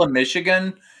Peninsula,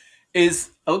 Michigan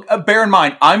is. Bear in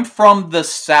mind, I'm from the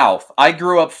South. I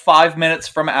grew up 5 minutes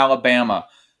from Alabama.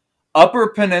 Upper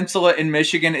Peninsula in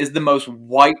Michigan is the most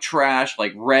white trash,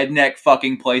 like redneck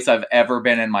fucking place I've ever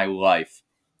been in my life.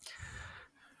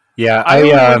 Yeah,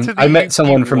 I met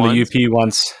someone from the UP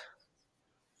once.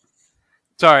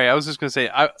 Sorry, I was just going to say.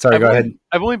 Go ahead.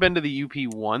 I've only been to the UP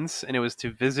once, and it was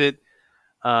to visit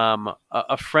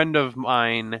a friend of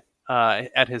mine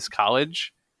at his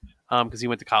college, because he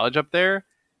went to college up there,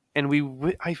 and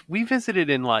we visited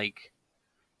in like,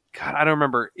 God, I don't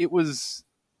remember.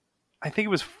 I think it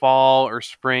was fall or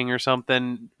spring or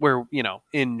something, where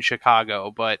in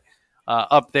Chicago, but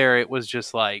up there it was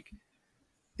just like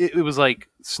it was like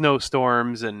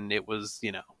snowstorms, and it was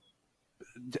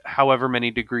however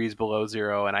many degrees below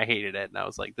zero, and I hated it, and I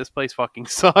was like, this place fucking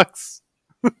sucks.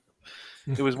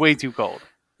 It was way too cold.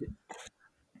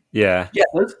 Yeah,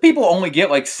 those people only get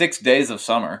like 6 days of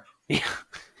summer. Yeah,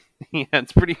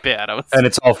 it's pretty bad. And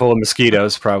it's all full of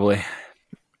mosquitoes, probably.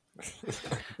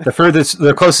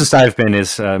 The closest I've been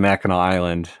is Mackinac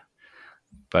Island,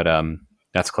 but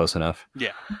that's close enough.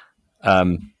 Yeah.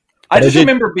 I just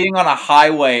remember being on a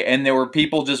highway and there were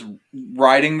people just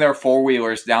riding their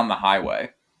four-wheelers down the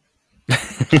highway.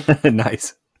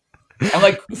 Nice. I'm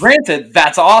like, granted,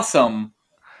 that's awesome,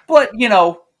 but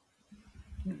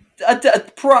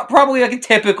probably like a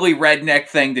typically redneck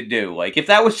thing to do. Like if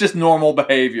that was just normal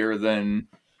behavior, then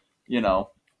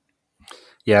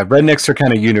Yeah, rednecks are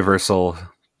kind of universal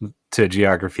to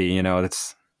geography.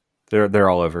 They're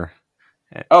all over.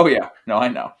 Oh yeah, no, I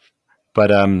know.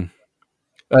 But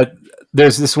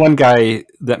there's this one guy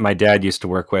that my dad used to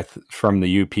work with from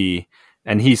the UP,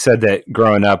 and he said that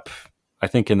growing up, I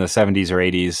think in the 70s or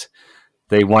 80s,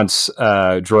 they once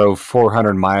drove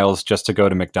 400 miles just to go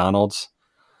to McDonald's.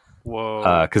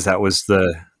 Whoa! Because that was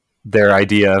their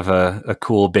idea of a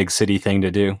cool big city thing to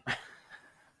do.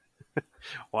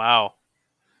 Wow.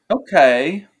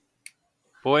 Okay.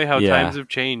 Boy, how times have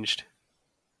changed.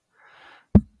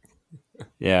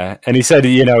 Yeah, and he said,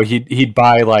 he'd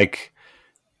buy like,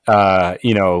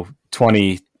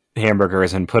 20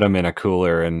 hamburgers and put them in a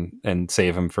cooler and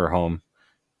save them for home.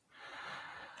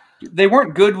 They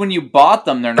weren't good when you bought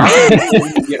them. They're not good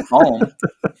when you get home.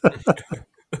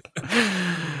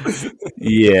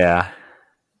 Yeah.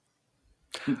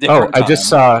 Different I just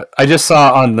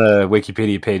saw on the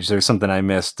Wikipedia page, there's something I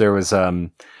missed. There was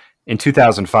in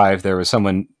 2005 there was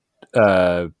someone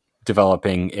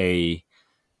developing a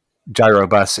gyro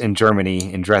bus in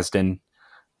Germany, in Dresden,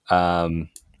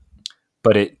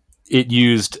 but it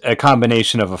used a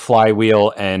combination of a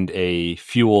flywheel and a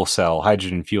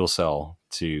hydrogen fuel cell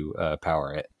to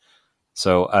power it.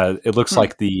 So it looks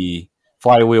like the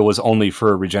flywheel was only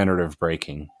for regenerative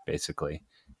braking, basically,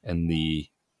 and the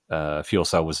fuel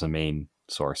cell was the main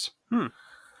source.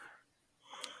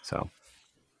 So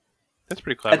that's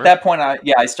pretty clever. At that point,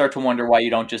 I start to wonder why you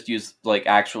don't just use like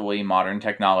actually modern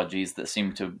technologies that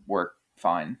seem to work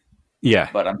fine. Yeah,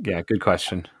 but good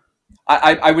question.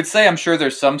 I would say I'm sure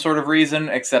there's some sort of reason,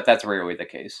 except that's rarely the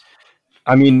case.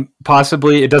 I mean,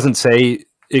 possibly. It doesn't say.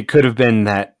 It could have been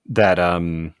that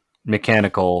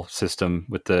mechanical system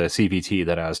with the CVT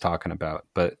that I was talking about,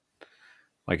 but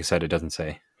like I said, it doesn't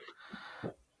say.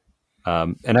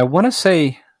 And I want to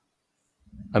say,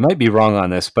 I might be wrong on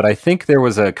this, but I think there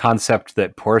was a concept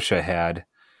that Porsche had,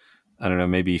 I don't know,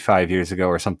 maybe 5 years ago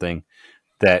or something,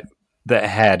 that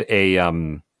had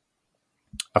a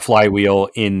flywheel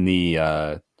in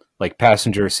the like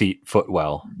passenger seat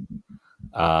footwell.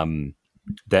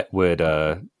 That would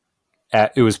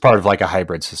it was part of like a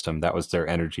hybrid system. That was their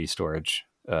energy storage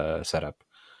setup,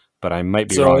 but I might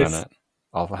be wrong on that.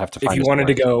 I'll have to find. If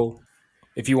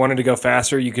you wanted to go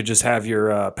faster, you could just have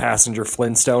your passenger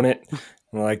Flintstone it.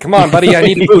 I'm like, come on, buddy, I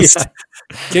need a boost.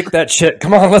 Kick that shit.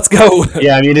 Come on, let's go.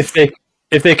 Yeah, I mean, if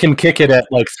they can kick it at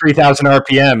like 3,000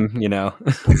 RPM, you know.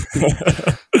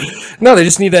 No, they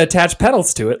just need to attach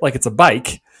pedals to it, like it's a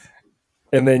bike,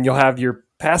 and then you'll have your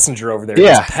passenger over there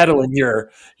just pedaling your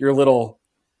little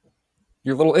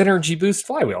energy boost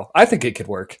flywheel. I think it could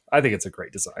work. I think it's a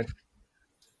great design.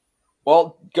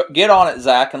 Well, get on it,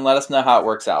 Zach, and let us know how it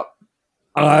works out.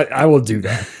 I will do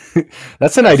that.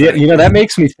 That's an idea. You know, that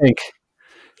makes me think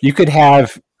you could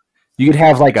have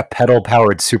like a pedal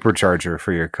powered supercharger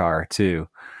for your car too.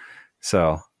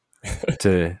 So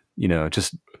to, you know,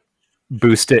 just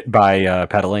boost it by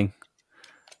pedaling.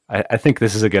 I think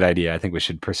this is a good idea. I think we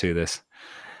should pursue this.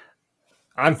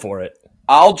 I'm for it.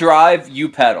 I'll drive, you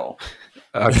pedal.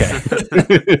 Okay.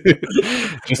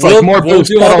 Just like more boost,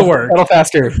 we'll do all the work. Pedal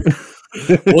faster.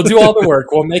 We'll do all the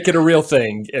work. We'll make it a real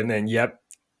thing, and then you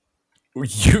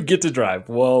get to drive.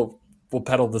 We'll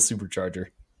pedal the supercharger.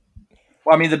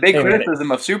 Well, I mean, the big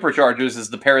criticism of superchargers is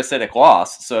the parasitic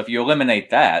loss. So if you eliminate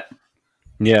that,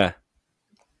 yeah,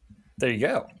 there you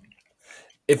go.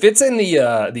 If it's in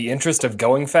the interest of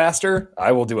going faster,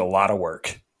 I will do a lot of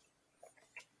work.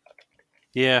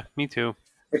 Yeah, me too.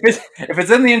 If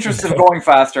it's in the interest of going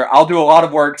faster, I'll do a lot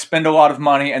of work, spend a lot of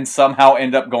money, and somehow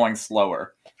end up going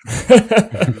slower.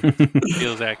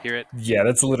 Feels accurate. Yeah,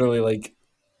 that's literally like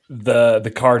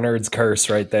the car nerd's curse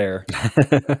right there.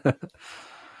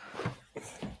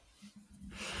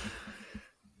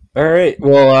 All right.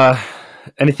 Well,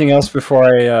 anything else before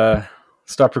I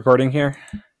stop recording here?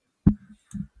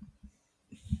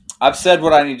 I've said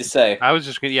what I need to say. I was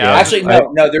just going to... Actually,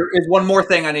 no. There is one more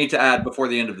thing I need to add before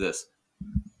the end of this.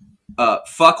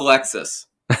 Fuck Lexus.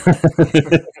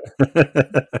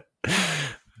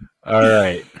 All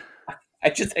right. I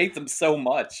just hate them so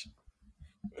much.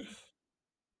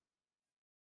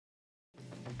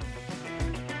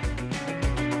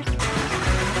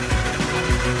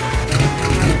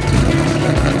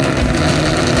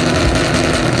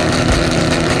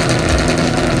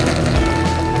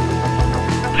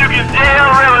 You can tell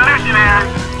revolutionary,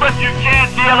 but you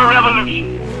can't tell a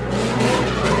revolution.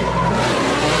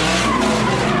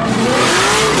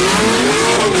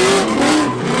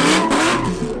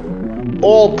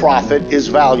 All profit is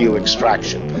value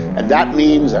extraction, and that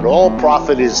means that all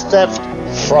profit is theft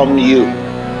from you.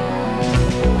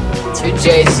 2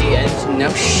 JCNs,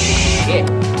 no shit.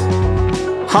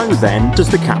 How then does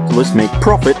the capitalist make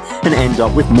profit and end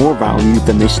up with more value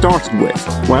than they started with?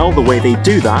 Well, the way they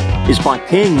do that is by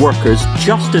paying workers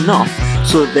just enough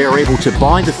so that they are able to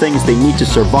buy the things they need to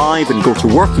survive and go to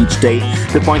work each day,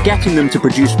 but by getting them to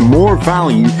produce more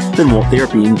value than what they are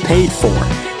being paid for.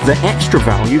 The extra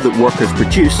value that workers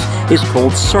produce is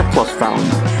called surplus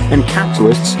value, and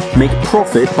capitalists make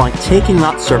profit by taking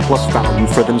that surplus value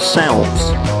for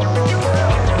themselves.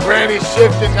 Granny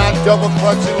shifting, not double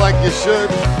clutching like you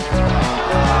should.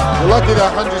 You're lucky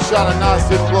that 100-shot of NOS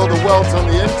didn't blow the welds on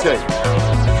the intake.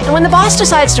 And when the boss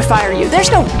decides to fire you, there's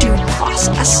no due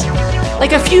process.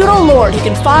 Like a feudal lord, he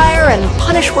can fire and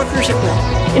punish workers at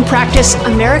will. In practice,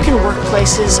 American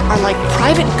workplaces are like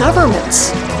private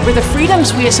governments, where the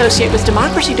freedoms we associate with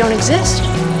democracy don't exist.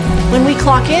 When we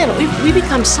clock in, we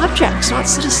become subjects, not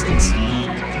citizens.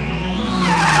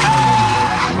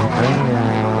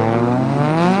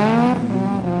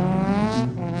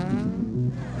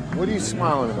 What are you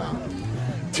smiling about?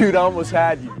 Dude, I almost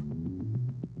had you.